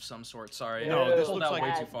grass of some sort. Sorry. No, I this pulled looks out like-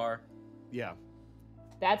 way too far. yeah.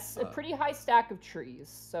 That's a pretty high stack of trees,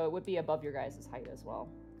 so it would be above your guys' height as well.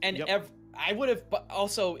 And Yep. I would have, but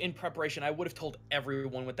also in preparation, I would have told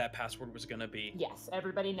everyone what that password was gonna be. Yes,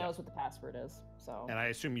 everybody knows what the password is. So And I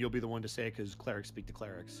assume you'll be the one to say it because clerics speak to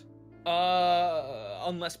clerics.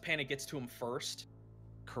 Unless Panic gets to him first,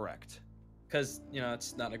 Correct. because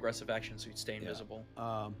it's not an aggressive action, so he'd stay invisible.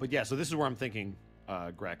 But yeah, so this is where I'm thinking,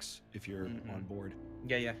 Grex, if you're Mhm. on board.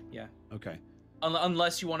 Yeah. Okay.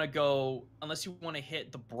 Unless you want to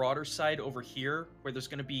hit the broader side over here, where there's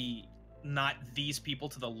gonna be not these people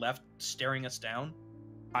to the left staring us down.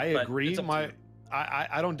 I But agree. it's up to you.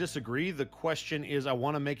 I don't disagree. The question is, I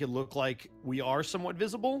want to make it look like we are somewhat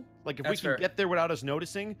visible. Like if That's we can fair. get there without us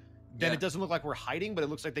noticing, then Yeah. it doesn't look like we're hiding, but it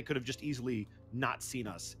looks like they could have just easily not seen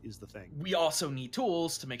us. Is the thing. We also need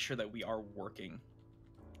tools to make sure that we are working.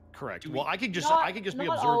 Correct. Do Well, we- I could just be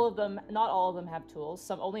not observed. all of them. Not all of them have tools.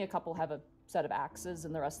 Only a couple have a set of axes,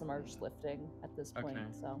 and the rest of them are just lifting at this point.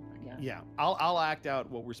 Okay. So yeah. Yeah, I'll act out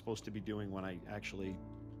what we're supposed to be doing when I actually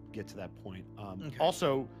get to that point. Okay.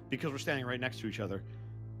 Also, because we're standing right next to each other,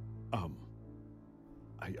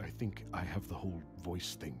 I think I have the whole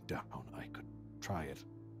voice thing down. I could try it.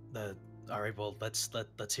 All right, well, let's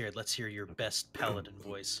hear it. Let's hear your best paladin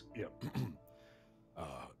voice. Yeah.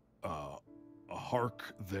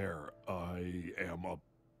 Hark there, I am a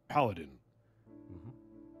paladin.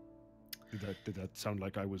 Did that sound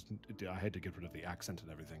like I had to get rid of the accent and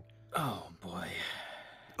everything? Oh boy.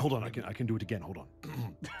 Hold on, I can do it again. Hold on.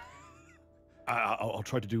 I'll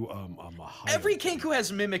try to do a higher. Every Kenku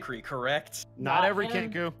has mimicry, correct? Not every him.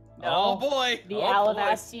 Kenku. Oh boy. The Oh, boy.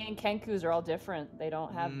 Alivasti and Kenkus are all different. They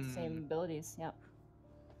don't have the same abilities. Yep.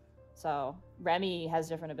 So Remy has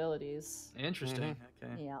different abilities. Interesting.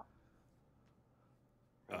 Okay. Yeah.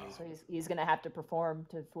 Uh, So he's gonna have to perform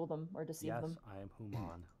to fool them or deceive Yes, them. I am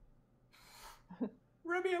Human.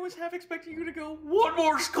 Remy, I was half expecting you to go, one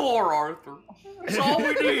more score, Arthur. That's all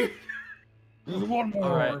we need. One more.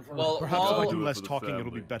 All right. Well, Perhaps if I while- do less For the talking, it'll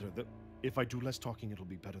be family. better. If I do less talking, it'll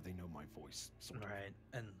be better. They know my voice. Sort All of. right,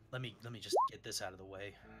 and let me just get this out of the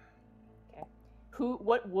way.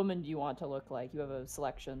 What woman do you want to look like? You have a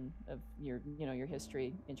selection of your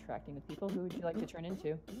history interacting with people. Who would you like to turn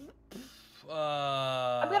into?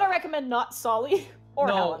 I'm gonna recommend not Solly or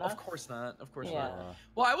no, Helena. of course not. Of course Yeah. not.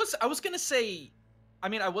 Well, I was gonna say,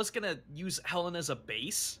 I was gonna use Helen as a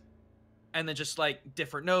base, and then just like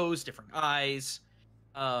different nose, different eyes,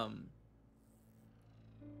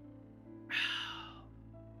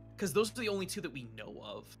 because those are the only two that we know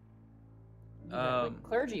of. Like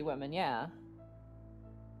clergy women, yeah.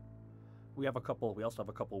 We have a couple. We also have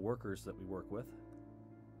a couple workers that we work with.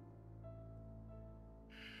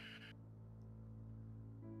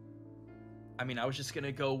 I was just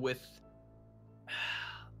gonna go with.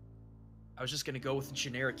 I was just gonna go with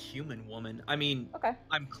generic human woman. Okay.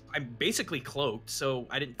 I'm basically cloaked, so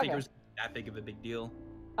I didn't think Okay. it was that big of a big deal.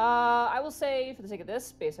 I will say, for the sake of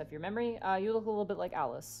this, based off your memory, you look a little bit like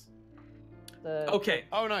Alice. The Okay.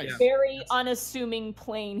 Oh, nice. Yeah. very unassuming,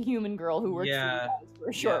 plain human girl who worked for you Yeah. guys for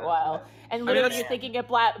a short Yeah. while. And mean, literally, that's- you're thinking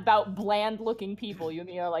about bland-looking people.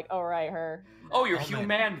 You're like, oh, right, her. Oh, you're Oh,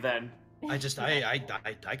 man. human then. I just I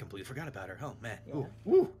completely forgot about her. Oh man. Yeah.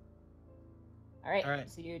 Ooh. All right. All right.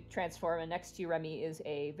 So you transform, and next to you, Remy, is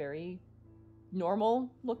a very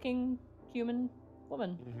normal-looking human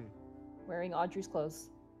woman wearing Audrey's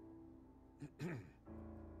clothes.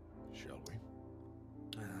 Shall we?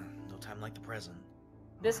 No time like the present.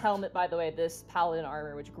 This helmet, by the way, this paladin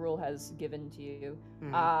armor, which Gruul has given to you,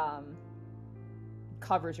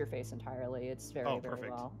 covers your face entirely. It's very, very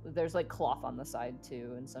perfect. well. There's like cloth on the side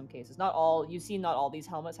too in some cases. Not all these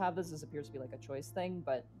helmets have this. This appears to be like a choice thing,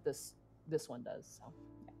 but this one does. So.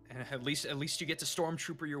 And at least you get to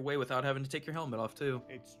stormtrooper your way without having to take your helmet off too.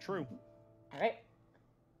 It's true. All right.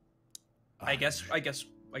 I guess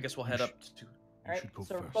we'll head up to. All right. should go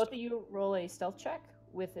So first. both of you roll a stealth check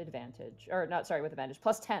with advantage, or not? Sorry, with advantage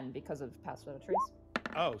 +10 because of pass without a trace.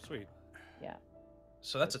 Oh, sweet. Yeah.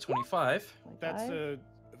 So that's a 25. That's 25.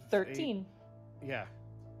 a 13. Yeah.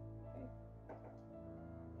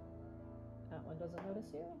 That one doesn't notice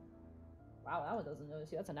you. Wow, that one doesn't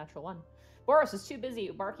notice you. That's a natural one. Boris is too busy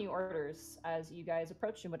barking orders as you guys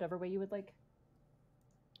approach him whatever way you would like.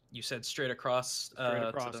 You said straight across. Straight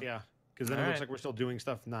across, yeah. Because then it looks like we're still doing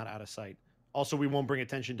stuff not out of sight. Also, we won't bring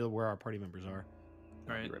attention to where our party members are.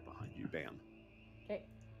 All I'll be right behind you. Bam. Okay.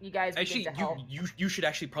 You guys begin Actually, to help. you should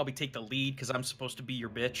actually probably take the lead because I'm supposed to be your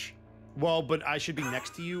bitch. Well, but I should be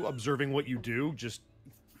next to you, observing what you do. Just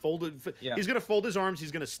fold it. Yeah. He's gonna fold his arms.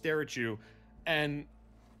 He's gonna stare at you, and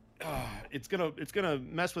it's gonna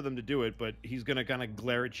mess with him to do it. But he's gonna kind of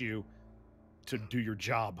glare at you to do your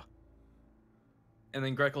job. And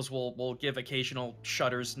then Greckles will give occasional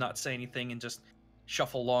shudders, not say anything, and just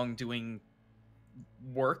shuffle along doing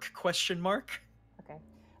work, question mark. Okay.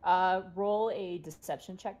 Roll a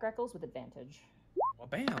deception check, Greckles, with advantage. Well,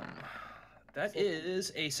 bam. That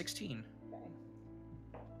is a 16. Okay.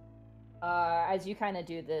 As you kind of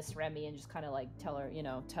do this, Remy, and just kind of like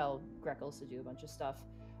tell Greckles to do a bunch of stuff,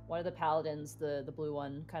 one of the paladins, the blue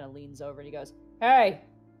one, kind of leans over and he goes, "Hey!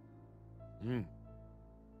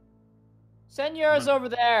 Send yours over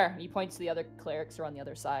there!" And he points to the other clerics who are on the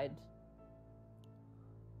other side.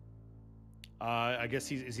 I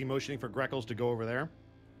guess is he motioning for Greckles to go over there?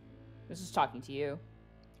 This is talking to you.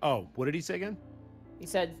 Oh, what did he say again? He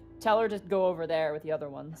said, "Tell her to go over there with the other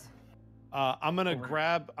ones." I'm gonna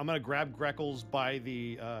grab Greckles by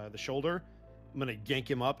the shoulder. I'm gonna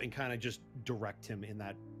yank him up and kind of just direct him in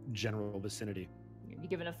that general vicinity. You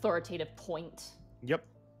give an authoritative point. Yep.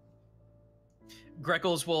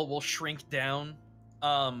 Greckles will shrink down,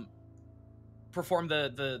 perform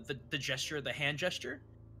the gesture, the hand gesture,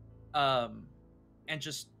 and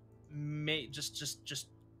just make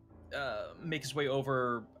his way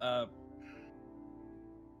over. I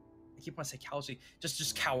keep wanting to say cowardly,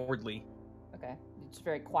 just cowardly. Okay. Just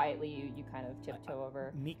very quietly, you kind of tiptoe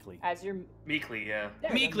over. Meekly. As you're Meekly, yeah.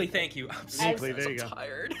 Meekly, thank you. Meekly, there you go.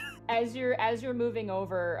 Tired. As you're moving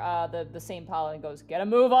over, the same paladin goes, "Get a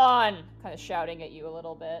move on!" kind of shouting at you a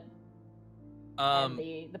little bit. And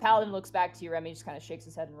the paladin looks back to you, Remy, just kind of shakes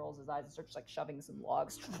his head and rolls his eyes and starts like shoving some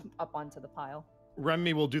logs up onto the pile.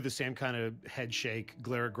 Remy will do the same kind of head shake,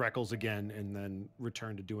 glare at Greckles again, and then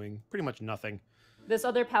return to doing pretty much nothing. This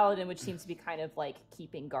other paladin, which seems to be kind of like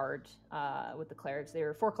keeping guard with the clerics, there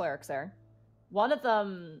are 4 clerics there. One of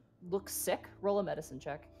them looks sick. Roll a medicine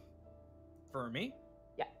check. For me?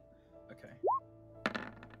 Yeah. Okay.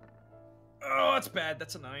 Oh, that's bad.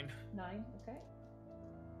 That's a 9. 9, okay.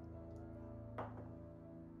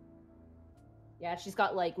 Yeah, she's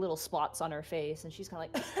got like little spots on her face, and she's kind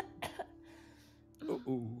of like.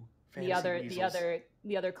 Ooh. The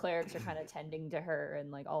other clerics are kind of tending to her, and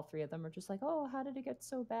like all 3 of them are just like, "Oh, how did it get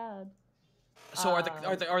so bad?" So are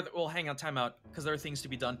the well, hang on, time out, because there are things to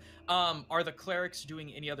be done. Are the clerics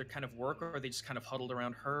doing any other kind of work, or are they just kind of huddled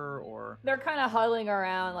around her, or? They're kind of huddling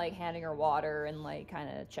around, like handing her water and like kind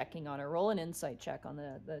of checking on her. Roll an insight check on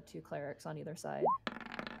the 2 clerics on either side.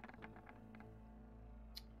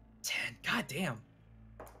 10. God damn.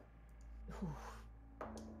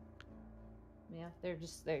 Yeah,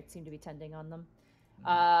 they seem to be tending on them.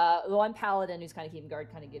 The one paladin who's kind of keeping guard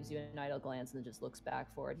kind of gives you an idle glance and then just looks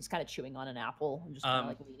back for it. He's kind of chewing on an apple and just kind of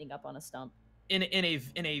like leaning up on a stump. In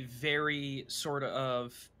a very sort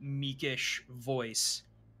of meekish voice,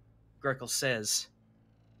 Greckles says,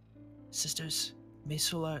 "Sisters, may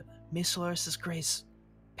Solaris' grace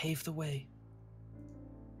pave the way."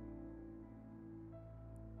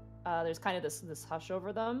 There's kind of this hush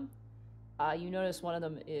over them. You notice one of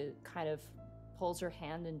them kind of pulls her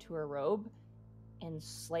hand into her robe and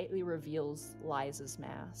slightly reveals Liza's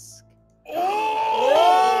mask.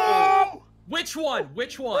 Oh! Which one?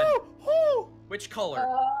 Which one? Which color?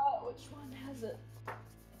 Which one has it? I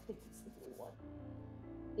think it's the blue one.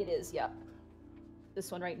 It is, yep.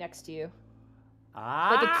 This one right next to you.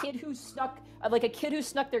 Like a kid who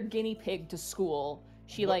snuck their guinea pig to school.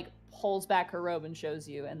 She like pulls back her robe and shows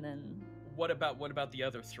you, and then. What about the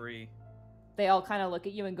other 3? They all kind of look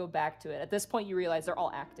at you and go back to it. At this point, you realize they're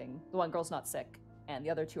all acting. The one girl's not sick, and the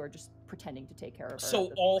other 2 are just pretending to take care of her.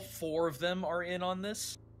 So all 4 of them are in on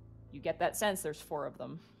this? You get that sense. There's 4 of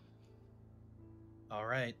them. All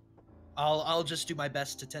right. I'll just do my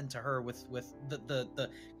best to tend to her with the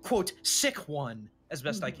quote sick one as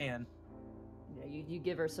best I can. You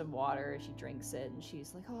give her some water, she drinks it, and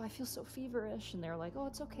she's like, "Oh, I feel so feverish." And they're like, "Oh,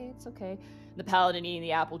 it's okay, it's okay." And the paladin eating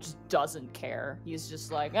the apple just doesn't care. He's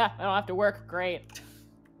just like, "I don't have to work. Great."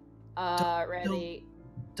 Ready?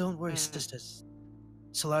 Don't worry, sisters.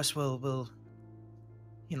 Solaris will.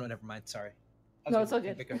 Never mind. Sorry. No, it's all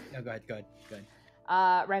good. No, go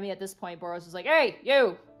ahead. Remy, at this point, Boros is like, "Hey,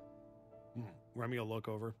 you! Remy will look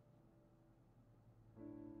over.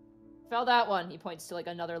 Fell that one." He points to like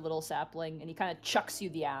another little sapling, and he kind of chucks you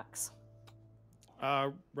the axe.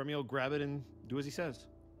 Remy will grab it and do as he says.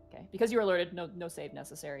 Okay, because you were alerted, no save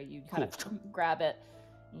necessary. You kind of grab it,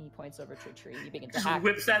 and he points over to a tree. You begin to Just hack.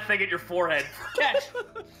 whips that thing at your forehead. Catch.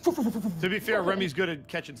 To be fair, Remy's good at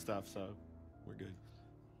catching stuff, so we're good.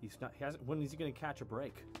 He's not. He hasn't. When is he gonna catch a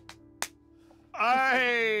break?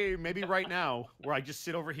 Maybe right now, where I just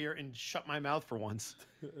sit over here and shut my mouth for once.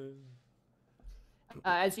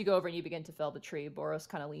 As you go over and you begin to fell the tree, Boros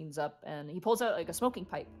kind of leans up and he pulls out like a smoking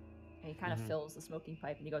pipe, and he kind of fills the smoking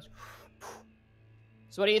pipe, and he goes,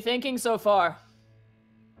 "So what are you thinking so far?"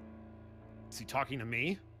 Is he talking to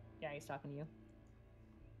me? Yeah, he's talking to you.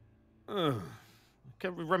 Okay,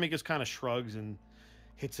 Remy just kind of shrugs and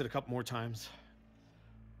hits it a couple more times.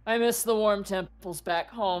 "I miss the warm temples back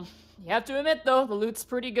home. You have to admit, though, the loot's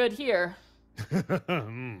pretty good here." Keep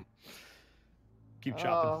chopping.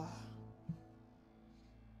 Oh.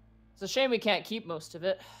 It's a shame we can't keep most of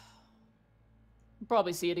it. We'll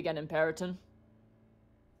probably see it again in Periton.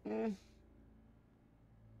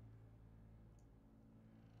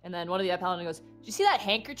 And then one of the paladin goes, "Do you see that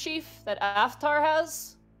handkerchief that Aftar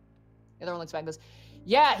has?" The other one looks back and goes,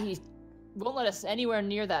 "Yeah, he won't let us anywhere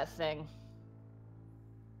near that thing.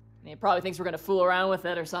 He probably thinks we're gonna fool around with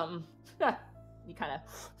it or something." He kind of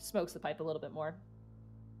smokes the pipe a little bit more.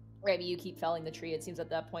 Maybe you keep felling the tree. It seems at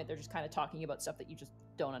that point they're just kind of talking about stuff that you just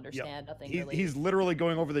don't understand. Yep. Nothing really. He's literally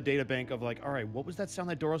going over the data bank of like, all right, what was that sound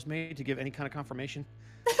that Doros made to give any kind of confirmation?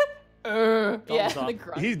 Yeah, up. the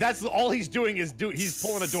grunt. That's all he's doing is he's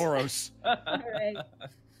pulling a Doros. Alright.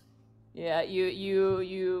 Yeah,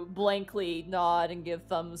 you blankly nod and give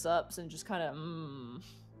thumbs ups and just kind of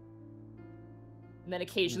And then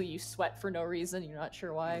occasionally you sweat for no reason. You're not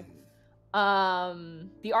sure why.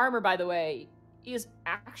 The armor, by the way, is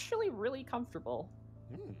actually really comfortable.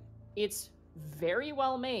 It's very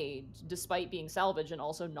well made, despite being salvage and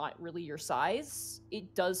also not really your size.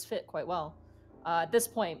 It does fit quite well. At this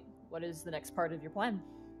point, what is the next part of your plan?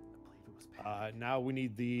 I believe it was panic. Now we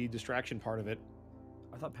need the distraction part of it.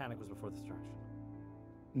 I thought panic was before the distraction.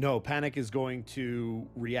 No, panic is going to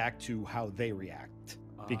react to how they react.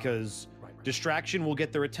 Because right. distraction will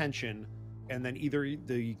get their attention, and then either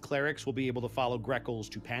the clerics will be able to follow Greckles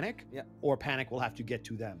to panic, or panic will have to get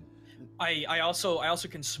to them. I also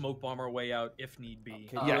can smoke bomb our way out if need be.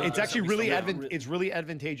 Okay, Yeah, it's actually really so it's really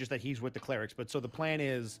advantageous that he's with the clerics. But so the plan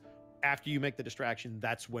is, after you make the distraction,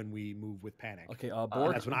 that's when we move with panic. Okay,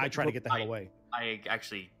 And that's when I try to get the hell away. I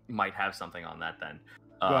actually might have something on that then.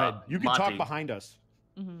 Go ahead. You can Monty, talk behind us.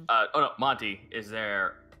 oh no, Monty, is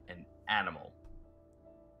there an animal?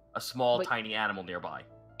 A small, tiny animal nearby?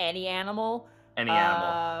 Any animal? Any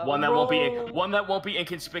animal. One that won't be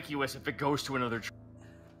inconspicuous if it goes to another tree.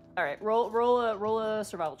 All right, roll a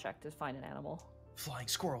survival check to find an animal. Flying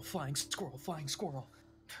squirrel, flying squirrel, flying squirrel.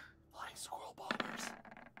 Flying squirrel bombers.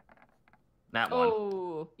 That one.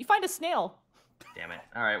 Oh, you find a snail. Damn it.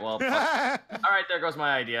 All right, well. All right, there goes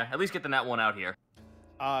my idea. At least get the nat one out here.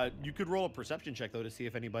 You could roll a perception check, though, to see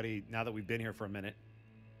if anybody, now that we've been here for a minute.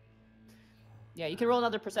 Yeah, you can roll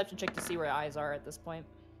another perception check to see where eyes are at this point.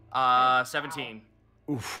 17.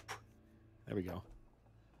 Oof. There we go.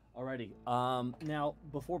 Alrighty. Now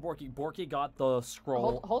before Borky got the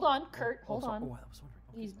scroll. Hold on, Kurt. Hold on. Oh, I was wondering.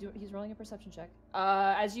 Okay. He's rolling a perception check.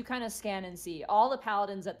 As you kind of scan and see, all the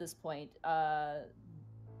paladins at this point,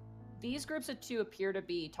 these groups of two appear to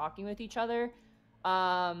be talking with each other.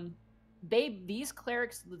 These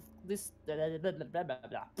clerics, these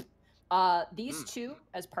two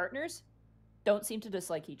as partners don't seem to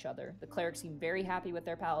dislike each other. The clerics seem very happy with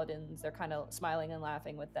their paladins. They're kind of smiling and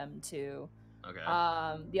laughing with them too. Okay.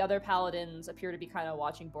 The other paladins appear to be kind of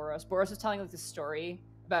watching Boros. Boros is telling like this story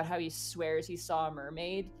about how he swears he saw a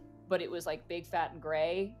mermaid, but it was like big, fat, and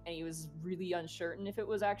gray, and he was really uncertain if it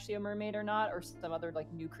was actually a mermaid or not, or some other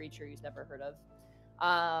like new creature he's never heard of.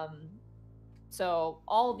 So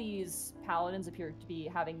all these paladins appear to be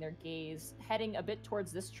having their gaze heading a bit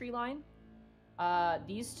towards this tree line.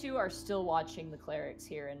 These two are still watching the clerics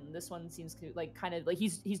here, and this one seems to like kind of like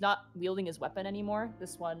he's not wielding his weapon anymore.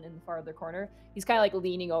 This one in the farther corner, he's kind of like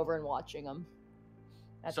leaning over and watching them.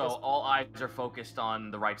 So all eyes are focused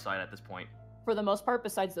on the right side at this point. For the most part,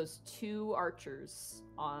 besides those two archers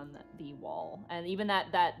on the wall, and even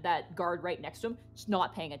that guard right next to him, just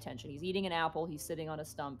not paying attention. He's eating an apple. He's sitting on a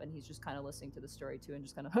stump, and he's just kind of listening to the story too, and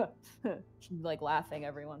just kind of like laughing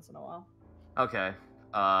every once in a while. Okay.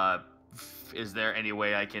 Is there any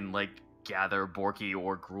way I can like gather Borky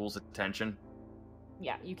or Gruel's attention?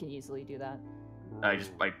 Yeah, you can easily do that.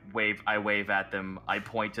 I wave at them. I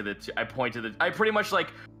pretty much like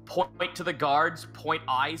point to the guards, point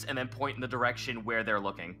eyes, and then point in the direction where they're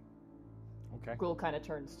looking. Okay. Gruul kind of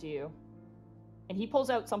turns to you, and he pulls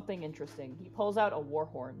out something interesting. He pulls out a war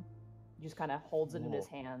horn. He just kind of holds it in his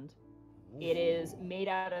hand. It is made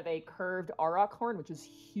out of a curved auroch horn, which is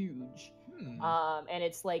huge. And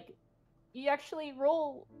it's like, you actually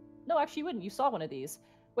roll. No, actually, you wouldn't. You saw one of these.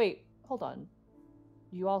 Wait, hold on.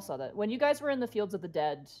 You all saw that. When you guys were in the Fields of the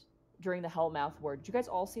Dead during the Hellmouth War, did you guys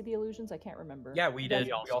all see the illusions? I can't remember. Yeah, we did.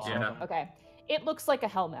 We all saw Yeah. them. Okay. It looks like a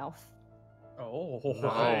Hellmouth. Oh.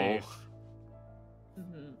 Nice.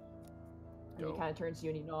 And he kind of turns to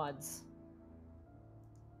you and he nods.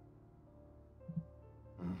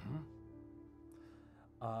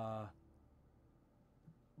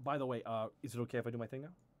 By the way, is it okay if I do my thing now?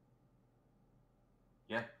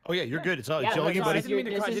 Yeah. Oh yeah, you're good. It's all Yeah, you, this buddy. is your, didn't mean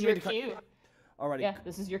to this cut- is didn't your mean to cut- cue. Alrighty. Yeah,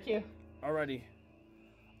 this is your cue. Alrighty.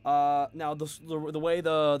 Now the way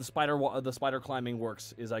the spider climbing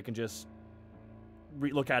works is I can just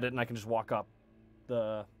look at it and I can just walk up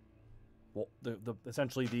the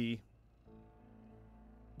essentially the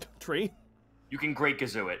tree. You can Great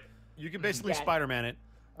Gazoo it. You can basically Yeah. Spider-Man it.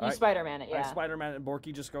 You Alright. Spider-Man it, yeah. Spider-Man and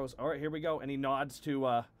Borky just goes, all right, here we go, and he nods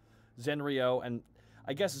to Zenryo, and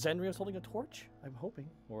I guess Zenryo's holding a torch. I'm hoping,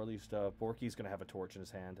 or at least Borky's gonna have a torch in his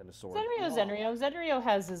hand and a sword. Zenryo. Zenryo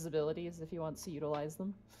has his abilities if he wants to utilize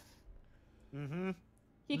them.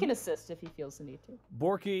 He can assist if he feels the need to.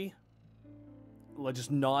 Borky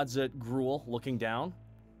just nods at Gruul, looking down,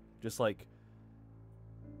 just like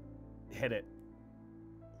hit it.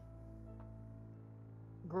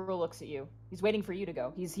 Gruul looks at you. He's waiting for you to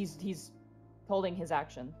go. He's holding his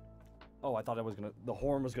action. Oh, I thought the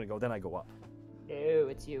horn was gonna go. Then I go up. No,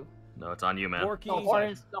 it's you. No, it's on you, man. Borky,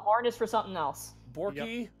 The horn is for something else.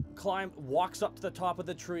 Borky walks up to the top of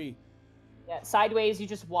the tree. Yeah, sideways. You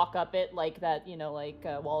just walk up it like that. You know, like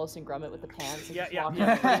Wallace and Gromit with the pants. and just walk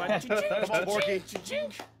up. Come on, Borky.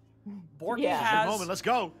 Borky Yeah. Good has moment. Let's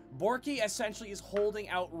go. Borky essentially is holding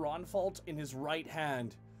out Ronfault in his right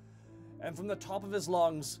hand, and from the top of his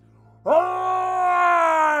lungs,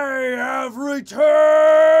 I have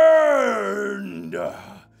returned.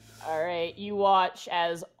 All right, you watch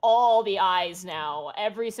as all the eyes now,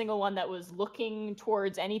 every single one that was looking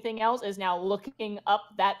towards anything else is now looking up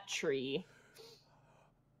that tree.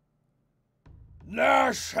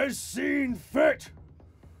 Nash has seen fit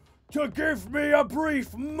to give me a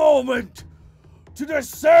brief moment to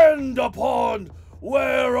descend upon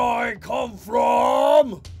where I come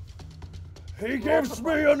from. He gives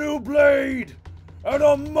me a new blade and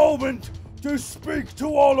a moment to speak to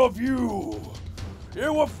all of you.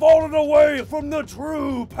 You have fallen away from the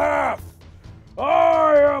true path.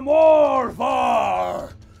 I am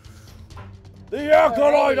Orvar, the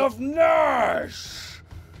acolyte of Nash,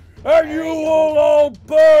 and you will all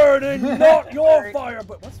burn in not your fire,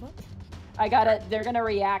 but what's what? I got it. They're gonna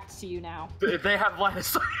react to you now. They have line of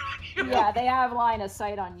sight. Yeah, they have line of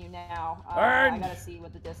sight on you now. I And- gotta see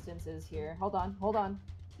what the distance is here. Hold on.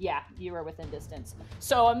 Yeah, you are within distance.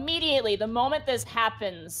 So immediately, the moment this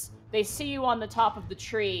happens, they see you on the top of the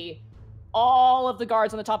tree. All of the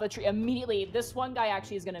guards on the top of the tree, immediately, this one guy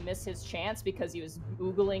actually is gonna miss his chance because he was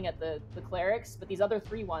oogling at the clerics, but these other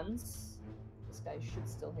three ones, this guy should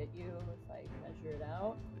still hit you if I measure it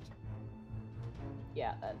out.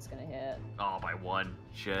 Yeah, that's gonna hit. Oh, by one.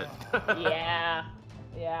 Shit.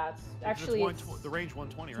 Yeah, it's actually it's the range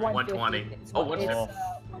 120, it's right? 120. It's Oh, one- what's it's,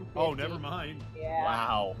 that? 150. Oh, never mind. Yeah.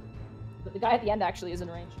 Wow. But the guy at the end actually is in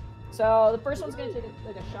range. So the first one's gonna take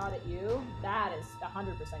a shot at you. That is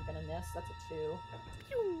 100% gonna miss. That's a 2.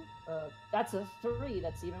 That's a 3.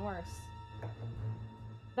 That's even worse.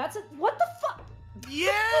 That's a what the fuck?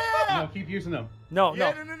 Yeah! No, keep using them. No.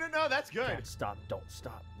 No, that's good. Don't stop. Don't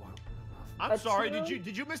stop. Wow. I'm A sorry. 2?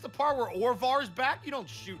 Did you miss the part where Orvar's back? You don't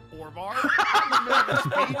shoot Orvar. In the middle of the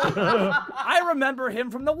speech. I remember him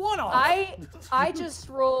from the one-off. I just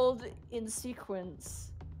rolled in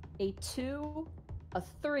sequence a 2, a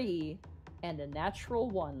 3, and a natural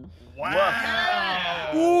 1.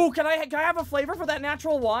 Wow. Ooh, can I have a flavor for that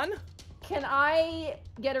natural 1? Can I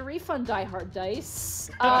get a refund, Die Hard Dice?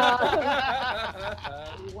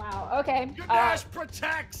 Wow. Okay. Your dash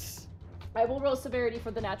protects. I will roll severity for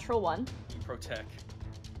the natural 1. Protect.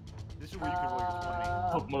 This is where you can roll your 20.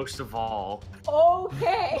 But most of all.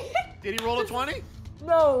 Okay. Did he roll a 20?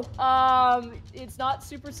 No. It's not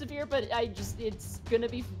super severe, but it's gonna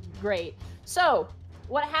be great. So,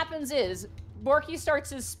 what happens is, Borky starts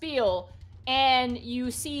his spiel, and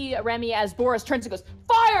you see Remy as Boris turns and goes,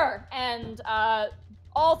 "Fire!" And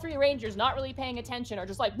all 3 rangers, not really paying attention, are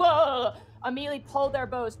just like, whoa, immediately pull their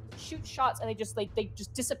bows, shoot shots, and they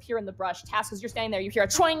just disappear in the brush. Task, as you're standing there, you hear a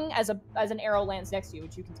twing as an arrow lands next to you,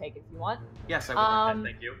 which you can take if you want. Yes, I would like that.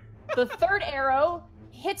 Thank you. The 3rd arrow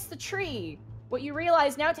hits the tree. What you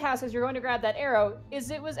realize now, Task, as you're going to grab that arrow, is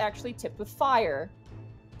it was actually tipped with fire.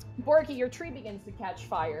 Borky, your tree begins to catch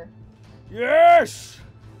fire. Yes!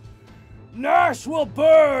 Nash will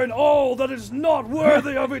burn all that is not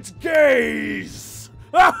worthy of its gaze!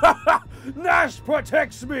 Nash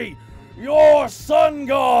protects me! Your sun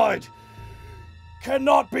god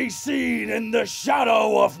cannot be seen in the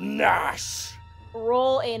shadow of Nash!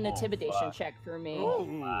 Roll an intimidation check for me.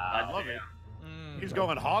 I love it. He's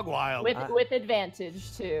going hog wild. With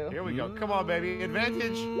advantage, too. Here we go. Come on, baby.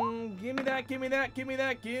 Advantage. Give me that, give me that, give me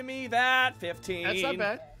that, give me that. 15. That's not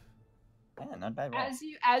bad. Yeah, not bad. Roll.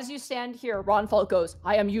 As you stand here, Ronfalt goes,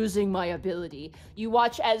 I am using my ability. You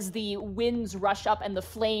watch as the winds rush up and the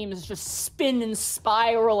flames just spin and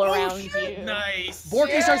spiral around you. Nice.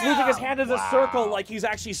 Borky starts moving his hand in a circle like he's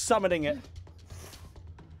actually summoning it.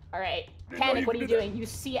 All right. Panic, what are you doing? You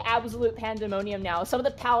see absolute pandemonium now. Some of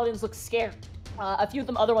the paladins look scared. A few of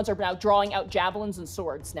them other ones are now drawing out javelins and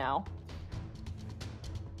swords now.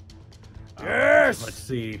 Yes! Let's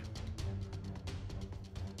see.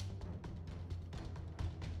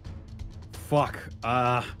 Fuck.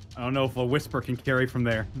 I don't know if a whisper can carry from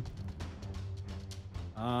there.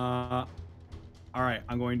 All right,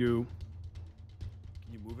 I'm going to.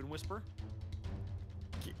 Can you move and whisper?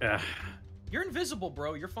 You're invisible,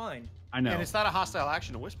 bro. You're fine. I know. And it's not a hostile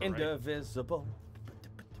action to whisper, right? Indivisible.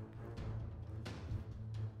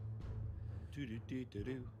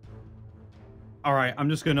 All right, I'm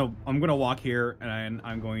gonna walk here and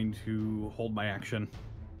I'm going to hold my action.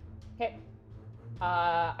 Okay.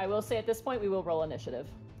 I will say at this point we will roll initiative.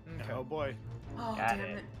 Okay. Oh boy. Oh, Got damn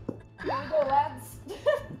it. it. Here we go, lads.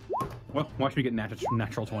 Well, watch me get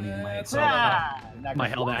natural 20 in my Not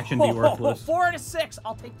held gonna- action be worthless. 4 and a 6.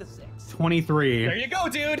 I'll take the 6. 23. There you go,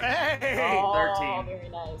 dude. Hey! Oh, 13. very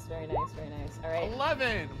nice, very nice, very nice. All right.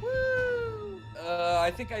 11. Woo!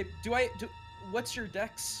 I think what's your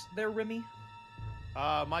dex there, Remy?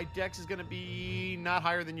 My dex is gonna be not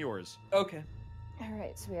higher than yours. Okay. All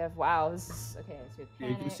right. So we have this is okay. So we have Yeah,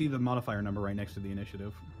 you can panic, see the modifier number right next to the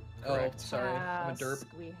initiative. Oh, sorry. I'm a derp. task,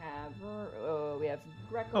 we have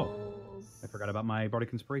Greckles. I forgot about my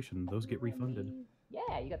bardic inspiration. Those get refunded.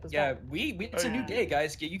 Yeah, you got those. Yeah, back. it's a new day,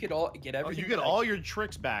 guys. You get Oh, everything. you get back. all your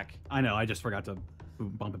tricks back. I know. I just forgot to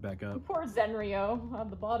bump it back up. Poor Zenrio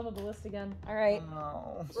on the bottom of the list again. All right.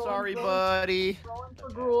 Oh. Sorry, buddy. Rolling for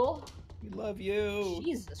Gruel. We love you.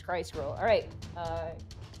 Jesus Christ, Gruel. All right.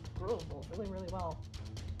 Gruel rolled really, really well.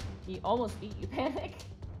 He almost beat you, Panic.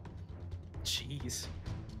 Jeez.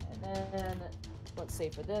 And then, let's say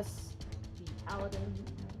for this, the Paladin.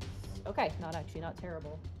 Okay, not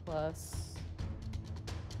terrible. Plus.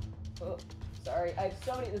 Oh, sorry. I have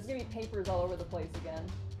so many. There's gonna be papers all over the place again.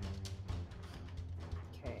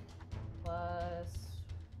 Okay. Plus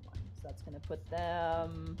 1. So that's gonna put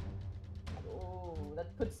them. Oh,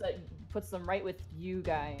 that puts them right with you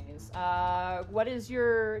guys. What is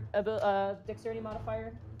your dexterity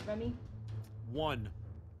modifier, Remy? 1.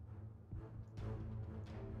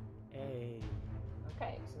 Hey.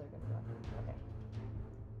 Okay, so they're gonna go. Okay.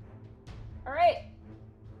 All right.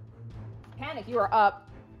 Panic, you are up.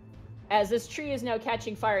 As this tree is now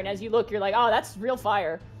catching fire, and as you look, you're like, oh, that's real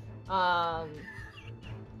fire. Kind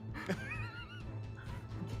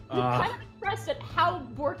of impressed at how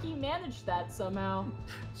Borky managed that somehow.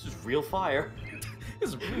 This is real fire. This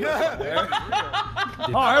is real fire.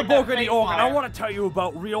 Hi, I'm Borky the Orc, and I want to tell you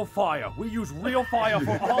about real fire. We use real fire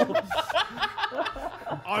for all of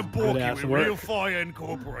I'm Good Borky ass with work. Real Fire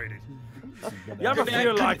Incorporated. You ever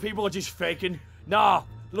feel like people are just faking? Nah,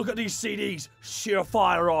 look at these CDs. Sheer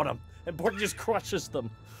fire on them. And Borky just crushes them.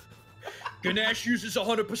 Ganesh uses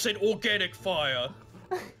 100% organic fire.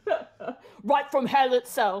 Right from hell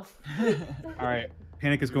itself. All right.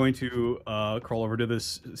 Panic is going to crawl over to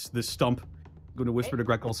this stump. Going to whisper to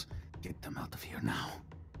Greckles, "Get them out of here now."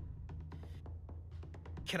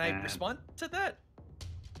 Can I respond to that?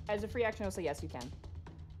 As a free action, I'll say yes, you can.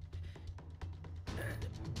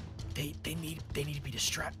 They need to be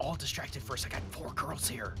all distracted first. I got 4 girls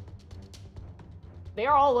here. They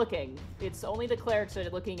are all looking. It's only the clerics that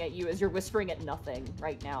are looking at you as you're whispering at nothing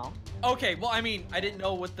right now. Okay, well, I mean, I didn't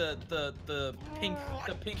know what the pink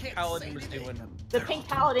paladin was doing. The pink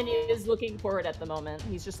paladin is looking forward at the moment.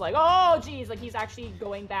 He's just like, oh, geez, like he's actually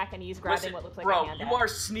going back and he's grabbing Listen, what looks like bro, a hand. you are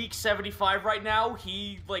sneak 75 right now.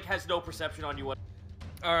 He like has no perception on you.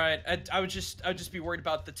 All right, I would just be worried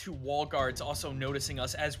about the 2 wall guards also noticing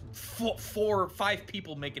us as 4 or 5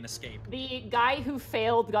 people make an escape. The guy who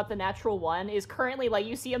failed, got the natural 1, is currently like,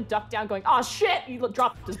 you see him duck down, going, "Oh shit!" He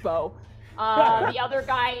dropped his bow. The other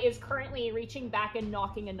guy is currently reaching back and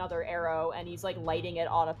knocking another arrow, and he's like lighting it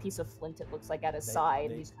on a piece of flint. It looks like at his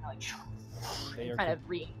side. He's kind of like, kind of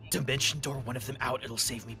Dimension door one of them out. It'll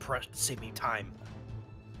save me time.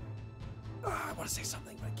 I want to say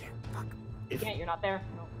something, but I can't. Fuck. Yeah, you're not there.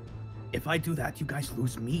 No. If I do that, you guys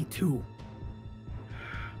lose me too.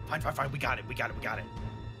 Fine. We got it.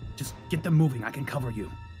 Just get them moving. I can cover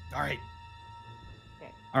you. All right.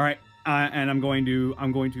 Okay. All right. And I'm going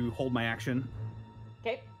to hold my action.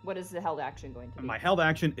 Okay. What is the held action going to be? My held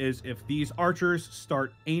action is if these archers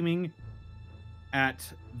start aiming at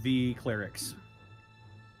the clerics.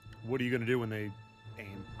 What are you going to do when they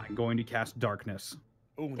aim? I'm going to cast darkness.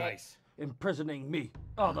 Oh, nice. Imprisoning me,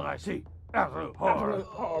 all that I see. That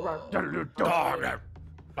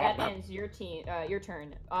ends your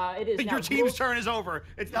turn. It is now Your team's turn is over.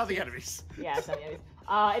 It's now the enemies. Yeah, it's not the enemies.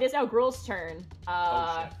 It is now Gruel's turn.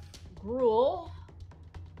 Gruel,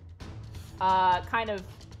 kind of,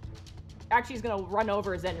 actually he's gonna run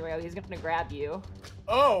over Zenrio. He's gonna grab you.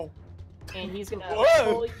 Oh. And he's gonna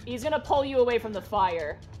Whoa. pull you away from the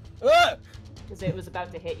fire. Because it was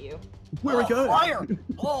about to hit you. Where are we going? Fire!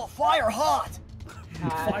 Oh, fire hot!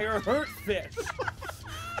 Fire hurt fish.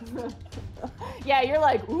 Yeah, you're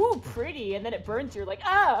like, ooh, pretty, and then it burns. You're like,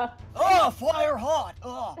 ah. Oh, fire hot!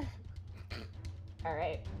 Oh. All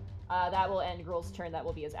right. That will end Gruel's turn. That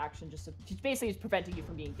will be his action. Just basically preventing you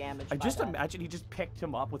from being damaged. I by just that. imagine he just picked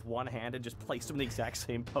him up with one hand and just placed him in the exact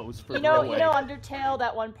same pose for You know, Undertale,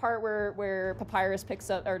 that one part where Papyrus picks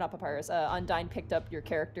up, or not Papyrus, Undyne picked up your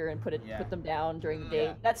character and put them down during the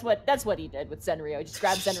day. That's what he did with Zenrio. He just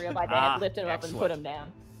grabbed Zenrio by the hand, lifted him up, and put him down.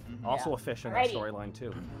 Also a fish in that storyline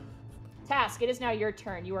too. Task, it is now your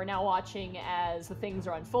turn. You are now watching as the things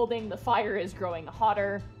are unfolding. The fire is growing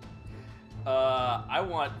hotter. I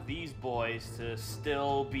want these boys to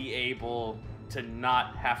still be able to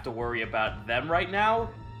not have to worry about them right now.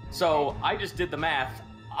 So I just did the math.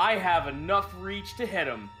 I have enough reach to hit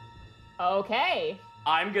them. Okay.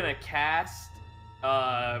 I'm gonna cast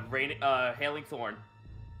Hailing Thorn.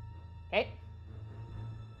 Okay.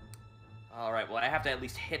 All right. Well, I have to at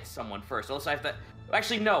least hit someone first. Also, I have to.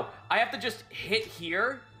 Actually, no. I have to just hit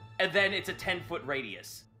here, and then it's a 10-foot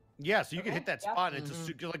radius. Yeah, so you can hit that spot, and it's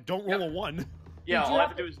just like, don't roll a 1. Yeah, all I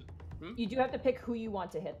have to do is... You do have to pick who you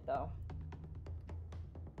want to hit, though.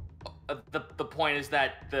 The point is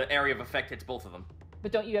that the area of effect hits both of them.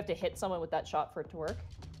 But don't you have to hit someone with that shot for it to work?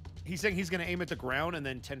 He's saying he's going to aim at the ground, and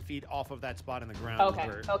then 10 feet off of that spot in the ground. Okay,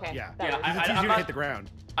 okay. Yeah, It's easier to hit the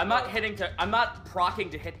ground. I'm not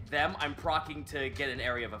procking to hit them, I'm procking to get an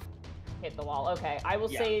area of effect. Hit the wall, okay. I will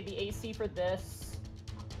say the AC for this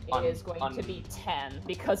is going to be 10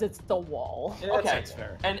 because it's the wall. Yeah, okay, that's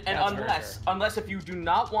fair. And unless if you do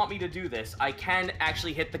not want me to do this, I can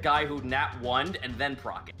actually hit the guy who nat 1'd and then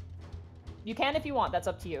proc it. You can if you want. That's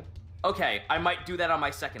up to you. Okay, I might do that on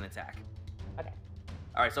my second attack. Okay.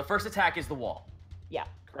 All right, so first attack is the wall. Yeah.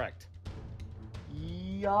 Correct.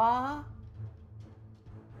 Yeah.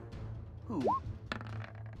 Who?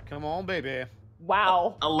 Come on, baby.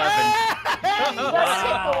 Wow. 11.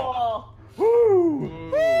 Wow. Woo!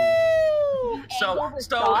 So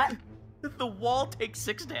the wall takes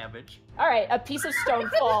 6 damage. All right, a piece of stone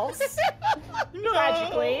falls. No.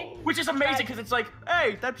 Tragically. Which is amazing because it's like,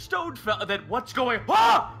 hey, that stone fell. Then what's going?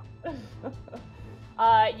 Ah!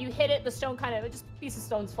 You hit it. The stone just a piece of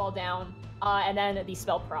stones fall down, and then the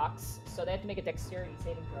spell procs. So they have to make a dexterity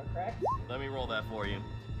saving throw, correct? Let me roll that for you.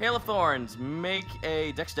 Hail of Thorns, make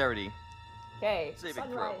a dexterity. Okay. Saving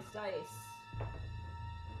Sunrise dice.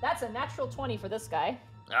 That's a natural 20 for this guy.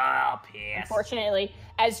 Ah, piss. Unfortunately,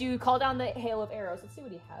 as you call down the hail of arrows, let's see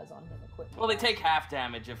what he has on him quickly. Well, they take half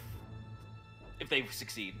damage if they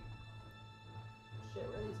succeed. Shit,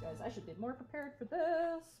 where are these guys? I should be more prepared for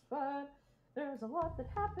this, but there's a lot that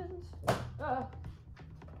happened.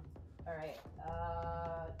 Alright,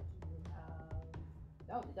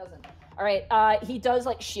 no, he doesn't. Alright, he does,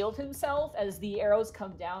 shield himself as the arrows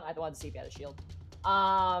come down. I don't want to see if he had a shield.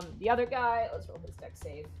 The other guy, let's roll his dex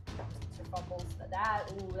save. Mr. Fumbles.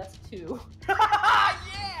 That's 2.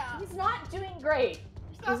 Yeah! He's not doing great.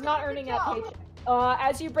 He's not earning that paycheck.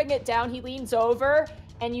 As you bring it down, he leans over,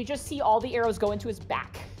 and you just see all the arrows go into his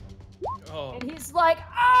back. Oh. And he's like,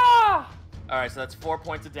 ah! Alright, so that's 4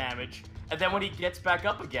 points of damage. And then when he gets back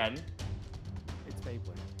up again... It's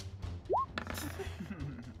Beyblade.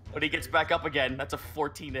 When he gets back up again, that's a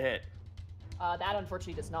 14 to hit. That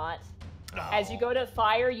unfortunately does not. As you go to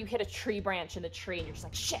fire, you hit a tree branch in the tree, and you're just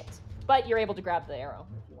like, shit. But you're able to grab the arrow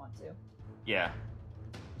if you want to. Yeah.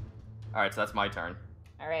 All right, so that's my turn.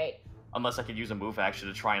 All right. Unless I could use a move action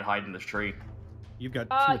to try and hide in this tree. You've got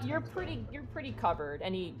two You're attacks. pretty covered.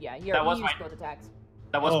 Any you're That was you my- use both attacks.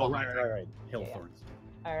 That was Oh, both right. Hail Yeah, of yeah. Thorns.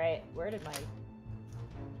 All right. Where did my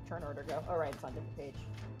turn order go? Oh, right, it's on a different page.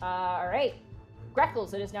 All right.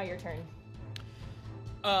 Greckles, it is now your turn.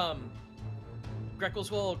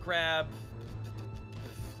 Greckles will grab.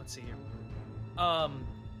 Let's see here.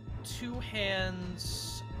 Two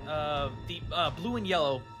hands. The blue and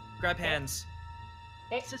yellow. Grab hands.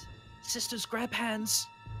 Okay. Sisters, grab hands.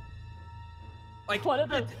 Like One of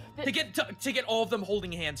them. to get all of them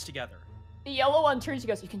holding hands together. The yellow one turns. He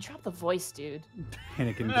goes, "You can drop the voice, dude."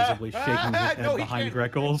 Anakin visibly shaking his head No, he behind can't.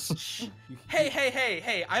 Greckles.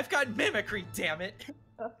 Hey! I've got mimicry, damn it.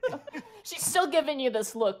 She's still giving you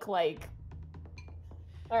this look, like.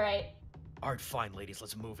 All right. Alright, fine, ladies,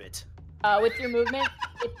 let's move it. With your movement,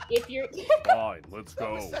 if you're. Fine, let's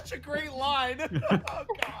go. Such a great line. Oh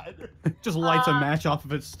God. Just lights a match off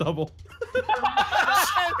of its stubble.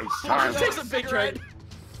 It's time. Takes a big drink.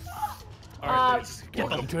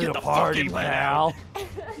 Welcome to the party, pal.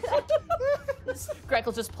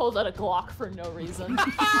 Greckles just pulls out a Glock for no reason.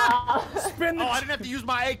 Spin the Oh, I didn't have to use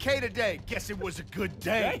my AK today. Guess it was a good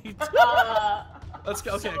day. Let's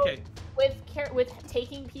go. Okay. With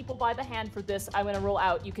taking people by the hand for this, I'm gonna roll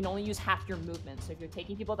out. You can only use half your movement. So if you're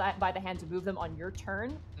taking people by the hand to move them on your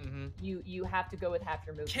turn, you have to go with half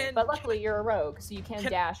your movement. But luckily you're a rogue, so you can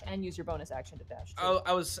dash and use your bonus action to dash. Too.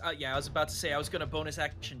 I was about to say I was gonna bonus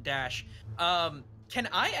action dash. Can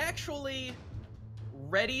I actually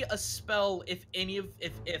ready a spell if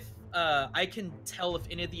I can tell if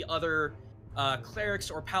any of the other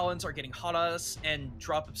clerics or paladins are getting hot on us and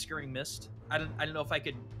drop obscuring mist? I don't know if I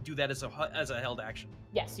could do that as a held action.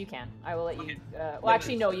 Yes, you can. I will let you. Okay. Well,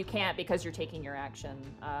 actually, no, you can't because you're taking your action.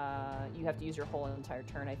 You have to use your whole entire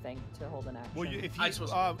turn, I think, to hold an action. Well, if I he,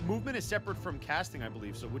 suppose- movement is separate from casting, I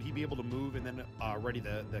believe. So would he be able to move and then ready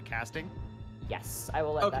the casting? Yes, I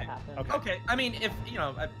will let that happen. Okay. Okay. I mean, if I'm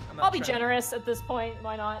not. I'll be trying- generous at this point.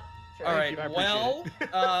 Why not? Sure. All Thank right. you, I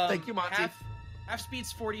appreciate Well, Thank you, Monty. Half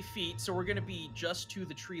speed's 40 feet, so we're gonna be just to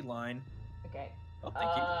the tree line. Okay. Oh,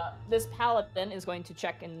 thank you. This paladin is going to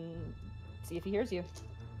check and see if he hears you.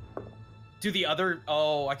 Do the other?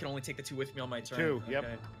 Oh, I can only take the two with me on my turn. Two, yep.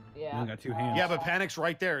 Okay. You Yeah. only got two hands. Yeah, but Panic's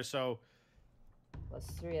right there. So Plus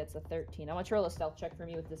 3, that's a 13. I want you to roll a stealth check for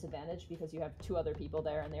me with disadvantage because you have two other people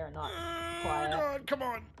there and they are not quiet. God, come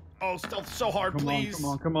on. Oh, stealth so hard, please.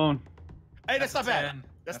 Come on. Hey, that's not bad. 10.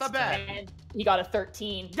 That's not bad. And he got a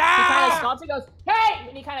 13. He Ah! kind of stops and goes, "Hey!"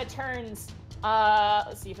 And he kind of turns.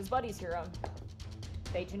 Let's see if his buddies hear him.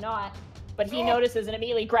 They do not. But he notices and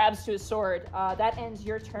immediately grabs to his sword. That ends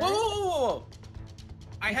your turn. Whoa!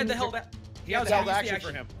 I had the held. He has was the held gonna use the action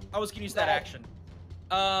for him. I was gonna use that action.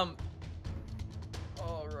 All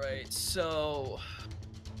right. So,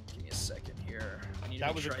 give me a second here. I need to That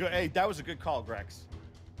make was sure a I good. can- Hey, that was a good call, Grex.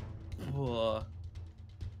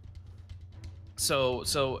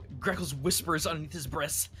 So Greckles whispers underneath his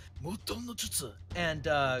breath, and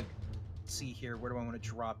let's see here. Where do I want to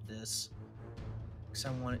drop this? Because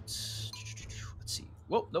I want it. Let's see.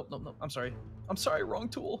 Whoa, nope. I'm sorry. Wrong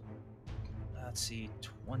tool. Let's see.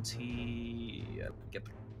 20. Get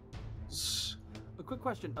the. A quick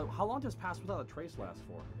question: how long does Pass Without a Trace last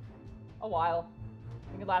for? A while.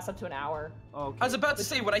 It could last up to an hour. Oh, okay. I was about to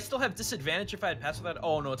say, would I still have disadvantage if I had passed without?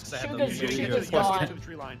 Oh no, it's because I have the. Shuga's Plus gone. to the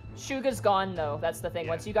tree line. Shuga's gone though. That's the thing.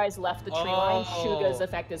 Yeah. Once you guys left the tree line, Shuga's Oh.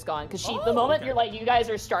 effect is gone. Because the moment okay. you're like, you guys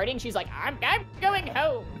are starting, she's like, I'm going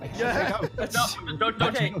home. Like, Yeah. Don't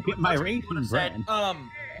Okay. Get my rating said- brand.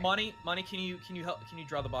 Monty, can you help? Can you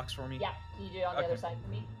draw the box for me? yeah, can you do it on the Okay. other side for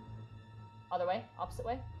me? Other way, opposite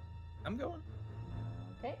way. I'm going.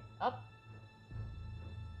 Okay, up.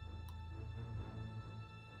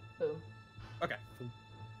 Boom. Okay.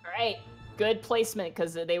 All right, good placement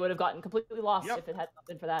because they would have gotten completely lost Yep. if it had not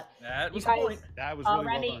been for that. That was You the guys- point. That was really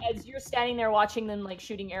Remy, well done. as you're standing there watching them like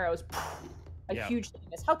shooting arrows, a Yeah. huge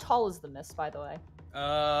miss. How tall is the miss, by the way?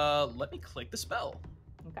 Let me click the spell.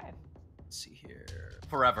 Okay. Let's see here.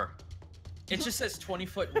 Forever. It just says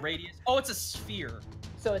 20-foot radius. Oh, it's a sphere.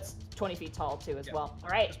 So it's 20 feet tall too as Yeah. well. All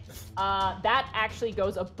right. That actually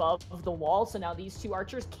goes above the wall, so now these two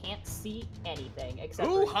archers can't see anything except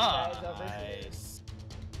for you Ooh-ha! guys over here.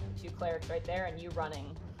 Two clerics right there, and you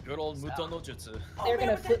running. Good old Muto no Jutsu. They're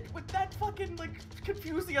gonna flip. would that fucking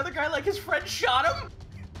confuse the other guy like his friend shot him?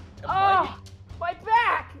 Oh, my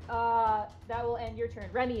back! That will end your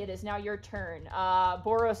turn. Remy, it is now your turn.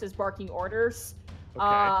 Boros is barking orders.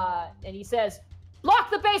 Okay. And he says, "Block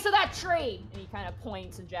the base of that tree! And he kind of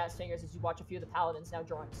points and jazz fingers as you watch a few of the paladins now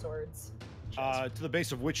drawing swords. To the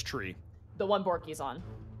base of which tree? The one Borky's on.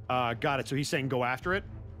 Got it. So he's saying go after it?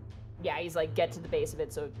 Yeah, he's like, get to the base of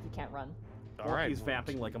it so he can't run. All right. He's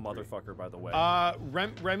vamping like a motherfucker, by the way.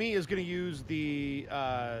 Remy is going to use the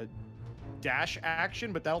dash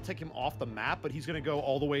action, but that'll take him off the map, but he's going to go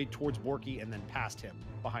all the way towards Borky and then past him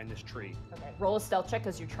behind this tree. Okay, roll a stealth check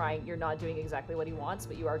because you're not doing exactly what he wants,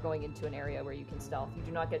 but you are going into an area where you can stealth. You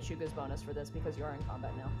do not get Shuga's bonus for this because you are in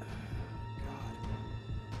combat now.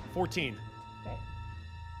 God. 14. Okay.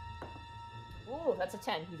 Ooh, that's a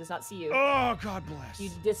 10. He does not see you. Oh, God bless. You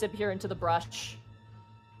disappear into the brush.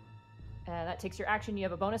 And that takes your action. You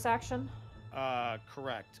have a bonus action?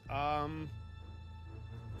 Correct.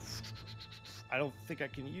 I don't think I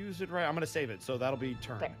can use it right. I'm going to save it, so that'll be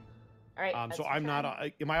turn. Okay. All right. So I'm not.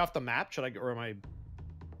 Am I off the map? Should I, or am I?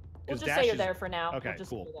 We'll just say you're there for now. Okay, we'll just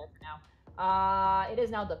cool. Say you're there for now. It is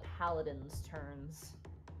now the paladins' turns.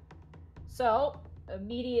 So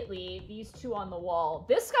immediately, these two on the wall.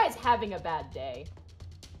 This guy's having a bad day.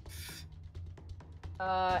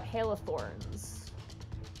 Hail of Thorns.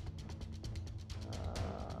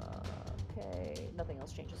 Okay, nothing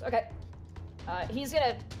else changes. Okay. He's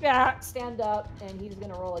gonna stand up and he's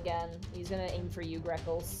gonna roll again. He's gonna aim for you,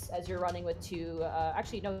 Greckles, as you're running with two.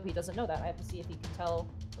 Actually, no, he doesn't know that. I have to see if he can tell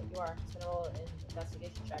what you are. He's gonna roll an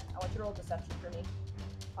investigation check. I want you to roll deception for me.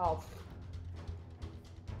 Oh.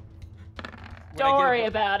 Don't worry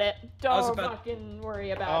about it. Don't fucking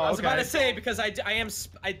worry about it. I was about to say, because I do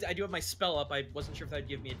have my spell up. I wasn't sure if that'd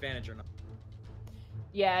give me advantage or not.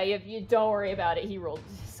 Yeah, you don't worry about it. He rolled.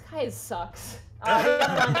 This guy sucks.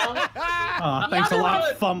 Thanks a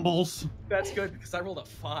lot, Fumbles. That's good because I rolled a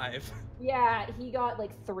 5. Yeah, he got like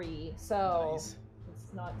 3, so Nice.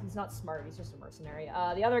 he's not smart. He's just a mercenary.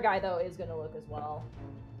 The other guy though is gonna look as well.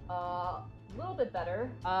 A little bit better.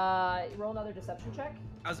 Roll another deception check.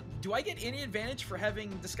 Do I get any advantage for having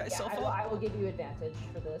disguise self up? I will give you advantage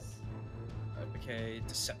for this. Okay,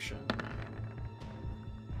 deception.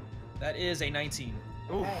 That is a 19.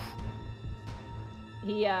 Okay.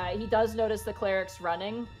 He does notice the clerics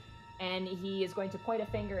running, and he is going to point a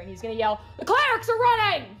finger and he's going to yell, "The clerics are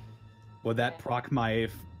running!" Would that proc my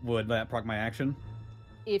action?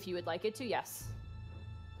 If you would like it to, yes.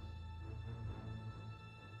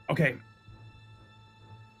 Okay.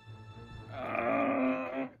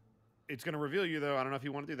 It's going to reveal you, though. I don't know if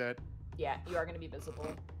you want to do that. Yeah, you are going to be visible.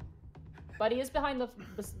 But he is behind the...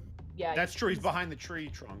 Yeah, that's true. He's behind the tree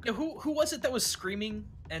trunk. Yeah, who was it that was screaming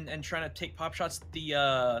and trying to take pop shots?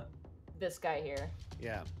 This guy here.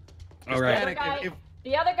 Yeah. All right.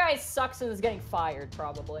 The other guy sucks and is getting fired,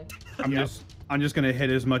 probably. I'm just gonna hit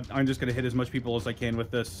as much people as I can with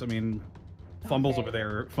this. I mean, Fumbles over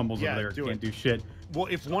there can't do shit. Well,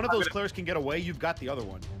 if one of those clerics can get away, you've got the other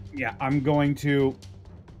one. Yeah, I'm going to.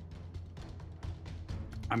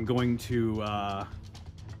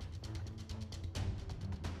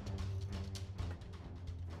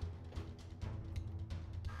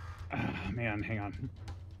 Man, hang on.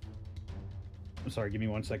 I'm sorry, give me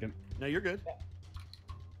 1 second. No, you're good.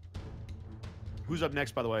 Who's up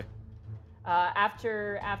next, by the way?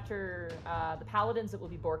 After the paladins, it will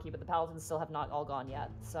be Borky, but the paladins still have not all gone yet.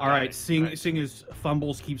 So. All right, seeing as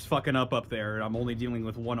Fumbles keeps fucking up there, and I'm only dealing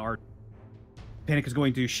with one art. Panic is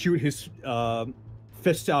going to shoot his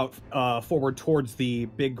fists out forward towards the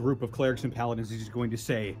big group of clerics and paladins. He's going to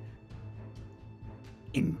say,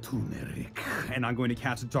 "Into Merrick," and I'm going to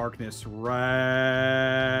cast Darkness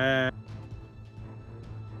right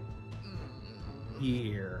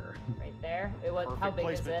here. Right there. How big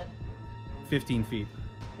is it? 15 feet.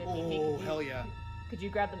 15 feet. Oh, hell yeah. Could you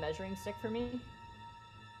grab the measuring stick for me?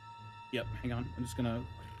 Yep, hang on. I'm just gonna...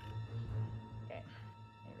 Okay,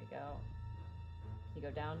 there we go. You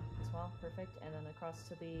go down as well, perfect. And then across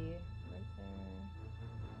to the right there.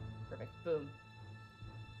 Perfect, boom.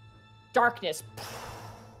 Darkness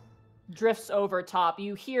drifts over top.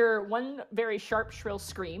 You hear one very sharp, shrill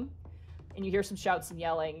scream, and you hear some shouts and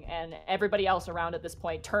yelling, and everybody else around at this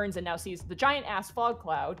point turns and now sees the giant-ass fog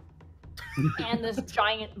cloud and this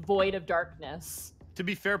giant void of darkness. To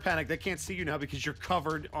be fair, Panic, they can't see you now because you're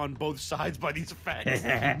covered on both sides by these effects.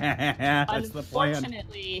 That's the plan.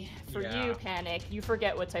 Unfortunately for you, Panic, you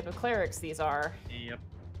forget what type of clerics these are. Yep.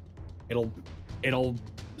 It'll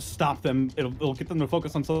stop them. It'll get them to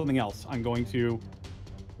focus on something else. I'm going to...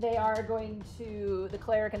 They are going to... The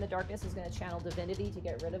cleric in the darkness is going to channel divinity to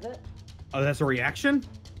get rid of it. Oh, that's a reaction?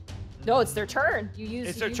 No, it's their turn.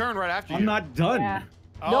 It's their turn right after you. I'm not done. Yeah.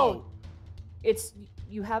 Oh. No.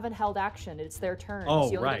 You haven't held action. It's their turn. Oh,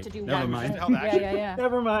 so you only right. get to do Never one mind. thing. Yeah.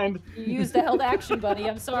 Never mind. You used the held action, buddy.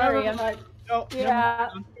 I'm sorry. I'm not... No, Yeah.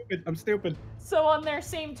 I'm stupid. So on their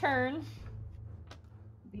same turn,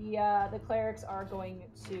 the clerics are going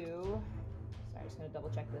to. Sorry, I'm just gonna double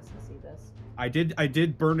check this and see this. I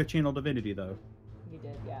did burn a channel divinity though. You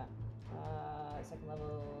did, yeah. Second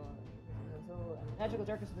level. Magical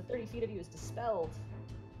darkness within 30 feet of you is dispelled.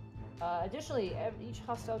 Additionally, each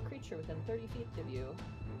hostile creature within 30 feet of you.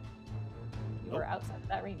 You are outside of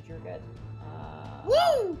that range. You're good.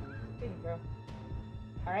 Woo!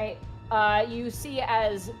 All right. You see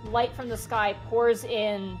as light from the sky pours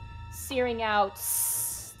in, searing out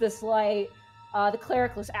this light. The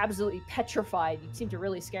cleric looks absolutely petrified. You seem to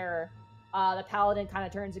really scare her. The paladin kind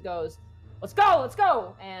of turns and goes, "Let's go, let's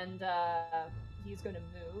go!" And he's going to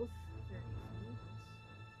move 30 feet.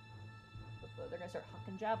 They're going to start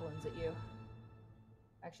hucking javelins at you.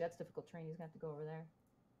 Actually, that's difficult terrain. He's going to have to go over there.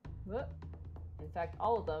 Whoop. In fact,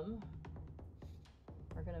 all of them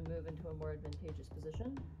are going to move into a more advantageous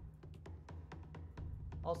position.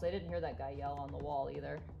 Also, I didn't hear that guy yell on the wall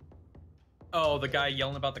either. Oh, the guy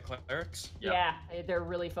yelling about the clerics? Yep. Yeah, they're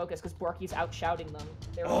really focused because Borky's out shouting them.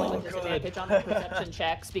 They're rolling with disadvantage on the perception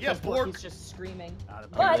checks because Borky's just screaming.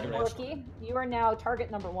 But Borky, you are now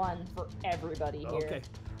target number 1 for everybody here. Okay.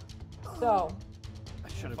 So, I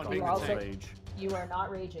should have you gone into also- a rage. you are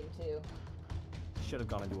not raging too. Should have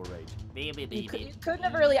gone into a rage. You couldn't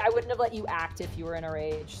have really. I wouldn't have let you act if you were in a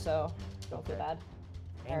rage. So don't feel bad.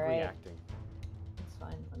 Angry Alright. acting. It's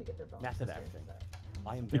fine. Let me get their bonus. Method acting.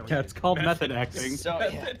 I am very Yeah, it's called method acting. So,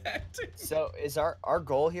 yeah. So is our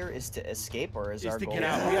goal here is to escape, or is our to goal? get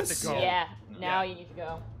out. We have to go. Yeah. Now you need to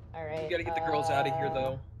go. All right. You gotta get the girls out of here,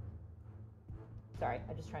 though. Sorry,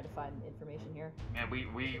 I'm just trying to find information here. And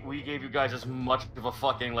we gave you guys as much of a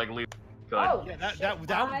fucking like lead. Oh, Yeah, that I went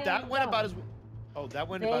know. about as. Oh, that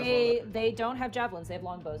went about as well. They don't have javelins. They have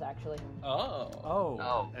longbows actually. Oh. Oh.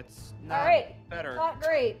 No. That's All not right. better. Not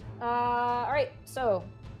great. All right. So,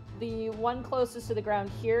 the one closest to the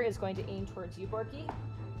ground here is going to aim towards you, Borky.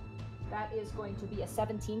 That is going to be a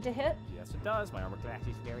 17 to hit. Yes, it does. My armor class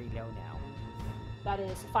is very low now. That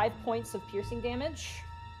is 5 points of piercing damage.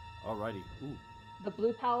 Alrighty. Ooh. The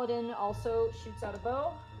blue paladin also shoots out a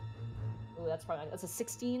bow. Ooh, that's a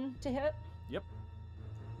 16 to hit. Yep.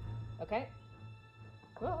 Okay.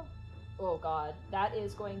 Whoa. Oh god, that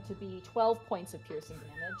is going to be 12 points of piercing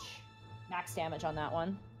damage. Max damage on that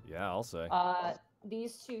one. Yeah, I'll say.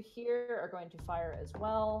 These two here are going to fire as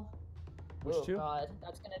well. Which oh two? god,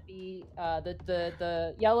 that's going to be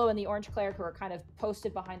the yellow and the orange cleric who are kind of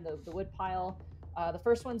posted behind the wood pile. The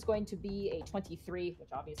first one's going to be a 23, which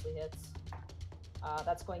obviously hits.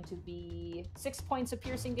 That's going to be 6 points of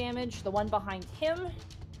piercing damage. The one behind him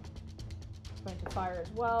is going to fire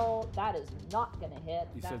as well. That is not going to hit.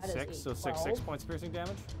 You That said is 6, a so 6 12. points piercing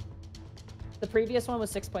damage? The previous one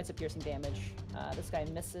was 6 points of piercing damage. This guy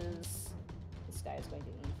misses. This guy is going to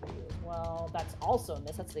aim for you as well. That's also a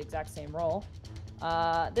miss. That's the exact same roll.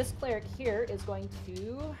 This cleric here is going to...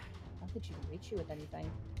 I don't think she can reach you with anything.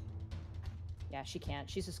 Yeah, she can't.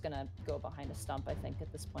 She's just going to go behind a stump, I think, at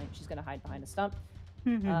this point. She's going to hide behind a stump.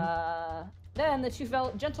 Then the two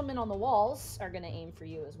gentlemen on the walls are going to aim for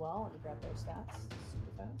you as well. Let me grab their stats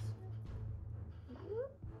super fast.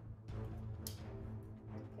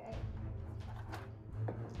 Okay.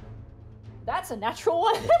 That's a natural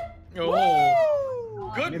one.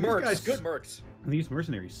 Oh. Good Man, these mercs. guys- Good mercs. These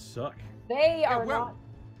mercenaries suck. They are well- not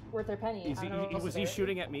worth their penny. I don't know what else Was to he say.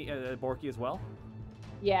 shooting at me, Borky, as well?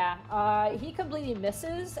 Yeah, he completely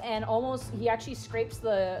misses and he actually scrapes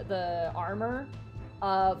the armor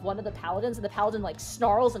of one of the paladins, and the paladin like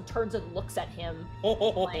snarls and turns and looks at him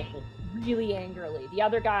like really angrily. The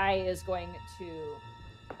other guy is going to...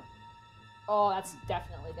 Oh, that's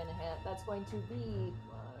definitely gonna hit. That's going to be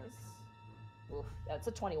plus... Oof, that's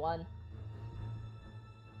a 21.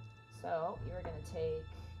 So you're gonna take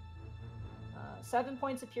 7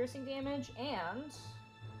 points of piercing damage and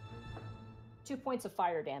 2 points of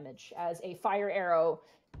fire damage as a fire arrow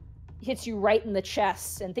hits you right in the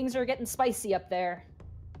chest, and things are getting spicy up there.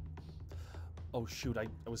 Oh shoot! I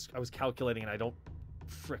was calculating, and I don't.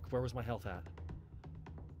 Frick! Where was my health at?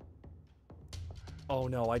 Oh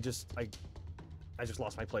no! I just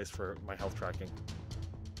lost my place for my health tracking.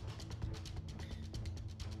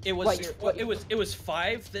 It was What it was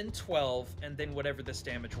 5, then 12, and then whatever this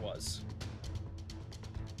damage was.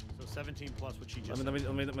 So 17 plus what she just.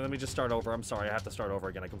 Let me just start over. I'm sorry. I have to start over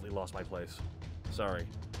again. I completely lost my place. Sorry.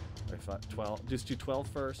 12. Just do 12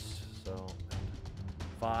 first. So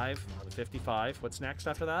 5 on 55. What's next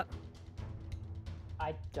after that?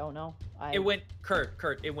 I don't know. It went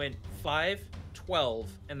Kurt. It went 5,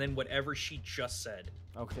 12, and then whatever she just said.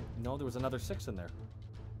 Okay. No, there was another 6 in there.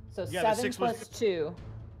 So Yeah, the 7 6 was- plus 2.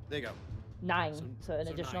 There you go. 9. So an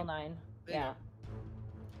additional 9. There you Yeah.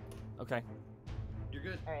 Okay. You're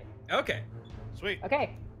good. All right. Okay. Sweet.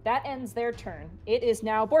 Okay. That ends their turn. It is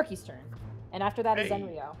now Borky's turn. And after that is Hey.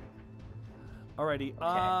 Zenryo. Alrighty.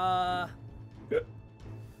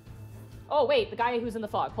 Oh, wait. The guy who's in the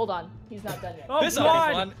fog. Hold on. He's not done yet. Oh This ought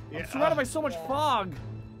to be God! fun. I'm surrounded by so much Yeah. fog.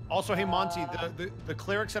 Also, hey Monty, the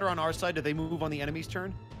clerics that are on our side, do they move on the enemy's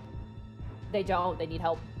turn? They don't. They need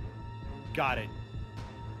help. Got it.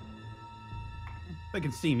 They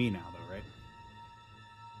can see me now, though, right?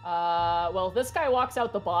 Well, this guy walks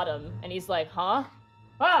out the bottom, and he's like, huh?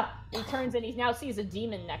 Ah! He turns and he now sees a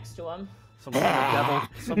demon next to him. Some kind of devil.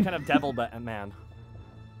 Some kind of devil man.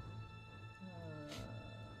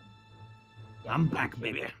 I'm back,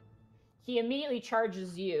 baby. He immediately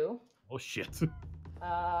charges you. Oh shit.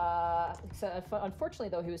 Unfortunately,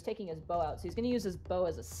 though, he was taking his bow out, so he's going to use his bow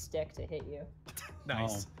as a stick to hit you.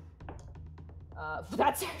 Nice.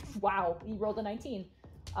 That's wow. He rolled a 19.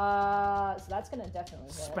 So that's going to definitely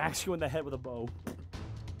hit. Smacks you in the head with a bow.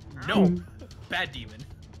 No. Bad demon.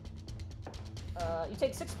 You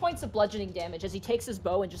take 6 points of bludgeoning damage as he takes his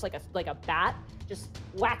bow and just like a bat, just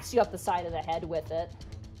whacks you up the side of the head with it.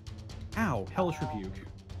 Ow, hellish rebuke.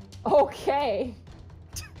 Okay.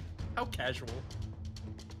 How casual.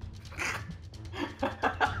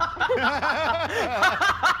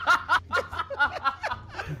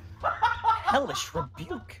 Hellish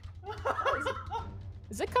rebuke.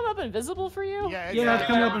 Does it come up invisible for you? Yeah, Yeah, it's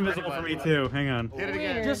coming up pretty invisible for much, me but- too. Hang on. Hit it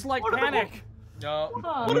again. Just like What are the panic. No.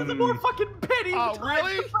 Huh. What are the more fucking pity? Oh, times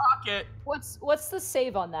really? the rocket? What's the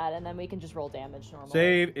save on that, and then we can just roll damage normally.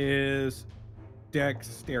 Save is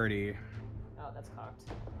dexterity. Oh, that's cocked.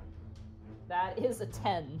 That is a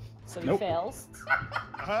 10, so he Nope. fails.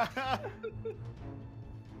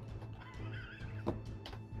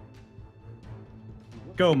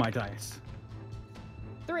 Go, my dice.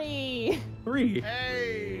 3. 3.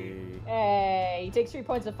 Hey. Hey, he takes 3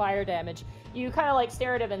 points of fire damage. You kind of like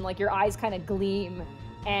stare at him and like your eyes kind of gleam,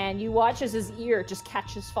 and you watch as his ear just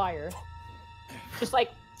catches fire. Just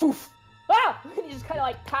like, poof! Ah! And he just kind of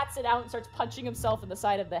like pats it out and starts punching himself in the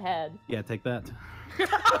side of the head. Yeah, take that.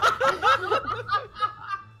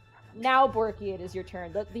 Now, Borky, it is your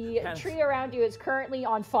turn. The Yes. tree around you is currently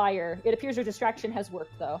on fire. It appears your distraction has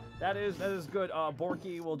worked, though. That is good.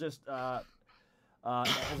 Borky will just as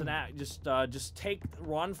an act, just take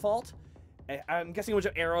Ronfault. I'm guessing a bunch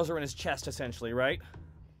of arrows are in his chest, essentially, right?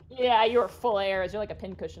 Yeah, you're full of arrows. You're like a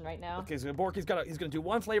pincushion right now. Okay, so Borky's gonna do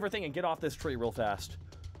one flavor thing and get off this tree real fast.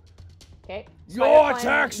 Okay. Your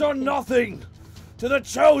attacks are nothing to the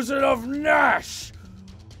chosen of Nash.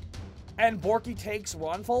 And Borky takes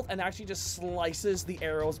Ronfault and actually just slices the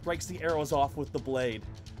arrows, breaks the arrows off with the blade.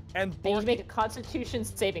 And I need to Borky, make a Constitution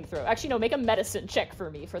saving throw. Actually, no, make a medicine check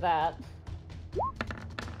for me for that.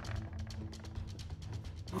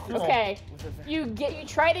 Okay. You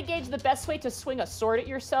try to gauge the best way to swing a sword at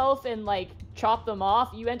yourself and like chop them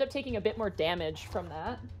off. You end up taking a bit more damage from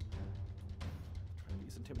that. be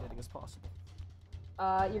as intimidating as possible.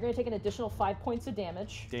 You're gonna take an additional 5 points of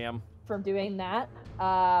damage Damn. from doing that.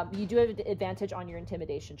 You do have an advantage on your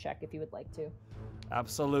intimidation check if you would like to.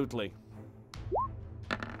 Absolutely.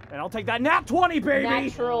 And I'll take that nat 20, baby!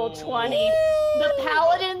 Natural 20. The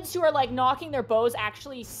paladins who are like knocking their bows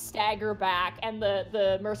actually stagger back, and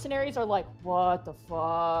the mercenaries are like, "What the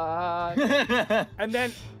fuck?" And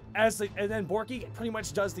then Borky pretty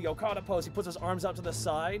much does the Okada pose. He puts his arms out to the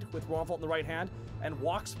side with Ronfault in the right hand and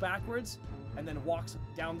walks backwards, and then walks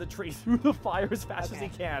down the tree through the fire as fast as he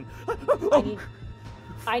can.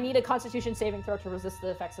 I need a Constitution saving throw to resist the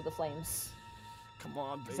effects of the flames. Come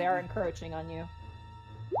on, baby. They are encouraging on you.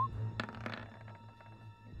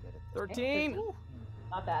 13.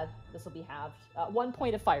 Not bad. This will be halved. 1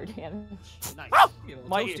 point of fire damage. Nice. You know,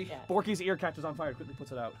 My toasty. Borky's ear catches on fire. Quickly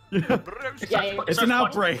puts it out. Yeah, It's an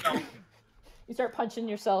outbreak. you start punching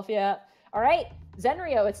yourself. Yeah. All right,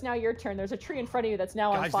 Zenryo, it's now your turn. There's a tree in front of you that's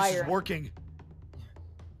now on Guys, fire. this is working.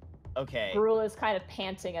 Okay. Brule is kind of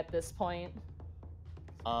panting at this point.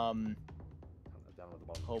 Oh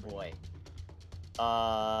boy.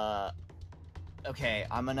 Okay,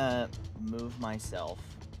 I'm gonna move myself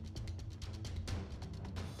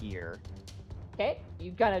here. Okay, you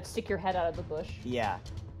gotta stick your head out of the bush. Yeah.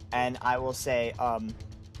 And I will say,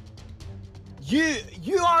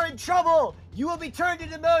 You are in trouble! You will be turned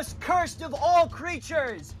into the most cursed of all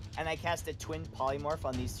creatures! And I cast a twin polymorph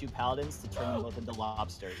on these two paladins to turn them both into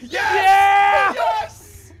lobsters. Yeah!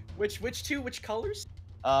 Yes! Which two? Which colors?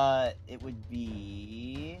 It would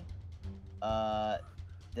be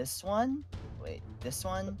this one. Wait, this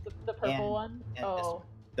one. The purple And- one? and this Oh. one.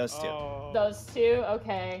 Those two. Oh. Those two?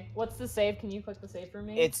 Okay. What's the save? Can you click the save for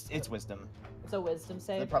me? It's wisdom. It's a wisdom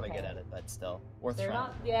save. They're probably okay. good at it, but still worth They're trying.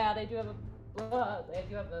 not. Yeah, they do have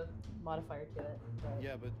a modifier to it. But...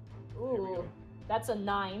 Yeah, but Ooh, that's a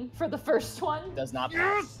 9 for the first one. Does not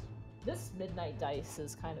pass. This midnight dice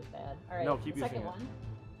is kind of bad. All right. No, keep the second using it. one.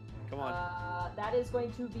 come on. That is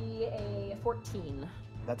going to be a 14.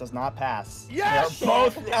 That does not pass. Yes! They're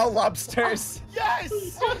both now lobsters.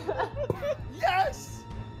 Yes! Yes!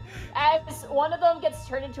 As one of them gets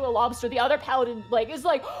turned into a lobster, the other paladin is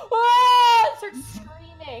like, ah! And starts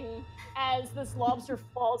screaming as this lobster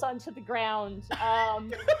falls onto the ground.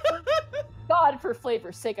 God, for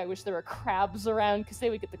flavor's sake, I wish there were crabs around because they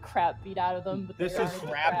would get the crap beat out of them. But This there is aren't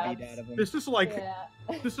any Crab crabs. beat out of him. This is like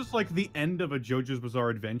Yeah. this is like the end of a JoJo's Bizarre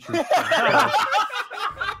Adventure.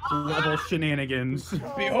 Level shenanigans.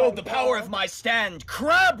 Behold the my power God. of my stand,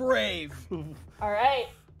 Crab Rave! All right,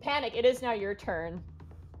 Panic. It is now your turn.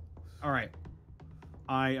 All right,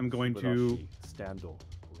 I am going to Standal.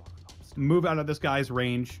 move out of this guy's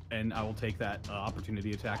range, and I will take that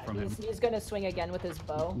opportunity attack from him He's going to swing again with his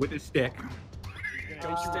bow. with his stick.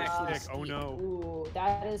 Go stick. Oh no. Ooh,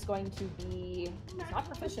 that is going to be. He's not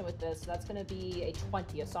proficient with this. So that's going to be a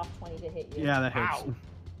 20, a soft 20 to hit you. Yeah, that hits. Ow.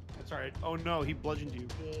 That's all right. Oh no, he bludgeoned you.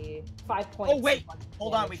 The 5 points. Oh wait, of bludgeoning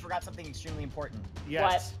hold on, we damage. forgot something extremely important.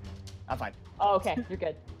 Yes. I'm fine. Oh, okay, you're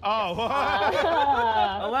good. Oh.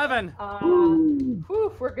 11.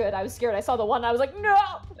 Whew, we're good. I was scared. I saw the one. And I was like, no.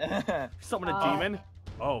 Summon a Uh, demon.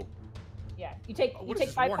 Oh. Yeah, you take What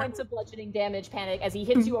is 5 this, Warhammer? points of bludgeoning damage, Panic, as he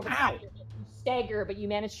hits you over the top of your head. You stagger, but you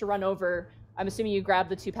manage to run over. I'm assuming you grab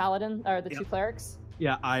the two paladin or the two clerics.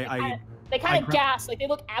 Yeah, They kind of grab- gasp, like they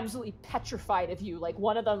look absolutely petrified of you. Like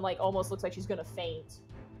one of them, like almost looks like she's gonna faint.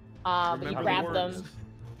 But you Remember the grab words. them.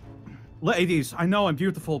 ladies, I know I'm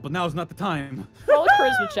beautiful, but now's not the time. Roll a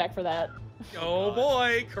charisma check for that. Oh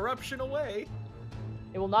boy, corruption away.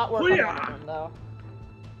 It will not work on one of them though.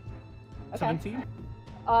 Okay. 17.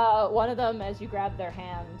 One of them, as you grab their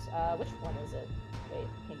hand, which one is it? Wait,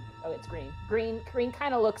 pink. Oh, it's green. Green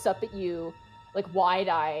kind of looks up at you, like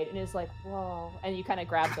wide-eyed, and is like, "Whoa!" And you kind of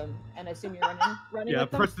grab them, and I assume you're running Yeah,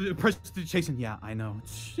 with them. prestidigitation. Yeah, I know.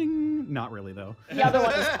 Shing. Not really though. The other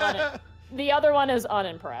one is the other one is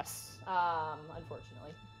unimpressed,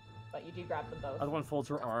 unfortunately. But you do grab them both. Other one folds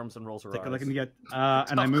her arms and rolls her Take a eyes. look and get.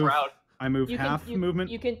 And I Tough move. crowd. I move You half can, movement.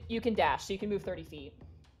 You can dash, so you can move 30 feet.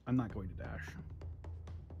 I'm not going to dash.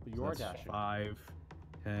 But So you are that's dashing. 5,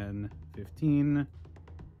 10, 15.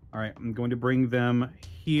 All right, I'm going to bring them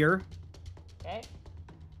here. Okay.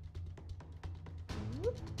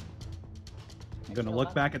 I'm going to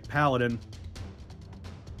look back at Paladin.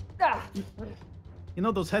 Ah! You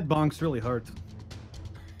know, those head bonks really hurt.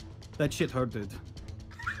 That shit hurted.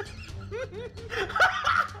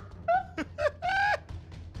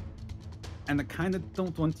 And I kind of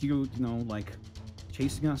don't want you, like,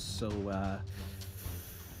 chasing us, so,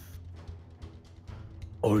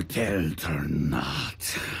 Ortel or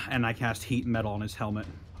not. And I cast heat metal on his helmet.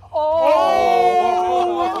 Oh!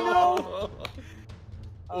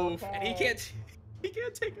 Oof, and he Okay.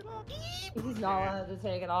 can't take it off. He's not allowed to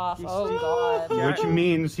take it off. He's- Oh god. Yeah. Which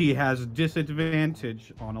means he has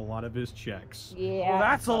disadvantage on a lot of his checks. Yeah. Well,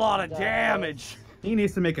 that's a lot of does. damage. He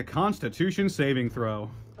needs to make a Constitution saving throw.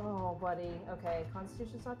 Oh, buddy. Okay,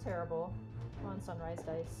 Constitution's not terrible. Come on, Sunrise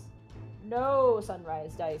Dice. No,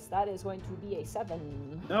 Sunrise Dice. That is going to be a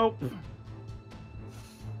 7. Nope.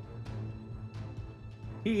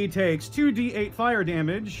 He takes 2d8 fire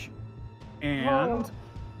damage, and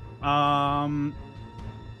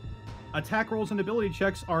attack rolls and ability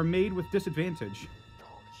checks are made with disadvantage.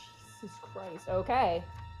 Oh, Jesus Christ. Okay.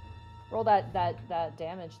 Roll that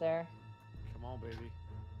damage there. Come on, baby.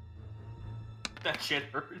 That shit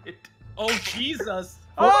hurted. Oh Jesus!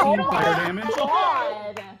 14 fire damage.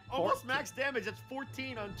 God. Almost max damage. That's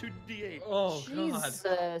 14 on 2d8. Oh god!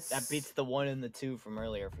 Jesus. That beats the 1 and the 2 from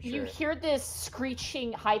earlier for sure. You hear this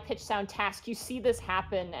screeching, high-pitched sound, Task. You see this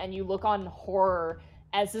happen, and you look on horror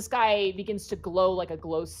as this guy begins to glow like a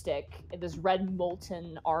glow stick. And this red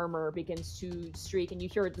molten armor begins to streak, and you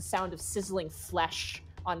hear the sound of sizzling flesh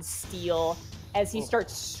on steel as he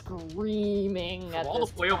starts screaming at All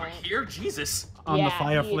this the way over point. here, Jesus. On the Yeah,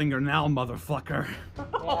 fire he- flinger now, motherfucker.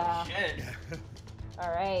 Yeah. Shit. All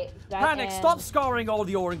right. That Panic, ends- stop scarring all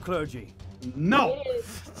the Orun clergy. No!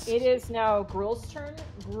 It is now Gruel's turn.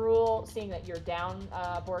 Gruel, seeing that you're down,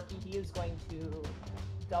 Borky, he is going to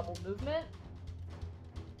double movement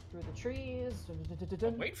through the trees.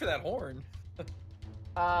 Wait for that horn. You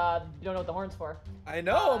don't know what the horn's for. I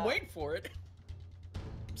know. I'm waiting for it.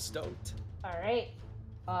 I'm stoked. All right.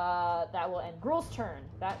 That will end Gruel's turn.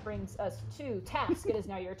 That brings us to Task. It is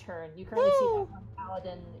now your turn. You currently see that one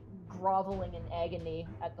paladin groveling in agony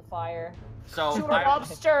at the fire. So Two are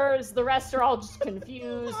lobsters. The rest are all just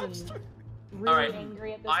confused and really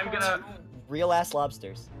angry at this point. Real ass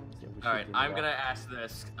lobsters. All right, I'm gonna ask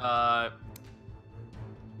this.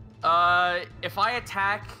 If I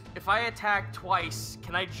attack twice,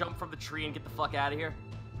 can I jump from the tree and get the fuck out of here?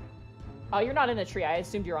 Oh, you're not in a tree. I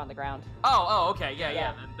assumed you were on the ground. Oh, okay,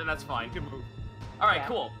 yeah. Then that's fine. You can move. All right,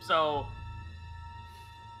 cool. So,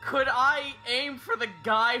 could I aim for the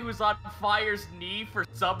guy who's on fire's knee for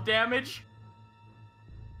sub damage?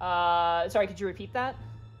 Sorry, could you repeat that?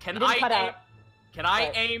 Can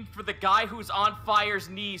I aim for the guy who's on fire's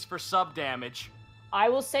knees for sub damage? I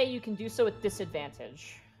will say you can do so with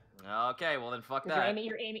disadvantage. Okay, well then fuck that.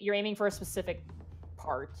 You're aiming for a specific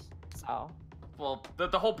part. So. Well,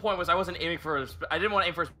 the whole point was I wasn't aiming for I didn't want to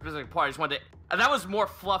aim for a specific part. I just wanted to. And that was more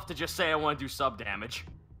fluff to just say I want to do sub damage.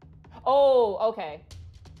 Oh, okay.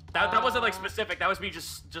 That wasn't like specific. That was me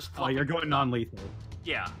just. Oh, you're going non-lethal.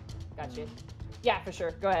 Yeah. Gotcha. Yeah, for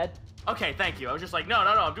sure. Go ahead. Okay, thank you. I was just like, no,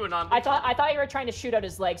 I'm doing non. I thought you were trying to shoot out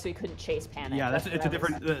his leg so he couldn't chase Panic. Yeah, it's a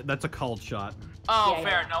different. That's a called shot. Oh, yeah,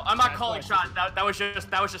 fair. Yeah. No, I'm not calling shot. That was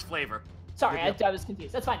just flavor. Sorry, I was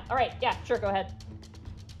confused. That's fine. All right, yeah, sure, go ahead.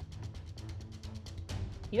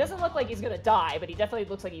 He doesn't look like he's gonna die, but he definitely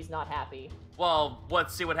looks like he's not happy. Well,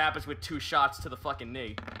 let's see what happens with 2 shots to the fucking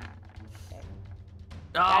knee. Okay.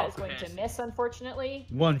 Oh, that is going to miss, unfortunately.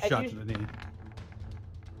 1 shot to the knee.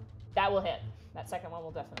 That will hit. That second one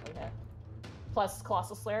will definitely hit. Plus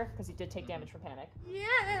Colossal Slayer, because he did take damage from Panic.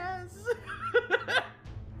 Yes!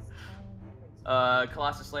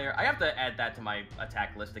 Colossus Slayer. I have to add that to my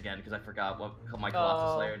attack list again, because I forgot what my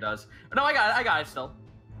Colossus Slayer does. No, I got it still.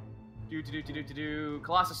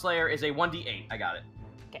 Colossus Slayer is a 1d8. I got it.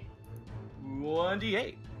 Okay.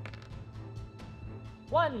 1d8.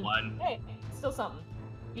 1. Hey, still something.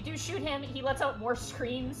 You do shoot him, he lets out more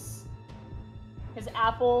screams. His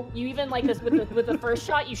apple. You even like this with the first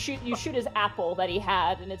shot. You shoot his apple that he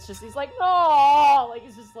had, and it's just he's like no, like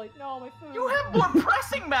he's just like no, my food. You have more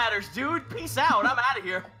pressing matters, dude. Peace out. I'm out of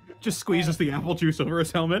here. Just squeezes the apple juice over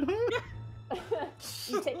his helmet.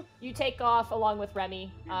 You take off along with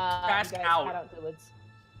Remy. Pass out. Head out to the woods.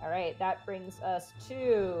 All right, that brings us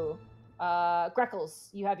to Greckles.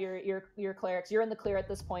 You have your clerics. You're in the clear at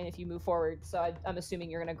this point if you move forward. So I'm assuming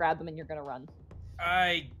you're gonna grab them and you're gonna run.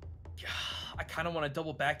 I kind of want to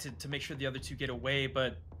double back to make sure the other 2 get away,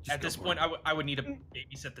 but at this point, I would need to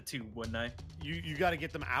babysit the 2, wouldn't I? You got to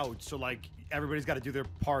get them out. So like everybody's got to do their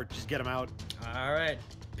part. Just get them out. All right,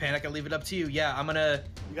 Panic. I'll leave it up to you. Yeah, I'm gonna.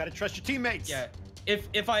 You got to trust your teammates. Yeah.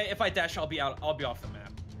 If I dash, I'll be out. I'll be off the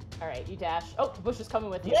map. All right, you dash. Oh, the bush is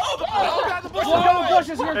coming with you. Whoa! Oh God, the bush is Bush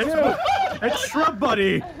is here too. It's Shrub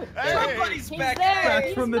Buddy. Hey, Shrub Buddy's He's back. there. Back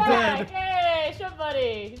He's from the back. dead. Hey, Shrub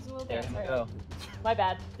Buddy. He's a little There dancer. we go. My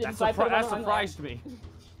bad. That I put him on the wrong surprised me.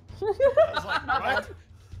 I was like, what?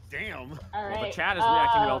 Damn. All right. Well, the chat is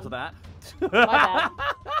reacting well to that. My bad.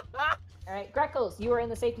 All right, Greckles, you are in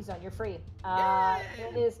the safety zone. You're free.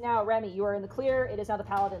 It is now Remy. You are in the clear. It is now the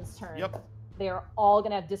Paladin's turn. Yep. They are all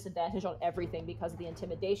going to have disadvantage on everything because of the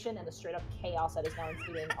intimidation and the straight up chaos that is now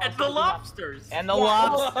ensuing. And the lobsters. And the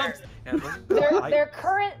lobsters. Their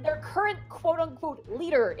current quote unquote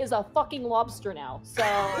leader is a fucking lobster now. So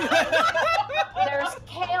there's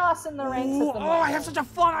chaos in the ranks at the moment. I have such a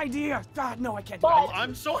fun idea. God, no, I can't do But- it.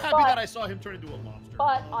 I'm so happy that I saw him turn into a lobster.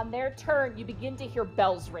 But on their turn, you begin to hear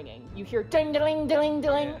bells ringing. You hear ding, ding, ding,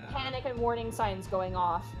 ding, panic and warning signs going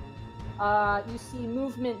off. You see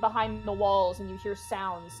movement behind the walls, and you hear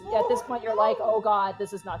sounds. At this point, you're like, "Oh God,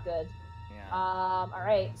 this is not good." Yeah. All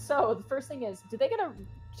right. So the first thing is, do they get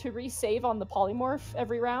to resave on the polymorph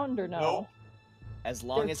every round or no? Nope. As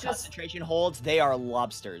long They're as just- concentration holds, they are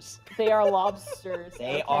lobsters. They are lobsters.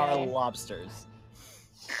 They okay. are lobsters.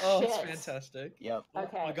 Oh, that's Shit. fantastic. Yep.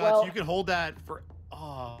 Okay. Oh my God, well, so you can hold that for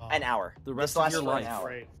An hour. The rest This of lasts your for an life. hour.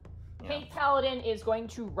 Great. Pink Paladin is going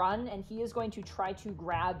to run, and he is going to try to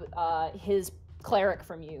grab his cleric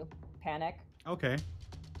from you. Panic. Okay.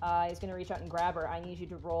 He's going to reach out and grab her. I need you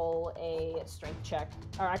to roll a strength check,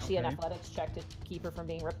 or actually an Okay. athletics check to keep her from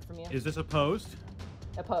being ripped from you. Is this opposed?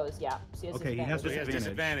 Opposed, yeah. So Okay, he has So he has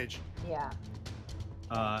Disadvantage. disadvantage.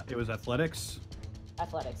 Yeah, It was athletics.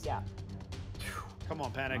 athletics, yeah. Come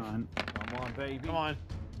on, Panic. On Come on, baby. Come on.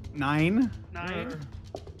 9. 9.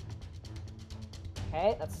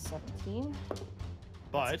 Okay, that's a 17.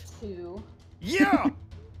 But 2 yeah,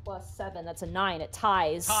 plus 7, that's a 9. It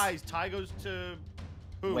ties. ties. Tie goes to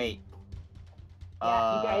who? Wait.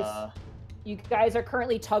 Yeah, you guys. You guys are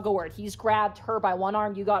currently tug-of-war. He's grabbed her by one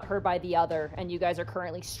arm, you got her by the other, and you guys are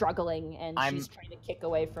currently struggling, and she's trying to kick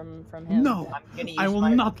away from him. No, I'm gonna use I will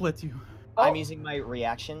not let you. I'm using my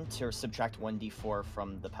reaction to subtract 1d4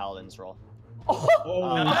 from the paladin's roll. What's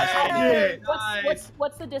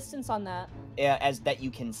the distance on that? As that you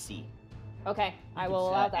can see. Okay, I will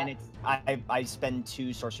allow that. And it's I spend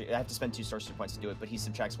 2 sorcery. I have to spend 2 sorcery points to do it, but he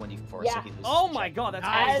subtracts 1d4, Yeah. so he loses. Oh the my check. god, that's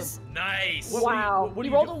As- awesome. Nice. Wow. what do He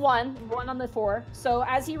you rolled do? a 1 on the 4. So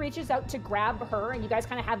as he reaches out to grab her, and you guys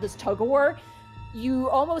kind of have this tug-of-war, you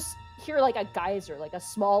almost hear like a geyser, like a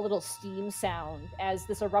small little steam sound, as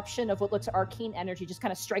this eruption of what looks arcane energy just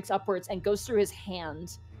kind of strikes upwards and goes through his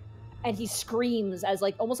hand. And he screams as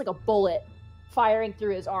like almost like a bullet firing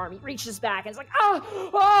through his arm. He reaches back and it's like,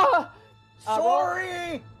 ah!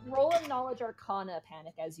 Sorry! Roll a knowledge arcana,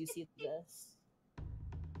 Panic, as you see this.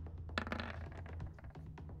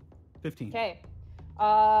 15. Okay.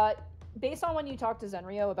 Based on when you talked to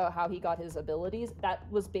Zenryo about how he got his abilities, that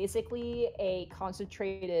was basically a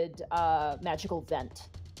concentrated magical vent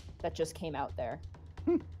that just came out there.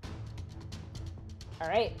 All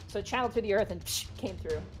right, so it channeled through the earth and came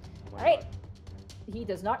through. All right, he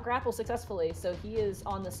does not grapple successfully, so he is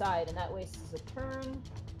on the side, and that wastes a turn.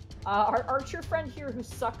 Our archer friend here, who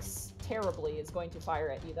sucks terribly, is going to fire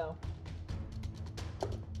at you, though.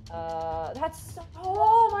 That's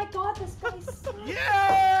oh my god, this guy's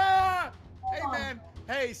Yeah! Hey on. man,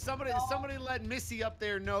 hey, somebody let Missy up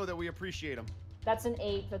there know that we appreciate him. That's an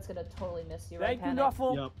 8. That's gonna totally miss you, right, Thank you, Panic?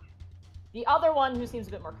 Nuffle. Yep. The other one, who seems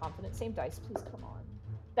a bit more confident, same dice, please come on.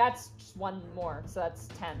 That's just 1 more, so that's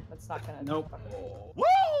 10. That's not gonna. Nope.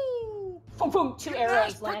 Woo! Boom, boom! 2 Your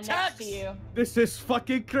arrows nest land next protects! to you. This is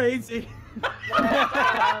fucking crazy.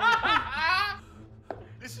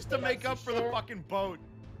 This is to make up for the fucking boat.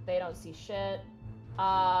 They don't see shit.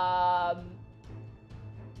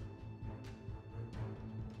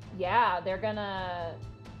 Yeah, they're gonna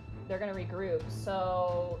regroup.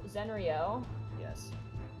 So Zenryo, Yes.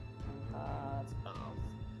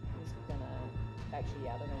 he's gonna actually,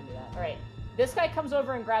 yeah, they're gonna do that. All right, this guy comes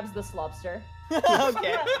over and grabs this lobster.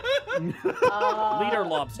 Okay. Leader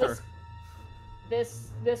lobster.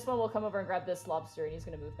 This one will come over and grab this lobster, and he's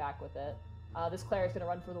gonna move back with it. This cleric's gonna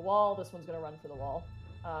run for the wall. This one's gonna run for the wall.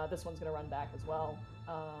 This one's gonna run back as well.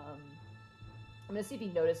 I'm gonna see if he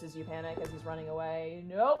notices you, Panic, as he's running away.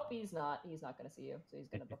 Nope, he's not. He's not gonna see you, so he's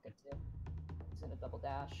gonna book it too. He's gonna double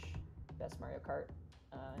dash. Best Mario Kart.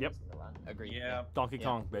 Yep. He's gonna run. Agreed. Yeah. Donkey Yeah.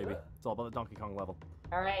 Kong, baby. It's all about the Donkey Kong level.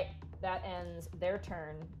 All right, that ends their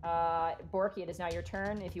turn. Borky, it is now your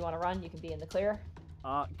turn. If you want to run, you can be in the clear.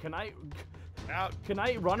 Can I Out.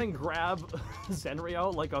 run and grab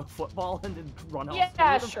Zenryo like a football and then run off?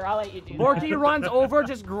 Yeah, sure, I'll let you do Borky that. runs over,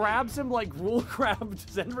 just grabs him like rule grabbed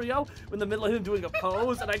Zenryo in the middle of him doing a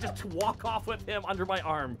pose, and I just walk off with him under my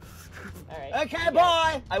arm. All right. Okay,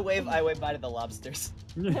 boy. I wave bye to the lobsters.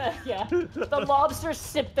 Yeah. The lobsters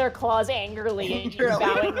sip their claws angrily and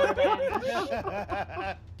bowing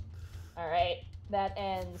revenge. All right, that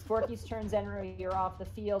ends. Borky's turn. Zenryo, you're off the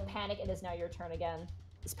field. Panic, it is now your turn again.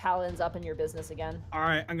 This paladin's up in your business again. All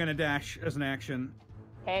right, I'm gonna dash as an action.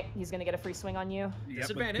 Okay, he's gonna get a free swing on you. Yep, with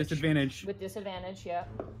Disadvantage. Disadvantage. With disadvantage, yeah.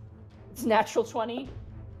 It's natural 20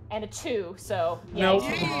 and a 2, so yeah, Nope.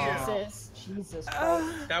 he Yeah. misses. Jesus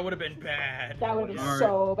Christ. That would have been bad. That would have been Alright.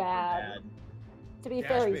 so bad. To be Dash,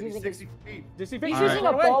 fair, he's baby, using 60 feet. he's Disadvantage. using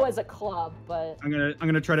a Run away. bow as a club, but I'm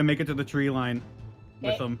gonna try to make it to the tree line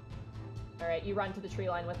with Okay. them. alright, you run to the tree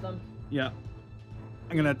line with them. Yeah.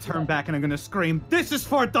 I'm gonna turn back and I'm gonna scream, "This is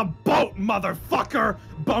for the boat, motherfucker!"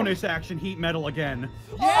 Bonus action, heat metal again.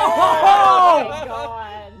 Oh my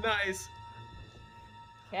god. Nice.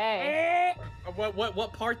 Okay.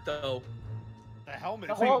 What part though? The helmet.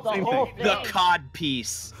 The whole same thing. thing. The cod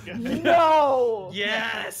piece. No!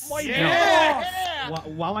 Yes. Yeah!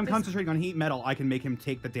 While I'm concentrating on heat metal, I can make him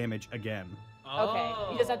take the damage again. Okay,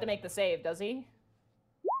 he doesn't have to make the save, does he?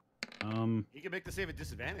 He can make the save at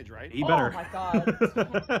disadvantage, right? He better. Oh my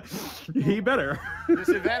god. He better.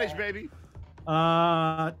 Disadvantage, baby.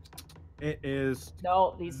 It is.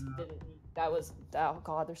 No, that was, oh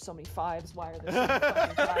god, there's so many 5s. Why are there so many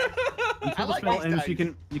fucking 5s? Until the like spell these ends,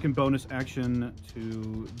 dice. you can bonus action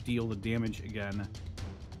to deal the damage again.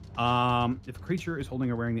 If a creature is holding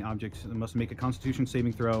or wearing the object, it must make a Constitution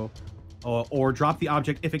saving throw, or drop the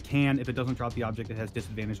object if it can. If it doesn't drop the object, it has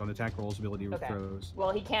disadvantage on attack rolls, ability Okay. throws.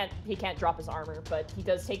 Well, he can't drop his armor, but he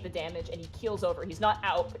does take the damage and he keels over. He's not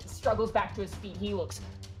out, but he struggles back to his feet. He looks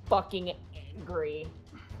fucking angry.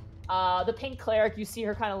 The pink cleric, you see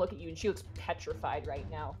her kind of look at you, and she looks petrified right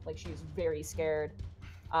now. Like she's very scared.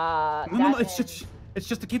 No, it's just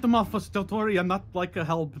to keep them off us. Don't worry, I'm not like a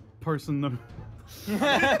hell person. I'm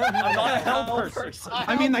not a hell person.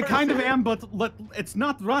 I mean, I kind of am, but it's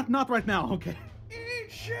not right now. Okay. Eat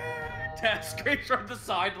shit! Task screams from the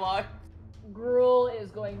sideline. Gruul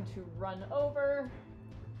is going to run over.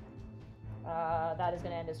 That is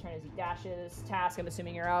going to end his turn as he dashes. Task, I'm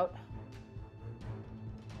assuming you're out.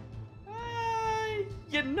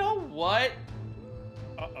 You know what?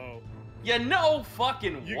 Uh-oh. You know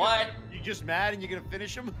fucking what? You just mad and you're gonna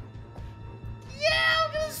finish him? Yeah,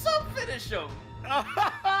 I'm gonna sub-finish him. I'm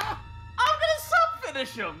gonna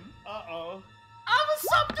sub-finish him. Uh-oh. I'm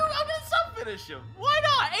gonna sub-finish him. Why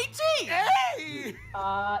not? 18! Hey!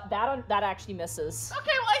 That actually misses.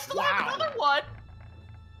 Okay, well, I still have another one.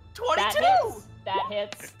 22! That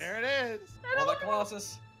hits. There it is. Roll that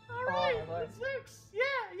Colossus. Alright, Oh, Lord. 6.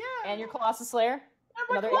 Yeah. And your Colossus Slayer? And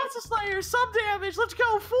my Another Colossus Slayer, sub damage. Let's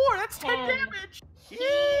go. 4. That's 10 10. damage. He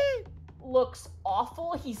looks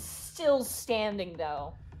awful. He's still standing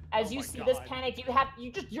though. As you see this panic,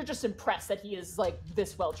 you're just impressed that he is like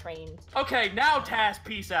this well trained. Okay, now Task,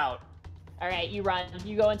 peace out. All right, you run.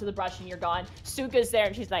 You go into the brush and you're gone. Suka's there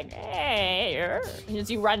and she's like, hey, and as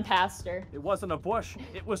you run past her. It wasn't a bush.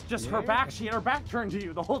 It was just her back. She had her back turned to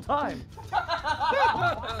you the whole time.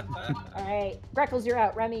 All right, Greckles, you're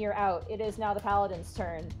out. Remy, you're out. It is now the Paladin's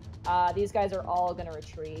turn. These guys are all gonna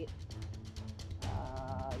retreat.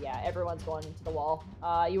 Yeah, everyone's going into the wall.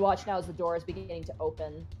 You watch now as the door is beginning to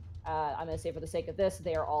open. I'm gonna say for the sake of this,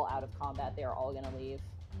 they are all out of combat. They are all gonna leave.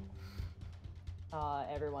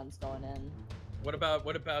 Everyone's going in. What about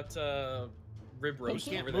rib roast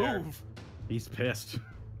He can't over there? move. He's pissed.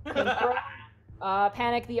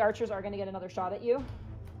 Panic, the archers are gonna get another shot at you.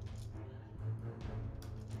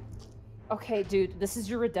 Okay, dude, this is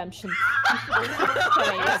your redemption.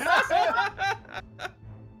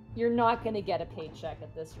 You're not gonna get a paycheck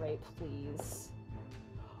at this rate, please.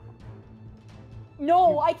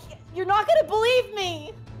 No, I can't. You're not gonna believe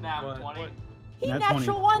me. Now 20. He Nat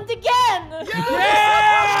natural 20. one'd again.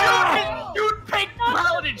 Yeah! Shoot pink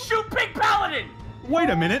paladin! Shoot pink paladin! Wait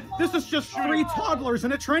a minute. This is just 3 toddlers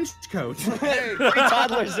in a trench coat. 3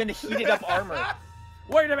 toddlers in heated up armor.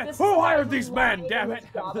 Wait a minute. Who hired these men? Damn it!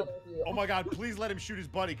 Oh my god, please let him shoot his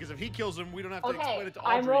buddy, because if he kills him, we don't have to explain Okay, it to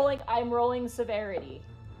Audrey. I'm rolling severity.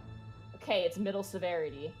 Okay, it's middle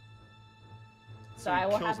severity. So I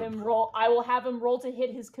will have him roll. I will have him roll to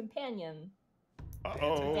hit his companion.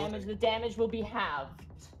 Uh-oh. The damage will be halved.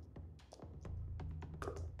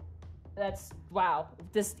 That's wow.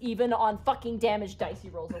 This even on fucking damage dice he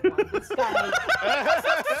rolls a 1. This guy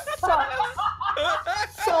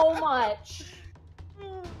sucks so much.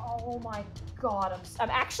 Oh my god,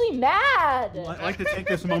 I'm actually mad. I'd like to take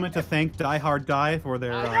this moment to thank Die Hard Die for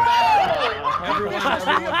their. Everyone,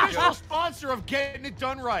 the official sponsor of Getting It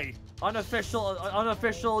Done Right.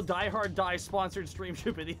 Unofficial Die Hard Die sponsored stream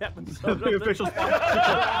should be the episode. The official sponsor.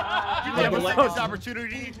 Give them this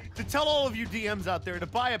opportunity to tell all of you DMs out there to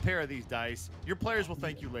buy a pair of these dice. Your players will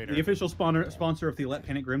thank you later. The official sponsor of the Let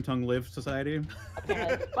Panic Grimtongue Live Society.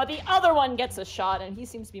 But the other one gets a shot, and he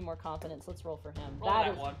seems to be more confident. So let's roll for him. That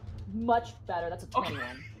is one. much better. That's a 21.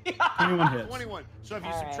 21 hits. 21. So if you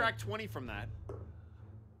All right. subtract 20 from that,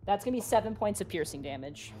 That's gonna be 7 points of piercing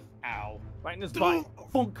damage. ow. Right in his butt.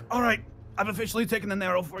 Funk. All right, I've officially taken an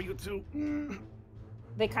arrow for you too.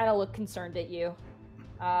 They kind of look concerned at you.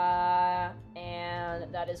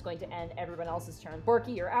 And that is going to end everyone else's turn.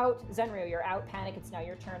 Borky, you're out. Zenryo, you're out. Panic, it's now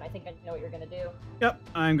your turn. I think I know what you're gonna do. Yep,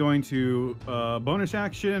 I'm going to bonus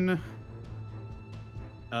action.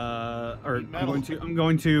 I'm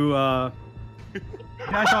going to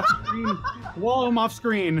dash off the screen, wall him off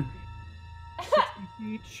screen. 60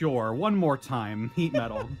 feet, sure. One more time. Heat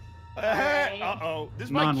metal. Uh-oh.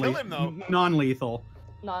 This might kill him, though. Non-lethal.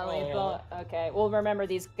 Non-lethal. Okay. Well, remember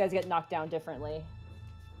these guys get knocked down differently.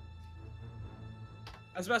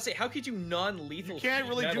 I was about to say, how could you non-lethal? You can't heat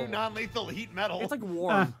really metal? do non-lethal heat metal. It's like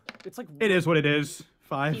warm. It's like It is what it is.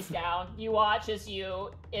 5. He's down. You watch as he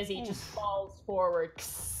just falls forward,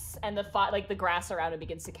 and the grass around him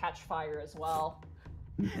begins to catch fire as well.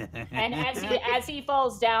 And as he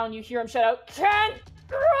falls down, you hear him shout out, "Kendra!"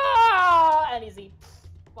 And as he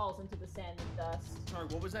falls into the sand and dust. Sorry,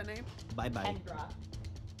 what was that name? Bye-bye. Kendra.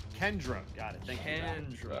 Kendra. Got it. Thank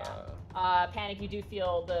you. Kendra. Panic, you do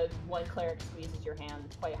feel the one cleric squeezes your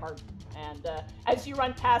hand quite hard. And as you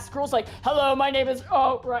run past, Gruul's like, "Hello, my name is..."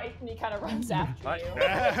 Oh, right. And he kind of runs after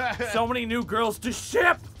you. so many new girls to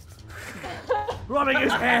ship. Rubbing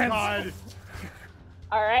his hands. God.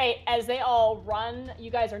 All right, as they all run,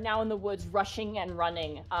 you guys are now in the woods, rushing and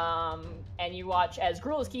running. And you watch as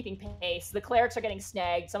Gruul is keeping pace. The clerics are getting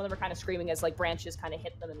snagged. Some of them are kind of screaming as branches kind of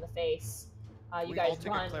hit them in the face. You We guys all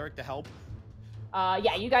take run. a cleric to help.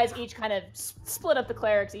 Yeah, you guys each kind of split up the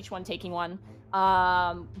clerics, each one taking one.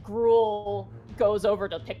 Gruul goes over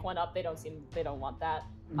to pick one up. They don't want that.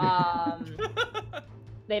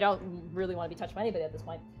 They don't really want to be touched by anybody at this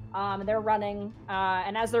point. And they're running,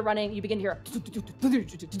 and as they're running, you begin to hear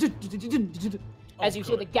as you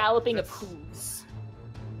hear the galloping of hooves.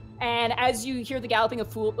 And as you hear the galloping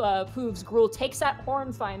of hooves, Gruul takes that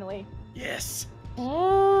horn finally. Yes.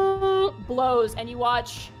 Blows, and you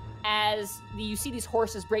watch as you see these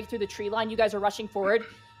horses break through the tree line. You guys are rushing forward.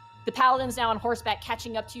 The paladin's now on horseback,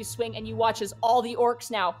 catching up to you, swing, and you watch as all the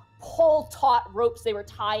orcs now pull taut ropes they were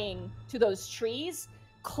tying to those trees,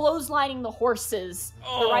 clotheslining the horses.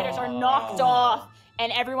 The riders are knocked off,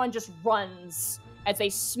 and everyone just runs as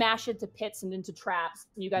they smash into pits and into traps.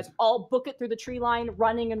 And you guys all book it through the tree line,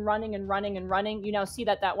 running and running and running and running. You now see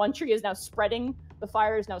that one tree is now spreading. The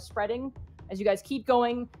fire is now spreading. As you guys keep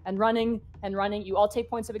going and running and running, you all take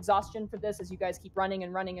points of exhaustion for this as you guys keep running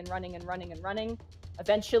and running and running and running and running.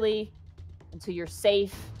 Eventually, until you're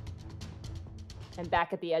safe and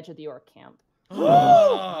back at the edge of the orc camp.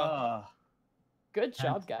 Good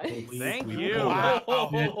job, guys. Thank you.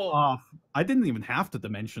 Wow. I didn't even have the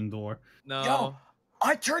dimension door. No. Yo,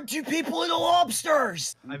 I turned 2 people into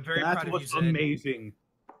lobsters. I'm very That proud of you, was Zed. amazing.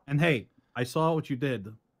 And hey, I saw what you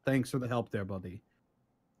did. Thanks for the help there, buddy.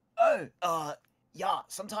 Oh, yeah,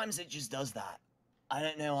 sometimes it just does that. I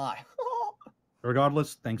don't know why.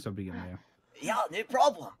 Regardless, thanks for being there. Yeah, no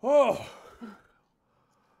problem. Oh,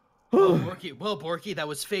 Borky, that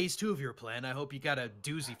was phase 2 of your plan. I hope you got a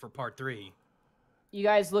doozy for part 3. You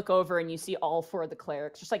guys look over and you see all 4 of the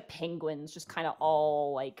clerics, just like penguins, just kind of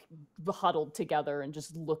all like huddled together and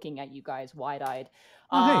just looking at you guys wide-eyed.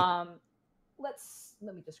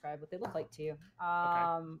 Let me describe what they look like to you.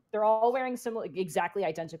 They're all wearing similar, exactly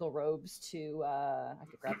identical robes to. I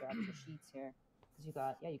could grab their actual sheets here because you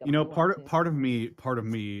got. You know, blue ones, part of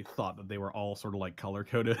me thought that they were all sort of like color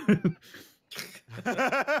coded.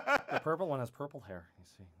 The purple one has purple hair. You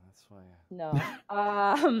see, that's why.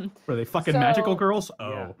 No. Were they fucking magical girls? Oh.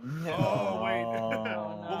 Yeah. No. Oh, wait.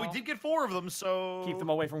 no. Well, we did get 4 of them, so Keep them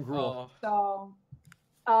away from Gruul. So,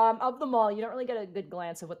 of them all, you don't really get a good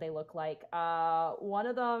glance of what they look like. One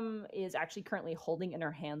of them is actually currently holding in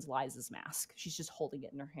her hands Liza's mask. She's just holding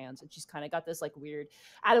it in her hands, and she's kind of got this like weird.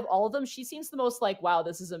 Out of all of them, she seems the most like, wow,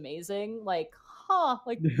 this is amazing. Like,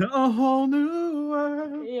 like A whole new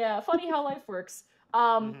world. yeah, funny how life works.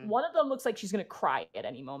 One of them looks like she's gonna cry at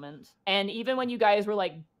any moment, and even when you guys were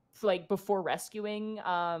like before rescuing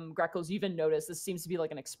Greckles, you even noticed this seems to be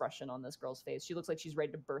like an expression on this girl's face. She looks like she's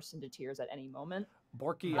ready to burst into tears at any moment.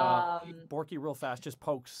 Borky, Borky, real fast, just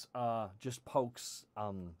pokes. Oh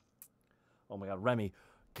my God, Remy,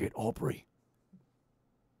 get Aubrey.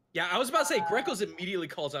 Yeah, I was about to say, Greckles immediately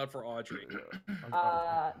calls out for Audrey.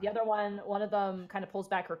 The other one of them kind of pulls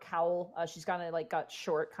back her cowl. She's kind of like got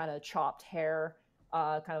short, kind of chopped hair,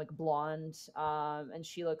 kind of like blonde, and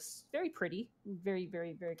she looks very pretty, very,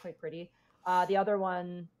 very, very quite pretty. The other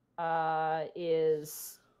one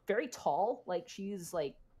is very tall. Like she's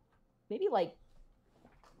like maybe like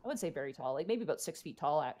I wouldn't say very tall, like maybe about 6 feet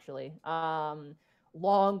tall actually. Long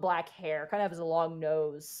black hair, kind of has a long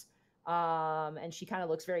nose. And she kind of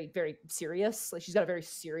looks very, very serious. Like she's got a very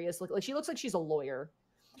serious look. Like she looks like she's a lawyer,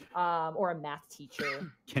 or a math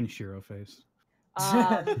teacher. Kenshiro face.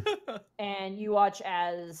 And you watch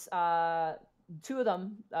as 2 of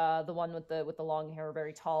them, the one with the long hair,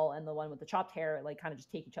 very tall, and the one with the chopped hair, like kind of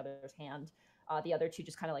just take each other's hand. The other 2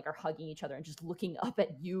 just kind of like are hugging each other and just looking up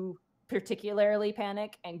at you, particularly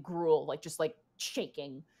Panic and Gruul, like just like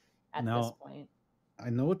shaking at this point. I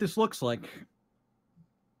know what this looks like.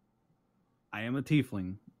 I am a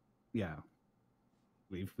tiefling. Yeah.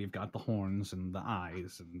 We've got the horns and the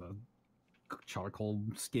eyes and the charcoal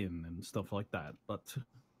skin and stuff like that. But,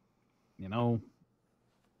 you know,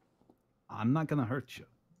 I'm not gonna hurt you.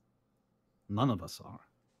 None of us are.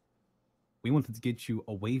 We wanted to get you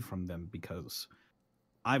away from them because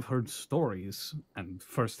I've heard stories and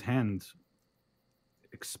firsthand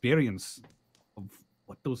experience of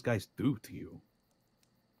what those guys do to you.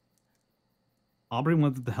 Aubrey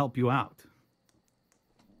wanted to help you out.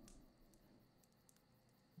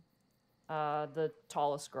 The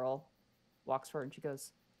tallest girl walks forward and she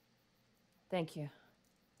goes, "Thank you."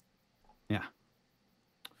 Yeah.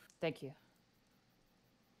 Thank you.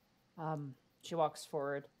 She walks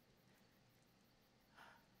forward.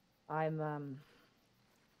 I'm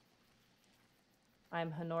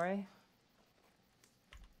Honore.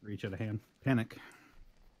 Reach out a hand. Panic.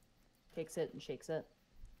 Takes it and shakes it.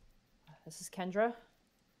 This is Kendra.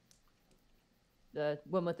 The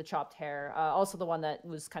woman with the chopped hair. Also the one that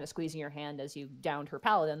was kind of squeezing your hand as you downed her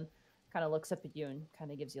paladin. kind of looks up at you and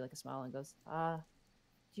kind of gives you like a smile and goes,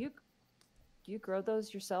 do you grow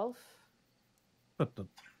those yourself? But the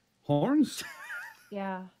horns?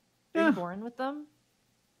 Yeah. Are Yeah. you born with them?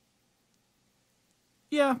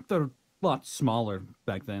 Yeah, they're a lot smaller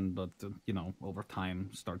back then, but over time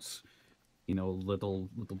starts, little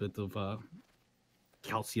bit of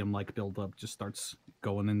calcium-like buildup just starts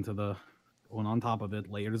going on top of it,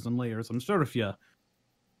 layers and layers. I'm sure it's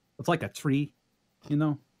like a tree,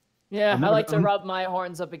 Yeah, I've I never like to done- rub my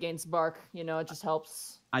horns up against bark. It just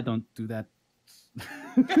helps. I don't do that.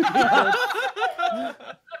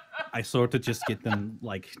 I sort of just get them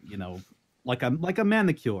like a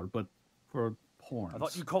manicure, but for horns. I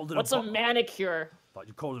thought you called it What's a manicure? thought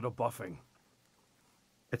you called it a buffing.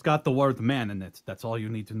 It's got the word man in it. That's all you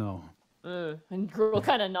need to know. And Gruel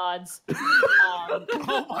kind of nods.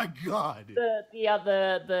 Oh my god.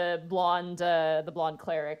 The blonde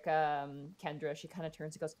cleric, Kendra, she kind of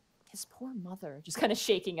turns and goes, his poor mother, just kind of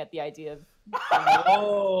shaking at the idea of.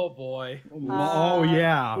 Oh boy. Oh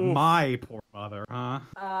yeah, my poor mother, huh?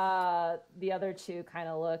 The other two kind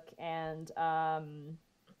of look, and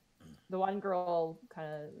the one girl kind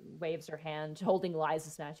of waves her hand, holding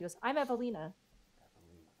Liza's mask. She goes, "I'm Evelina."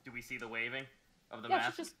 Do we see the waving of the Yeah,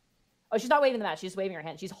 mask? she's not waving the mask. She's waving her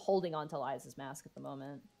hand. She's holding onto Liza's mask at the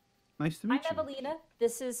moment. Nice to meet I'm you. Evelina.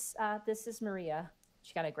 This is Maria.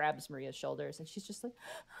 She kind of grabs Maria's shoulders, and she's just like,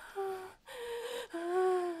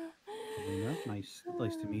 Evelina, nice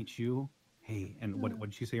to meet you. Hey, and what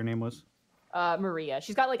did she say your name was? Maria.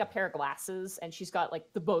 She's got like a pair of glasses, and she's got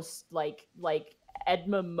like the most like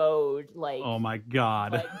Edma mode Oh my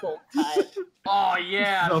god. like bolt cut. Oh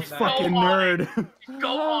yeah, The she's fucking go-haunting. nerd. She's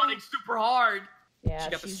go-haunting super hard. Yeah,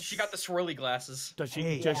 She got the swirly glasses. Does she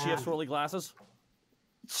Hey, does she have swirly glasses?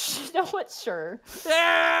 You know what? Sure.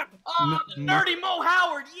 Yeah. Oh, the nerdy Mo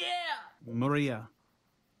Howard, yeah. Maria,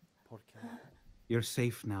 you're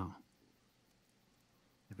safe now.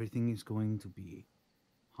 Everything is going to be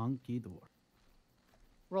hunky-dory.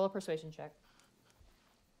 Roll a persuasion check.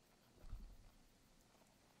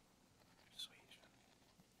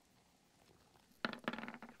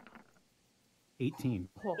 18.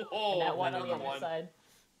 Oh, and that one on the another other one. side.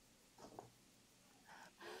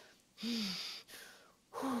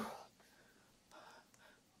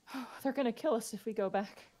 They're gonna kill us if we go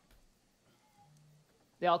back.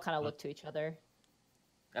 They all kind of look to each other.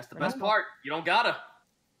 That's the best part. You don't gotta.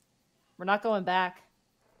 We're not going back.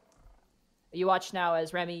 You watch now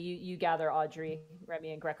as Remy, you gather Audrey,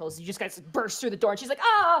 Remy, and Greckles. You just guys burst through the door, and she's like,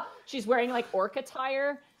 "Ah!" She's wearing like orc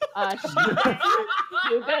attire. She's wearing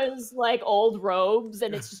Yuga's like old robes,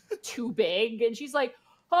 and it's just too big. And she's like,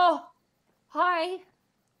 "Oh, hi."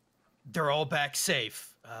 They're all back safe.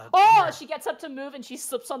 Oh, she gets up to move, and she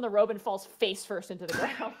slips on the robe and falls face first into the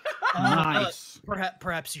ground. Nice.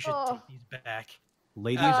 Perhaps you should Oh. take these back.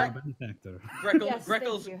 Ladies are benefactor. Yes,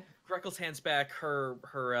 thank you. Greckles hands back her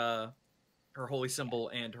holy symbol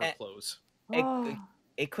and her clothes. Oh.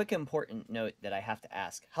 A quick important note that I have to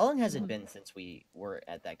ask. How long has it been since we were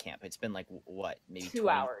at that camp? It's been like, what, maybe 2 20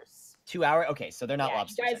 hours. 2 hours? Okay, so they're not Yeah, you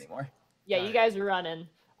lobsters guys- anymore. Yeah, you guys are running.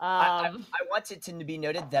 I want it to be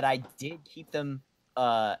noted that I did keep them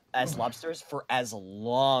as lobsters for as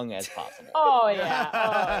long as possible. Oh yeah,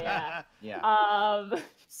 oh yeah. Yeah.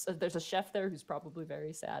 So there's a chef there who's probably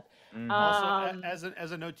very sad. Also,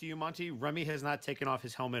 as a note to you, Monty, Remy has not taken off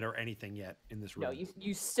his helmet or anything yet in this room. No,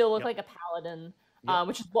 you still look Yep. like a paladin, Yep.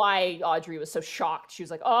 which is why Audrey was so shocked. She was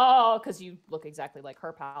like, "Oh," because you look exactly like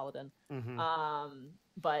her paladin. Mhm.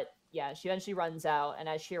 But yeah, she eventually runs out, and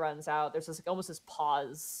as she runs out, there's this like almost this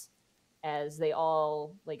pause as they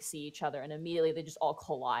all like see each other, and immediately they just all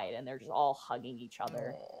collide, and they're just all hugging each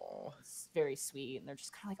other. It's very sweet, and they're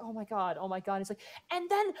just kind of like, "Oh my god, oh my god." It's like, and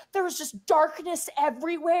then there was just darkness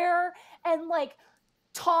everywhere, and like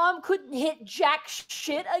Tom couldn't hit jack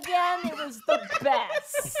shit again. It was the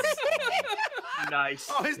best. Nice.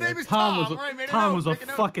 Oh, his name is Tom Tom. was All right, made Tom note, was a make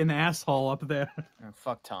note. fucking asshole up there. Oh,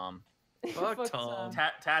 fuck Tom. Fuck Tom.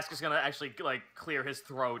 Task is gonna actually like clear his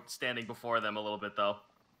throat standing before them a little bit though.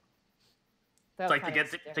 That It's like kind to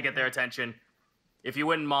of get to get their attention. If you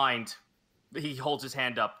wouldn't mind, he holds his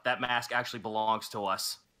hand up. That mask actually belongs to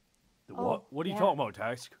us. The Oh, what? What are you yeah. talking about,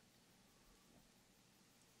 Task?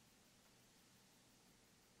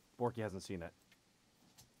 Borky hasn't seen it.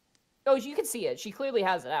 Oh, you can see it. She clearly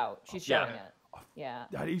has it out. She's Yeah. showing it. Yeah.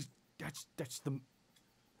 That's the.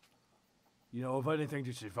 You know, if anything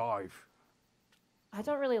to survive. I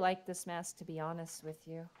don't really like this mask, to be honest with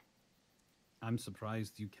you. I'm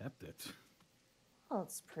surprised you kept it. Well,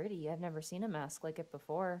 it's pretty. I've never seen a mask like it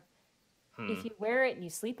before. If you wear it and you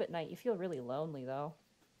sleep at night, you feel really lonely, though.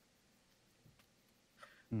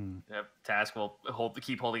 Yep. Task will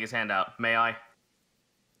keep holding his hand out. May I?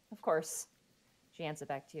 Of course. She hands it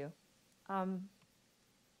back to you. And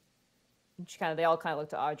they all kind of look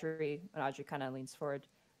to Audrey, and Audrey kind of leans forward.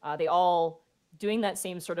 They all, doing that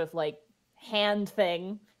same sort of like hand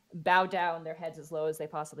thing, bow down their heads as low as they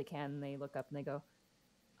possibly can. And they look up and they go.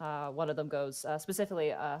 One of them goes,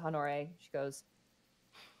 specifically Honore, she goes,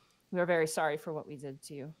 "We are very sorry for what we did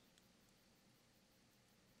to you."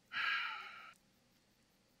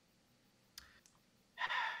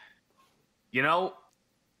 You know,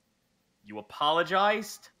 you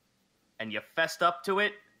apologized and you fessed up to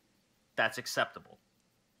it. That's acceptable.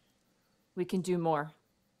 We can do more.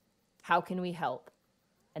 How can we help?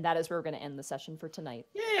 And that is where we're going to end the session for tonight.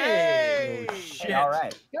 Yay! Oh, shit. All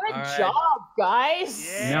right. Good All right. job, guys.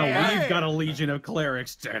 Now we've got a legion of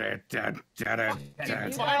clerics. Finally,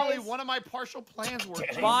 one of my partial plans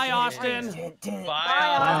worked. Bye, Austin.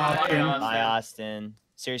 Bye, Austin.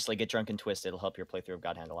 Seriously, get drunk and twist. It'll help your playthrough of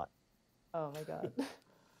God Hand a lot. Oh my god.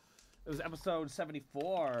 It was episode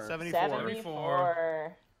 74.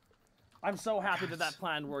 74. I'm so happy that that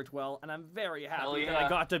plan worked well, and I'm very Hell happy that yeah. I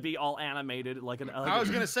got to be all animated like an I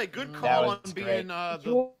was gonna say, good That call was on great. being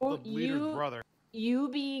the leader's brother. You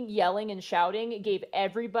being yelling and shouting gave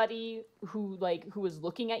everybody who was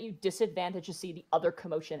looking at you disadvantage to see the other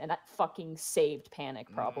commotion, and that fucking saved panic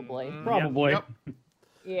probably. Probably. Yep.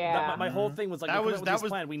 Yeah. My whole thing was like, That we was- come up with that this was-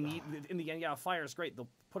 plan. We need, in the end, yeah, fire is great. They'll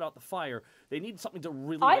put out the fire. They need something to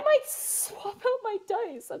really. I might swap out my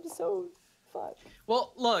dice. I'm so fucked.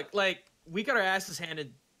 Well, look, like we got our asses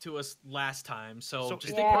handed to us last time, so So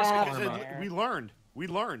just Yeah. think like I of said, karma. we learned. We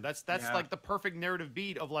learned. That's Yeah. like the perfect narrative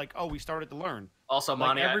beat of like, oh, we started to learn. Also, Like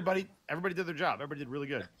Monty, everybody did their job. Everybody did really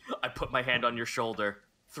good. I put my hand on your shoulder.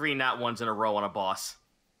 3 nat 1s in a row on a boss.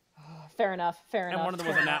 Fair enough. Fair And enough. one of them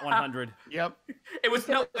was a nat 100. Yep. It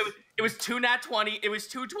was 2 nat 20. It was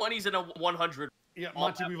 2 20s and a 100. Yeah,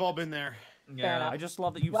 Monty, we've all been there. Yeah. I just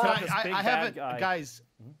love that you Well, felt Can this big I bad haven't, guy. guys.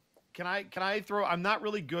 Can I throw? I'm not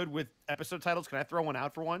really good with episode titles. Can I throw one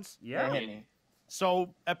out for once? Yeah.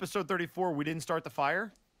 So episode 34, we didn't start the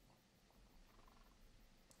fire.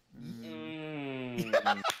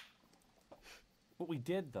 But we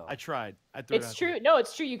did though. I tried. I threw it It's out true. there. No,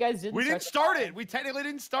 it's true. You guys didn't. We didn't start start it. We technically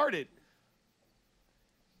didn't start it.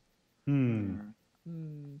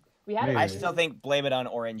 We had. I it. still think Blame It on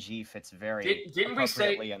Orangey fits very Didn't we say-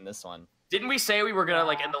 appropriately in this one. Didn't we say we were gonna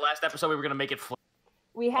like in the last episode we were gonna make it flip?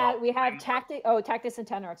 We had tactic. Oh, Tactics and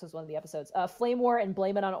Tenarx was one of the episodes. Flame War and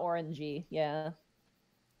Blame It on Orangey. Yeah.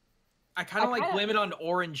 I kind of I like kinda- blame it on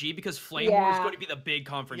Orangey because Flame War is Yeah. going to be the big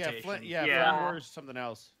confrontation. Yeah. Yeah. Flame War is something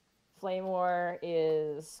else. Flame War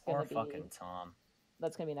is Or gonna be. fucking Tom.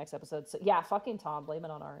 That's gonna be next episode. So yeah, fucking Tom. Blame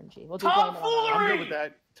it on RNG. We'll do Tom Blame It on I'm RNG. good with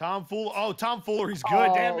that. Tomfoolery's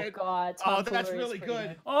good. Damn Oh it. god. Oh, that's Tomfoolery is really pretty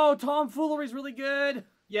good. Oh, tomfoolery's really good.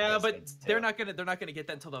 Yeah, Those but things, they're too. not gonna get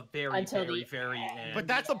that until the very Until very the very end. But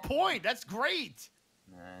that's the point. That's great.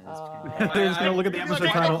 They're just gonna look at the episode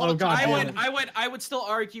title. Oh god. I would still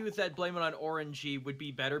argue that Blame It on Orangey would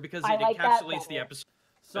be better because I it like that encapsulates the better. episode.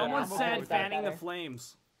 Someone I'm okay said with that fanning the better.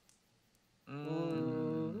 flames.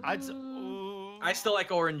 I still like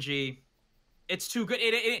Orangey. It's too good.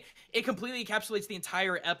 It completely encapsulates the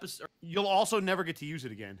entire episode. You'll also never get to use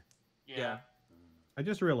it again. Yeah. I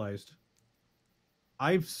just realized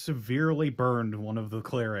I've severely burned one of the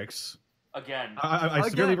clerics. Again. I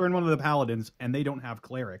severely burned one of the paladins, and they don't have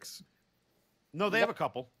clerics. No, they have a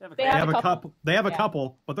couple. They They have a couple. They have a Yeah.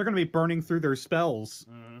 couple, but they're going to be burning through their spells.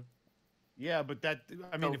 Yeah, but that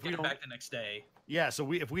I mean, if we get don't, back the next day, yeah,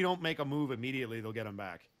 so if we don't make a move immediately, they'll get them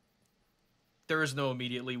back. there is no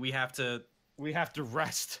immediately. We have to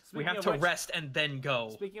rest. we have of to which- rest and then go.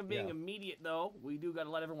 Speaking of being Yeah. immediate, though, we do got to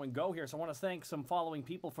let everyone go here. So I want to thank some following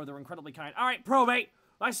people for their incredibly kind. All right, Probate,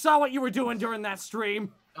 I saw what you were doing during that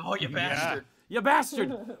stream. Oh, you bastard! You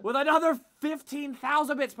bastard! With another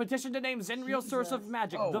 15,000 bits, petition to name Zenreal Source of Jesus.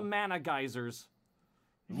 Magic, Oh. the Mana Geysers.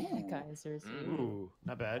 Geysers. Ooh,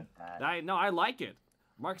 not bad. I like it.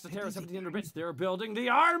 Mark Satera, 1,700 bits. They're building the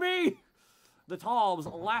army. The Talbs,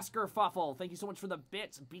 Lasker Fuffle. Thank you so much for the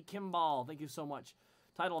bits. B. Kimball. Thank you so much.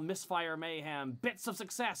 Title Misfire Mayhem. Bits of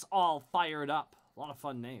Success. All fired up. A lot of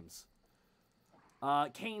fun names.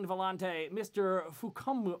 Kane Volante. Mr.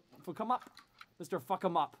 Fuckum Up. Mr. Fuck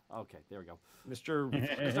 'em Up. Okay, there we go.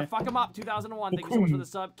 Mr. Fuck 'em Up 2001. Thank you so much for the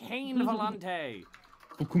sub. Kane Volante.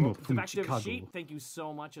 Effective Sheep. Thank you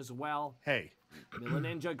so much as well. Hey, Mila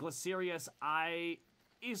Ninja, Glycerius,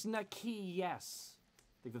 Isnaki, yes.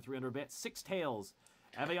 Thank you for 300 bits. Six Tails,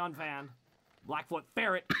 Evian Fan, Blackfoot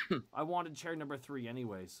Ferret. I wanted chair number 3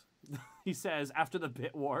 anyways. He says, after the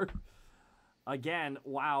bit war. Again,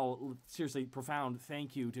 wow, seriously, profound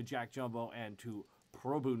thank you to Jack Jumbo and to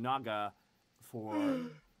Probu Naga for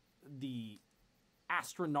the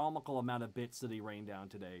astronomical amount of bits that he rained down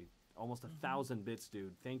today. Almost 1,000 bits,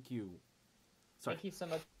 dude. Thank you. Sorry. Thank you so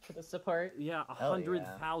much for the support. Yeah,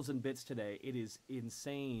 100,000 bits today. It is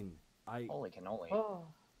insane. Holy cannoli. Oh.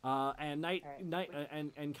 And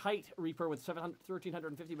and Kite Reaper with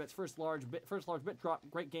 1,350 bits. First large bit drop.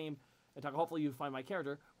 Great game. And hopefully you find my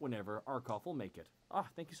character whenever Arkoff will make it.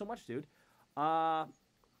 Thank you so much, dude.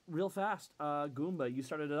 Real fast, Goomba, you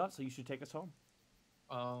started it up, so you should take us home.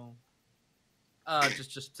 Oh.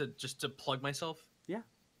 Just to plug myself. Yeah.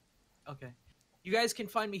 Okay. You guys can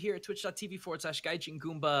find me here at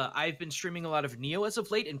twitch.tv/GaijinGoomba. I've been streaming a lot of Neo as of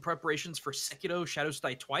late in preparations for Sekiro Shadows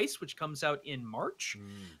Die Twice, which comes out in March.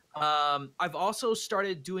 I've also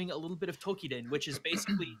started doing a little bit of Tokiden, which is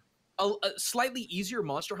basically a slightly easier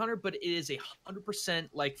Monster Hunter, but it is 100%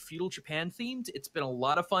 like feudal Japan themed. It's been a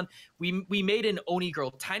lot of fun. We made an Oni girl,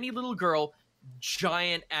 tiny little girl,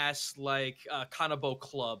 giant ass like Kanabo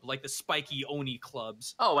club, like the spiky Oni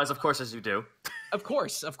clubs. Oh, as you do. Of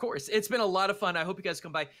course. It's been a lot of fun. I hope you guys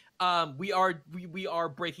come by. We are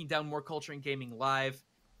breaking down more culture and gaming live.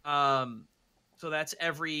 So that's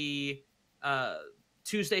every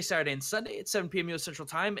Tuesday, Saturday, and Sunday at 7 p.m. U.S. Central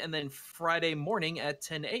Time, and then Friday morning at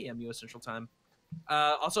 10 a.m. U.S. Central Time.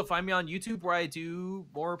 Also, find me on YouTube where I do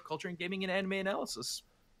more culture and gaming and anime analysis.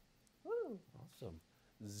 Woo. Awesome.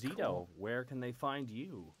 Zito, where can they find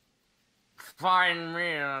you? Find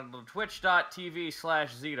me on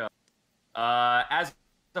twitch.tv/Zito. As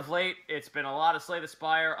of late, it's been a lot of Slay the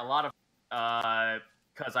Spire, a lot of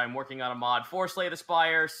because I'm working on a mod for Slay the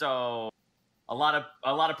Spire, so a lot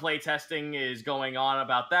of play testing is going on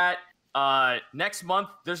about that. Next month,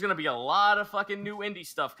 there's gonna be a lot of fucking new indie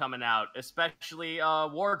stuff coming out, especially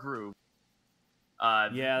Wargroove.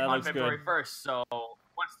 Yeah, that on looks February good. 1st. So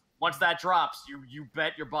once that drops, you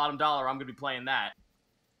bet your bottom dollar I'm gonna be playing that.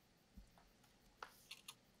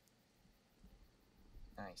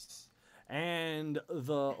 Nice. And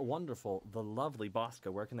the wonderful, the lovely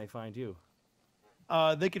Bosco, where can they find you?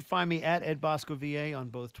 They could find me at EdBoscoVA on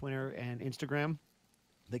both Twitter and Instagram.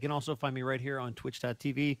 They can also find me right here on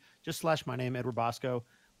twitch.tv, just / my name, Edward Bosco.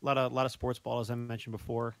 A lot of sports ball, as I mentioned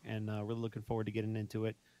before, and really looking forward to getting into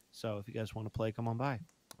it. So if you guys want to play, come on by.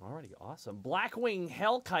 Alrighty, awesome. Blackwing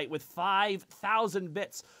Hellkite with 5,000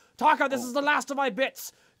 bits. Taka, this is the last of my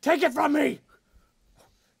bits. Take it from me!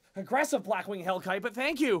 Aggressive Blackwing Hellkite, but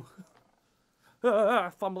thank you.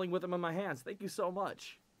 Fumbling with them in my hands. Thank you so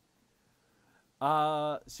much.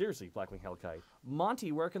 Seriously, Blackwing Hellkite.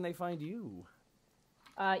 Monty, where can they find you?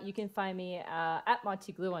 You can find me at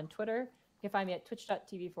Montyglue on Twitter. You can find me at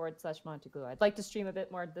twitch.tv/Montyglue. I'd like to stream a bit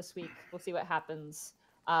more this week. We'll see what happens.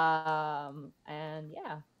 And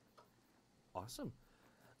yeah. Awesome.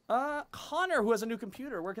 Connor, who has a new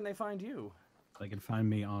computer, where can they find you? They can find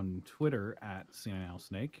me on Twitter at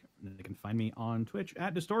Snake. And they can find me on Twitch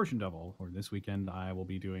at Distortion Devil, where this weekend I will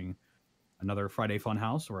be doing another Friday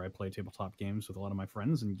Funhouse where I play tabletop games with a lot of my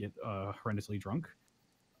friends and get horrendously drunk.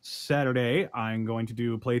 Saturday, I'm going to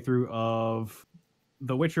do a playthrough of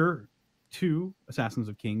The Witcher 2, Assassins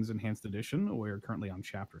of Kings Enhanced Edition. We're currently on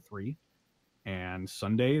Chapter 3. And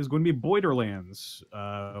Sunday is going to be Borderlands,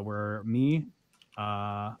 where me,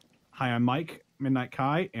 Hi, I'm Mike, Midnight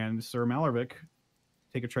Kai, and Sir Malarvik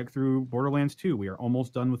take a trek through Borderlands 2. We are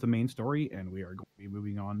almost done with the main story, and we are going to be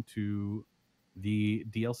moving on to the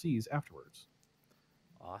DLCs afterwards.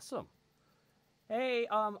 Awesome. Hey,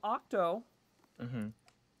 Octo. Mm-hmm.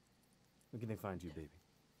 Where can they find you, baby?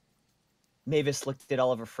 Mavis looked at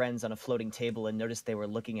all of her friends on a floating table and noticed they were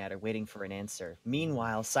looking at her, waiting for an answer.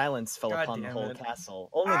 Meanwhile, silence fell God upon the damn whole it. castle.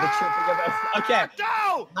 Only the chirping of a... Okay.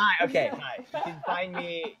 No! Hi. Okay. Hi.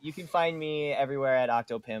 You can find me everywhere at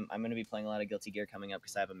Octopimp. I'm going to be playing a lot of Guilty Gear coming up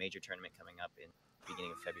because I have a major tournament coming up in the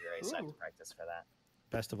beginning of February, so I have to practice for that.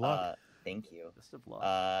 Best of luck. Thank you. Best of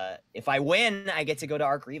luck. If I win, I get to go to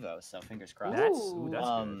Arc Revo, so fingers crossed. That's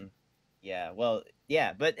good. Yeah, well,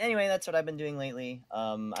 yeah, but anyway, that's what I've been doing lately.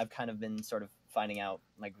 I've kind of been sort of finding out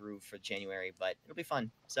my groove for January, but it'll be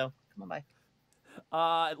fun. So come on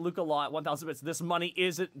by. Luca Lot, 1,000 bits.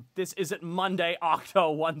 This isn't Monday,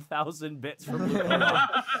 Octo, 1,000 bits from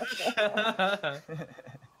Luca Lot.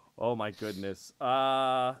 Oh my goodness.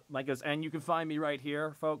 Mike goes, and you can find me right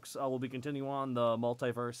here, folks. We'll be continuing on the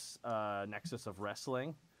multiverse nexus of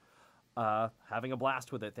wrestling. Having a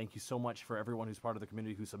blast with it. Thank you so much for everyone who's part of the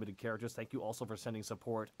community who submitted characters. Thank you also for sending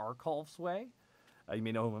support Arkolf's way. You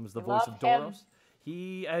may know him as the voice of Doros.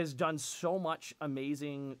 He has done so much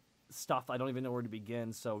amazing stuff. I don't even know where to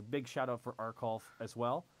begin. So big shout out for Arkolf as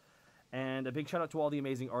well. And a big shout out to all the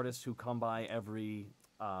amazing artists who come by every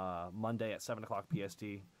Monday at 7 o'clock PST.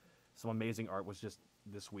 Some amazing art was just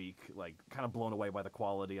this week, like kind of blown away by the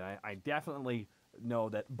quality. I definitely know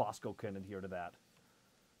that Bosco can adhere to that.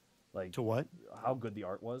 Like To what? how good the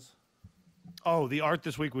art was. Oh, the art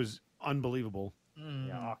this week was unbelievable.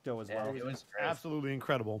 Yeah, Octo as well. It was great. Absolutely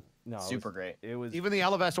incredible. No, it Super was- great. It was Even the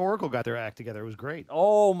Alivast Oracle got their act together. It was great.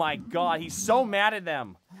 Oh my God, he's so mad at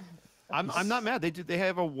them. I'm not mad. They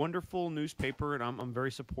have a wonderful newspaper, and I'm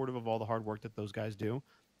very supportive of all the hard work that those guys do.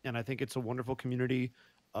 And I think it's a wonderful community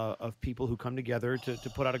of people who come together to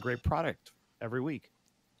put out a great product every week.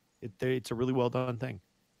 It's a really well done thing.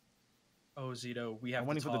 Oh, Zito, we have I'm to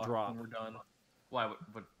waiting for the talk drop. when we're done. Why?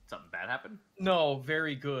 Would something bad happen? No,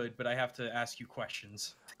 very good, but I have to ask you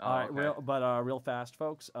questions. All right, okay. real fast,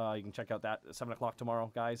 folks. You can check out that at 7 o'clock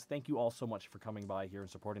tomorrow, guys. Thank you all so much for coming by here and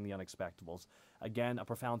supporting the Unexpectables. Again, a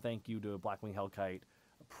profound thank you to Blackwing Hellkite,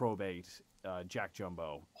 Probate, Jack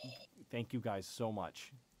Jumbo. Thank you guys so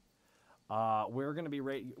much. We're gonna be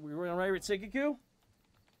ready. We're gonna rate Sigiku.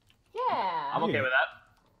 Yeah. I'm okay with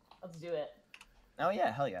that. Let's do it. Oh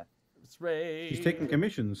yeah, hell yeah. It's Ray. She's taking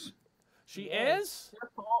commissions. She Yes. is.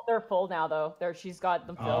 They're full now, though. She's got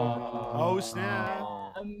them filled. Oh snap!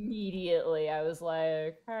 Immediately, I was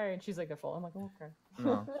like, "Hey," and she's like, "They're full." I'm like, "Oh, "Okay."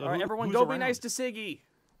 No. So All right, who- everyone, who's go be around? nice to Siggy.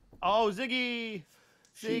 Oh, Ziggy!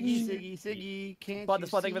 Ziggy! Can't Bud you the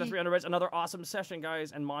Spud, thank you for the see? 300 bits. Another awesome session,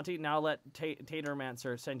 guys. And Monty, now let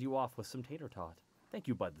Tatermancer send you off with some tater tot. Thank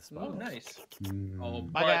you, Bud the Spud. Oh, nice. Mm. Oh,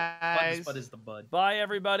 Bye, Bud. guys. Bud is the bud. Bye,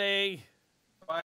 everybody.